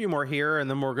just a few more here, and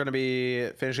then we're going to be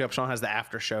finishing up. Sean has the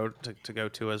after show to go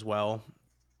to as well.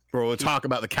 Where we'll talk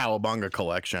about the Cowabunga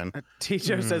collection.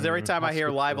 Tijo says, every time I hear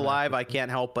Live Alive, I can't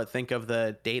help but think of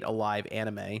the Date Alive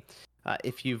anime.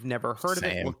 If you've never heard of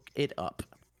it, look it up.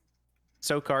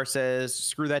 Sokar says,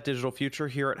 screw that digital future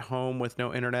here at home with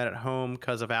no internet at home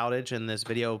because of outage and this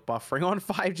video buffering on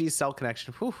 5G cell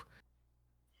connection. Whew.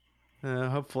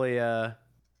 Hopefully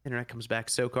internet comes back,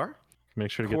 Sokar. Make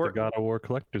sure to get the God of War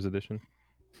Collector's Edition.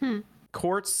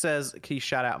 Quartz says, can you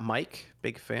shout out Mike?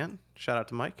 Big fan. Shout out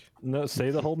to Mike. No, say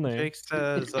the whole name. Jake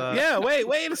says, yeah,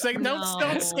 wait a second. No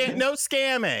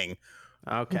scamming.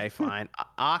 Okay, fine.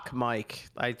 Mike.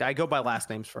 I go by last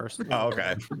names first. Oh,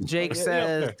 okay. Jake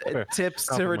says tips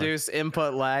to reduce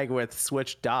input lag with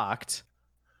Switch docked.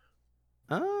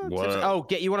 You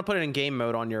want to put it in game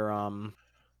mode on your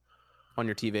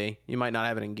TV. You might not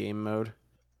have it in game mode.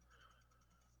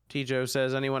 Tijo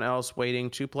says, anyone else waiting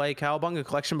to play Cowabunga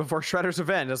Collection before Shredder's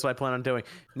Revenge? That's what I plan on doing.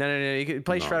 No. You can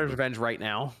play Shredder's Revenge right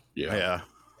now. Yeah.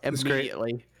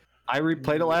 Immediately. I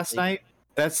replayed it last night.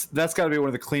 That's got to be one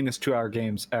of the cleanest 2-hour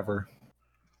games ever.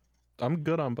 I'm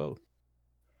good on both.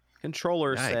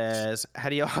 Controller says, how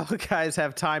do y'all guys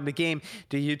have time to game,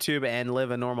 do YouTube, and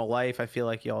live a normal life? I feel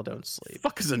like y'all don't sleep.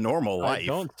 Fuck is a normal life? I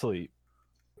don't sleep.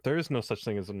 There is no such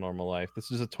thing as a normal life. This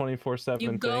is a 24/7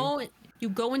 thing. You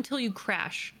go until you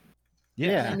crash.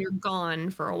 Yeah. And you're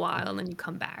gone for a while, and then you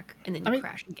come back, and then you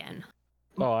crash again.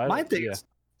 My thing is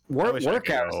work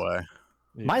hours.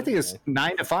 My thing is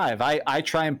 9 to 5. I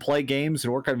try and play games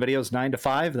and work on videos 9 to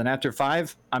 5. Then after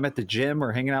 5, I'm at the gym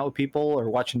or hanging out with people or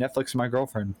watching Netflix with my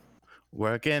girlfriend.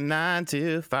 Working 9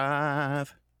 to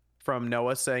 5. From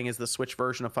Noah saying, is the Switch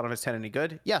version of Final Fantasy X any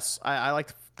good? Yes, I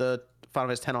like the Final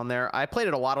Fantasy X on there. I played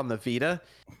it a lot on the Vita,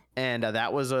 and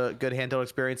that was a good handheld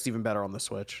experience. Even better on the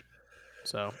Switch.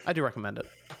 So I do recommend it.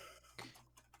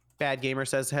 Bad Gamer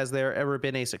says, has there ever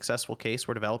been a successful case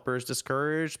where developers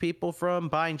discouraged people from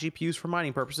buying GPUs for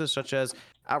mining purposes, such as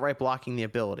outright blocking the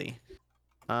ability?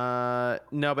 No,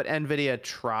 but NVIDIA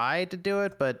tried to do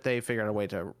it, but they figured out a way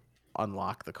to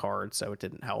unlock the card, so it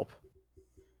didn't help.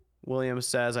 Williams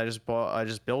says, I just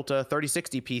built a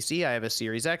 3060 PC. I have a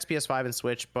Series X, PS5, and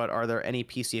Switch, but are there any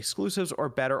PC exclusives or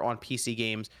better on PC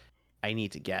games I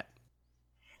need to get?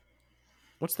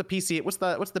 What's the PC? What's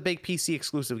the big PC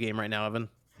exclusive game right now, Evan?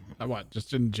 What?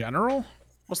 Just in general?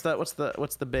 What's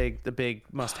the big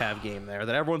must-have game there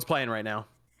that everyone's playing right now?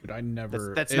 Dude, I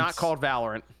never. That's not called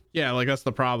Valorant. Yeah, like that's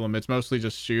the problem. It's mostly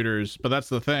just shooters, but that's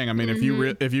the thing. I mean, if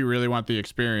you really want the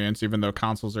experience, even though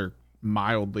consoles are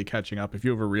mildly catching up, if you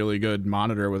have a really good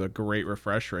monitor with a great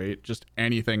refresh rate, just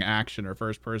anything action or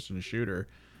first-person shooter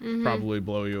probably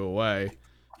blow you away.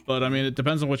 But I mean, it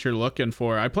depends on what you're looking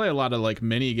for. I play a lot of like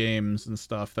mini games and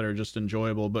stuff that are just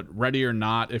enjoyable, but Ready or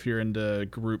Not, if you're into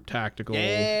group tactical.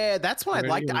 Yeah, that's what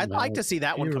I'd like to see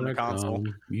that one come to console.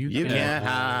 You can't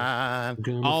hide.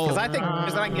 Because I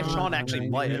can get Sean to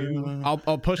actually play it.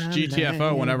 I'll push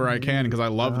GTFO whenever I can because I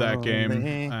love that game,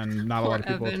 and not a lot of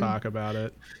people talk about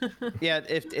it. Yeah,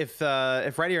 if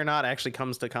Ready or Not actually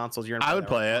comes to consoles, I would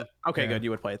play it. Okay, good. You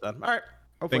would play it then. All right.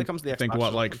 Hopefully it comes to the Xbox. I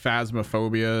think like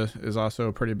Phasmophobia is also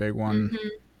a pretty big one.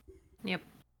 Yep.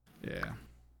 Yeah.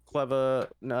 Clever,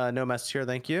 no message here,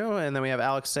 thank you. And then we have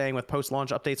Alex saying, with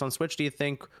post-launch updates on Switch, do you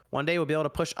think one day we'll be able to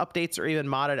push updates or even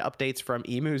modded updates from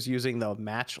emus using the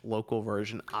match local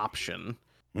version option?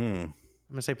 I'm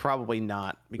gonna say probably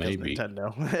not, because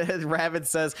Nintendo. Rabbit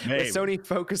says, with Sony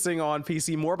focusing on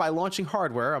PC more by launching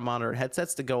hardware on monitored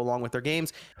headsets to go along with their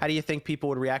games, how do you think people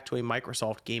would react to a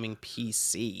Microsoft gaming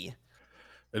PC?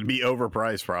 It'd be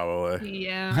overpriced, probably.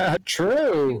 Yeah.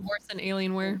 True. Worse than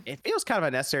Alienware. It feels kind of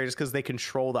unnecessary just because they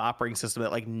control the operating system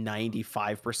that like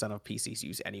 95% of PCs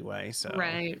use anyway. So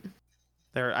right.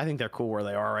 I think they're cool where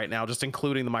they are right now, just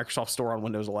including the Microsoft Store on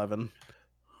Windows 11.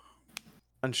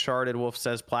 Uncharted Wolf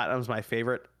says, Platinum's my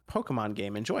favorite Pokemon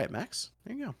game. Enjoy it, Max.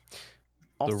 There you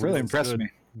go. It really impressed me.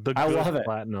 I love it.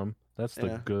 Platinum. That's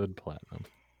the good Platinum.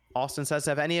 Austin says,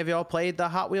 have any of y'all played the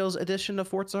Hot Wheels edition of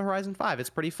Forza Horizon 5? It's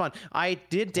pretty fun. I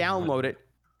did download it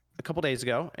a couple days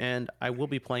ago, and I will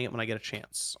be playing it when I get a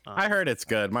chance. I heard it's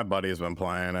good. My buddy's been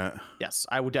playing it. Yes,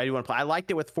 I do want to play. I liked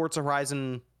it with Forza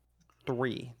Horizon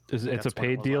 3. It's a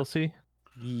paid DLC?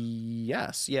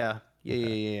 Yes. Yeah.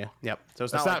 Yep. So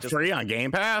it's not free on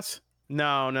Game Pass?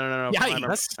 No.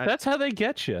 Yikes. That's how they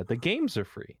get you. The games are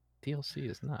free.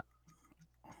 DLC is not.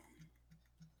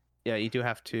 Yeah, you do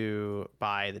have to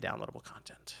buy the downloadable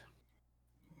content.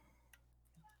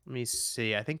 Let me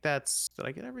see. I think did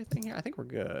I get everything here? I think we're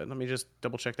good. Let me just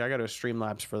double check there. I got to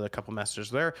Streamlabs for the couple messages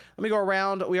there. Let me go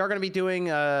around. We are going to be doing,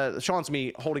 Sean's going to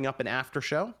be holding up an after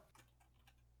show.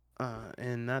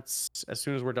 And that's as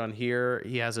soon as we're done here.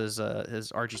 He has his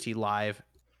RGT Live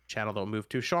channel that we'll move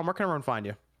to. Sean, where can everyone find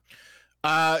you?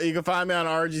 You can find me on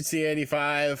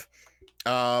RGT85.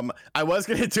 I was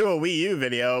gonna do a Wii U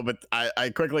video, but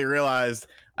I quickly realized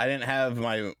I didn't have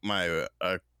my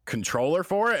controller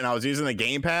for it, and I was using the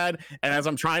gamepad. And as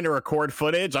I'm trying to record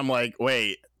footage, I'm like,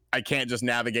 wait, I can't just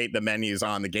navigate the menus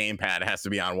on the gamepad. It has to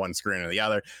be on one screen or the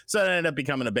other. So it ended up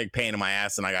becoming a big pain in my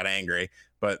ass, and I got angry.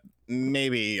 But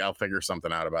maybe I'll figure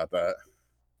something out about that.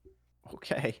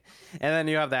 Okay. And then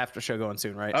you have the after show going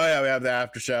soon, right? Oh yeah, we have the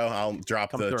after show. I'll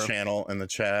drop Come the through. channel in the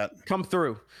chat. Come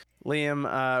through. Liam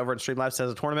over at Streamlabs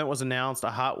says a tournament was announced, a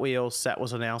Hot Wheels set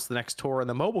was announced, the next tour and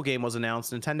the mobile game was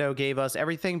announced. Nintendo gave us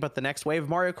everything but the next wave of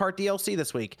Mario Kart DLC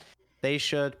this week. They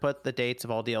should put the dates of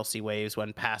all DLC waves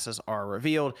when passes are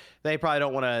revealed. They probably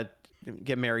don't want to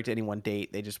get married to any one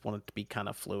date. They just want it to be kind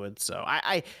of fluid. So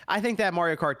I think that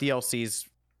Mario Kart DLC's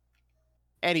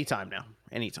anytime now.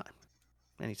 Anytime.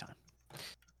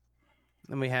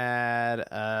 Then we had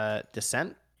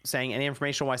Descent saying any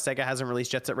information why Sega hasn't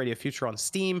released Jet Set Radio Future on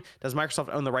Steam. Does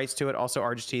Microsoft own the rights to it? Also,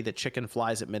 RGT, the chicken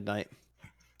flies at midnight.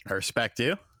 I respect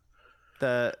you.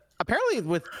 Apparently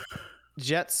with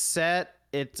Jet Set,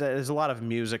 there's a lot of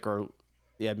music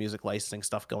music licensing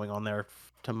stuff going on there,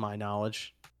 to my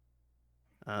knowledge.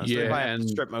 So they might have to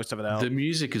strip most of it out. The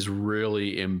music is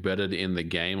really embedded in the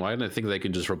game. I don't think they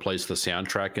can just replace the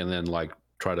soundtrack and then like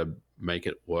try to make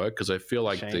it work, because I feel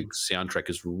like the soundtrack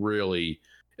is really,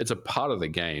 it's a part of the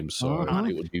game, so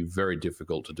it would be very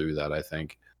difficult to do that, I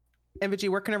think. MVG,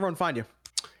 where can everyone find you?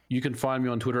 You can find me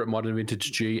on Twitter at Modern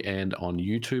Vintage G and on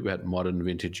YouTube at Modern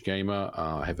Vintage Gamer.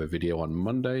 I have a video on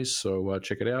Mondays, so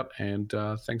check it out, and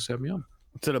thanks for having me on.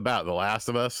 What's it about? The Last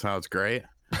of Us? How it's great?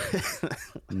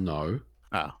 No.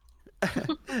 Oh.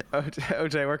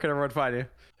 OJ, where can everyone find you?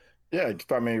 Yeah, you can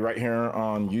find me right here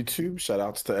on YouTube. Shout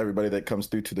outs to everybody that comes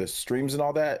through to the streams and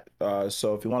all that.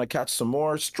 So if you want to catch some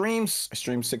more streams, I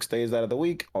stream 6 days out of the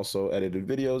week. Also edited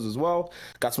videos as well.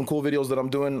 Got some cool videos that I'm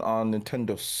doing on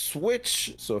Nintendo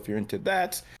Switch. So if you're into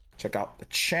that, check out the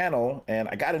channel. And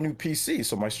I got a new PC,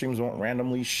 so my streams won't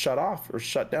randomly shut off or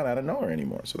shut down out of nowhere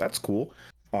anymore. So that's cool.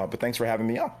 But thanks for having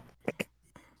me on.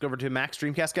 Go over to Max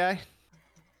Dreamcast Guy.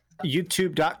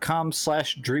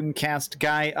 youtube.com/Dreamcast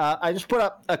Guy. I just put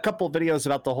up a couple of videos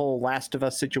about the whole Last of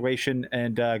Us situation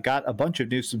and got a bunch of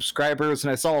new subscribers,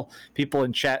 and I saw people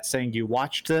in chat saying you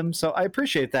watched them, so I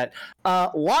appreciate that. A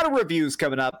lot of reviews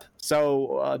coming up,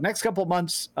 so next couple of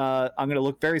months I'm going to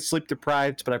look very sleep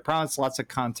deprived, but I promise lots of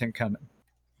content coming.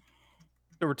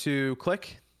 Over to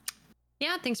Click.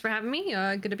 Yeah, thanks for having me.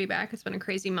 Good to be back. It's been a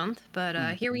crazy month, but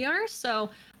here we are. So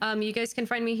you guys can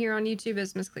find me here on YouTube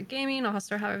as MissClick Gaming. I'll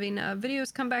start having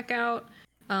videos come back out.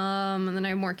 And then I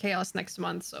have more chaos next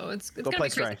month, so it's gonna be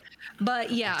crazy. Stray.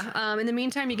 But yeah, in the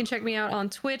meantime, you can check me out on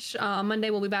Twitch. On Monday,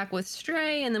 we'll be back with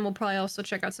Stray, and then we'll probably also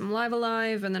check out some Live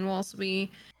Alive, and then we'll also be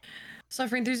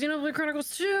suffering through Xenoblade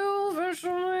Chronicles 2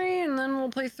 eventually, and then we'll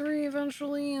play 3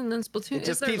 eventually, and then Splatoon. It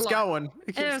just keeps going.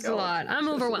 There's a lot. I'm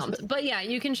overwhelmed. But yeah,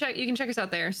 you can check us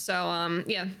out there.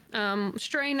 So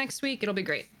Stray next week, it'll be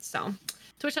great. So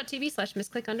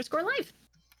twitch.tv/missclick_live.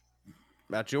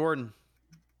 About Jordan.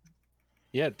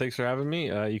 Yeah, thanks for having me.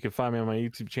 You can find me on my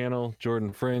YouTube channel,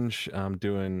 Jordan Fringe. I'm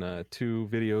doing 2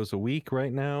 videos a week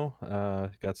right now.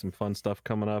 Got some fun stuff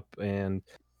coming up, and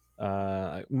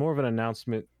more of an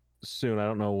announcement soon. I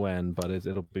don't know when, but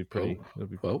it'll be pretty. It'll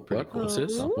be pretty cool. What's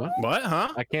this? What?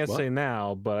 Huh? I can't say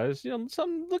now, but it's,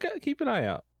 keep an eye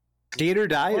out. Skate or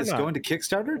Die is going to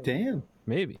Kickstarter. Damn.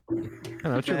 Maybe. I don't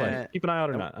know. What's your life? Keep an eye out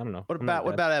or not? I don't know. What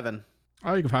about Evan?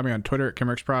 Oh, you can find me on Twitter at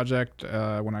Kimmerix Project.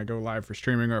 When I go live for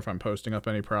streaming, or if I'm posting up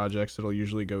any projects, it'll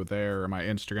usually go there, or my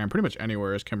Instagram. Pretty much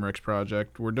anywhere is Kimmerix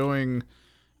Project. We're doing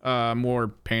more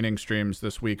painting streams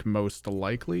this week, most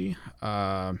likely.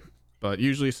 But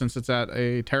usually, since it's at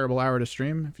a terrible hour to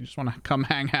stream, if you just want to come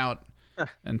hang out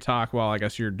and talk while I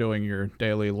guess you're doing your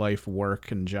daily life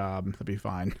work and job, that'd be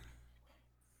fine.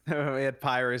 We had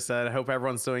Pyrus said, I hope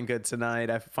everyone's doing good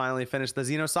tonight. I finally finished the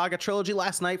Xenosaga trilogy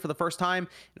last night for the first time.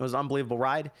 It was an unbelievable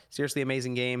ride. Seriously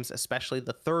amazing games, especially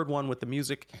the third one with the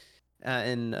music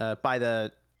by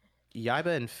the Yaiba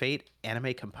and Fate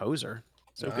anime composer.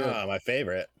 So good. My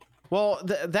favorite. Well,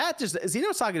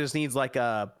 Xenosaga just needs like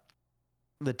the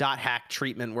dot hack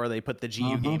treatment where they put the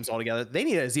GU games all together. They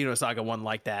need a Xenosaga one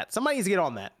like that. Somebody needs to get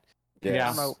on that.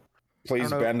 Yeah.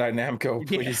 Please, Bandai Namco,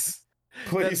 please.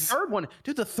 Please.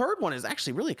 The third one is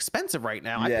actually really expensive right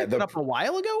now. I picked it up a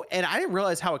while ago, and I didn't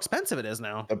realize how expensive it is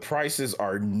now. The prices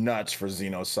are nuts for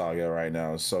Xenosaga right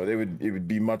now, so it would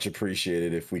be much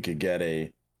appreciated if we could get a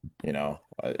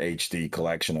HD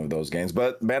collection of those games.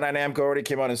 But Bandai Namco already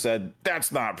came out and said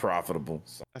that's not profitable.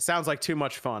 So. That sounds like too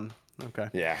much fun. Okay.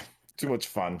 Yeah, too much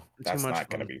fun. That's not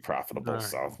going to be profitable,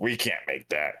 so we can't make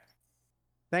that.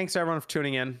 Thanks everyone for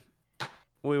tuning in.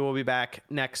 We will be back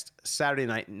next Saturday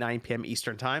night, 9 p.m.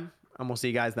 Eastern time, and we'll see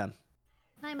you guys then.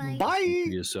 Bye. Bye.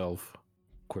 Yourself,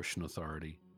 question authority.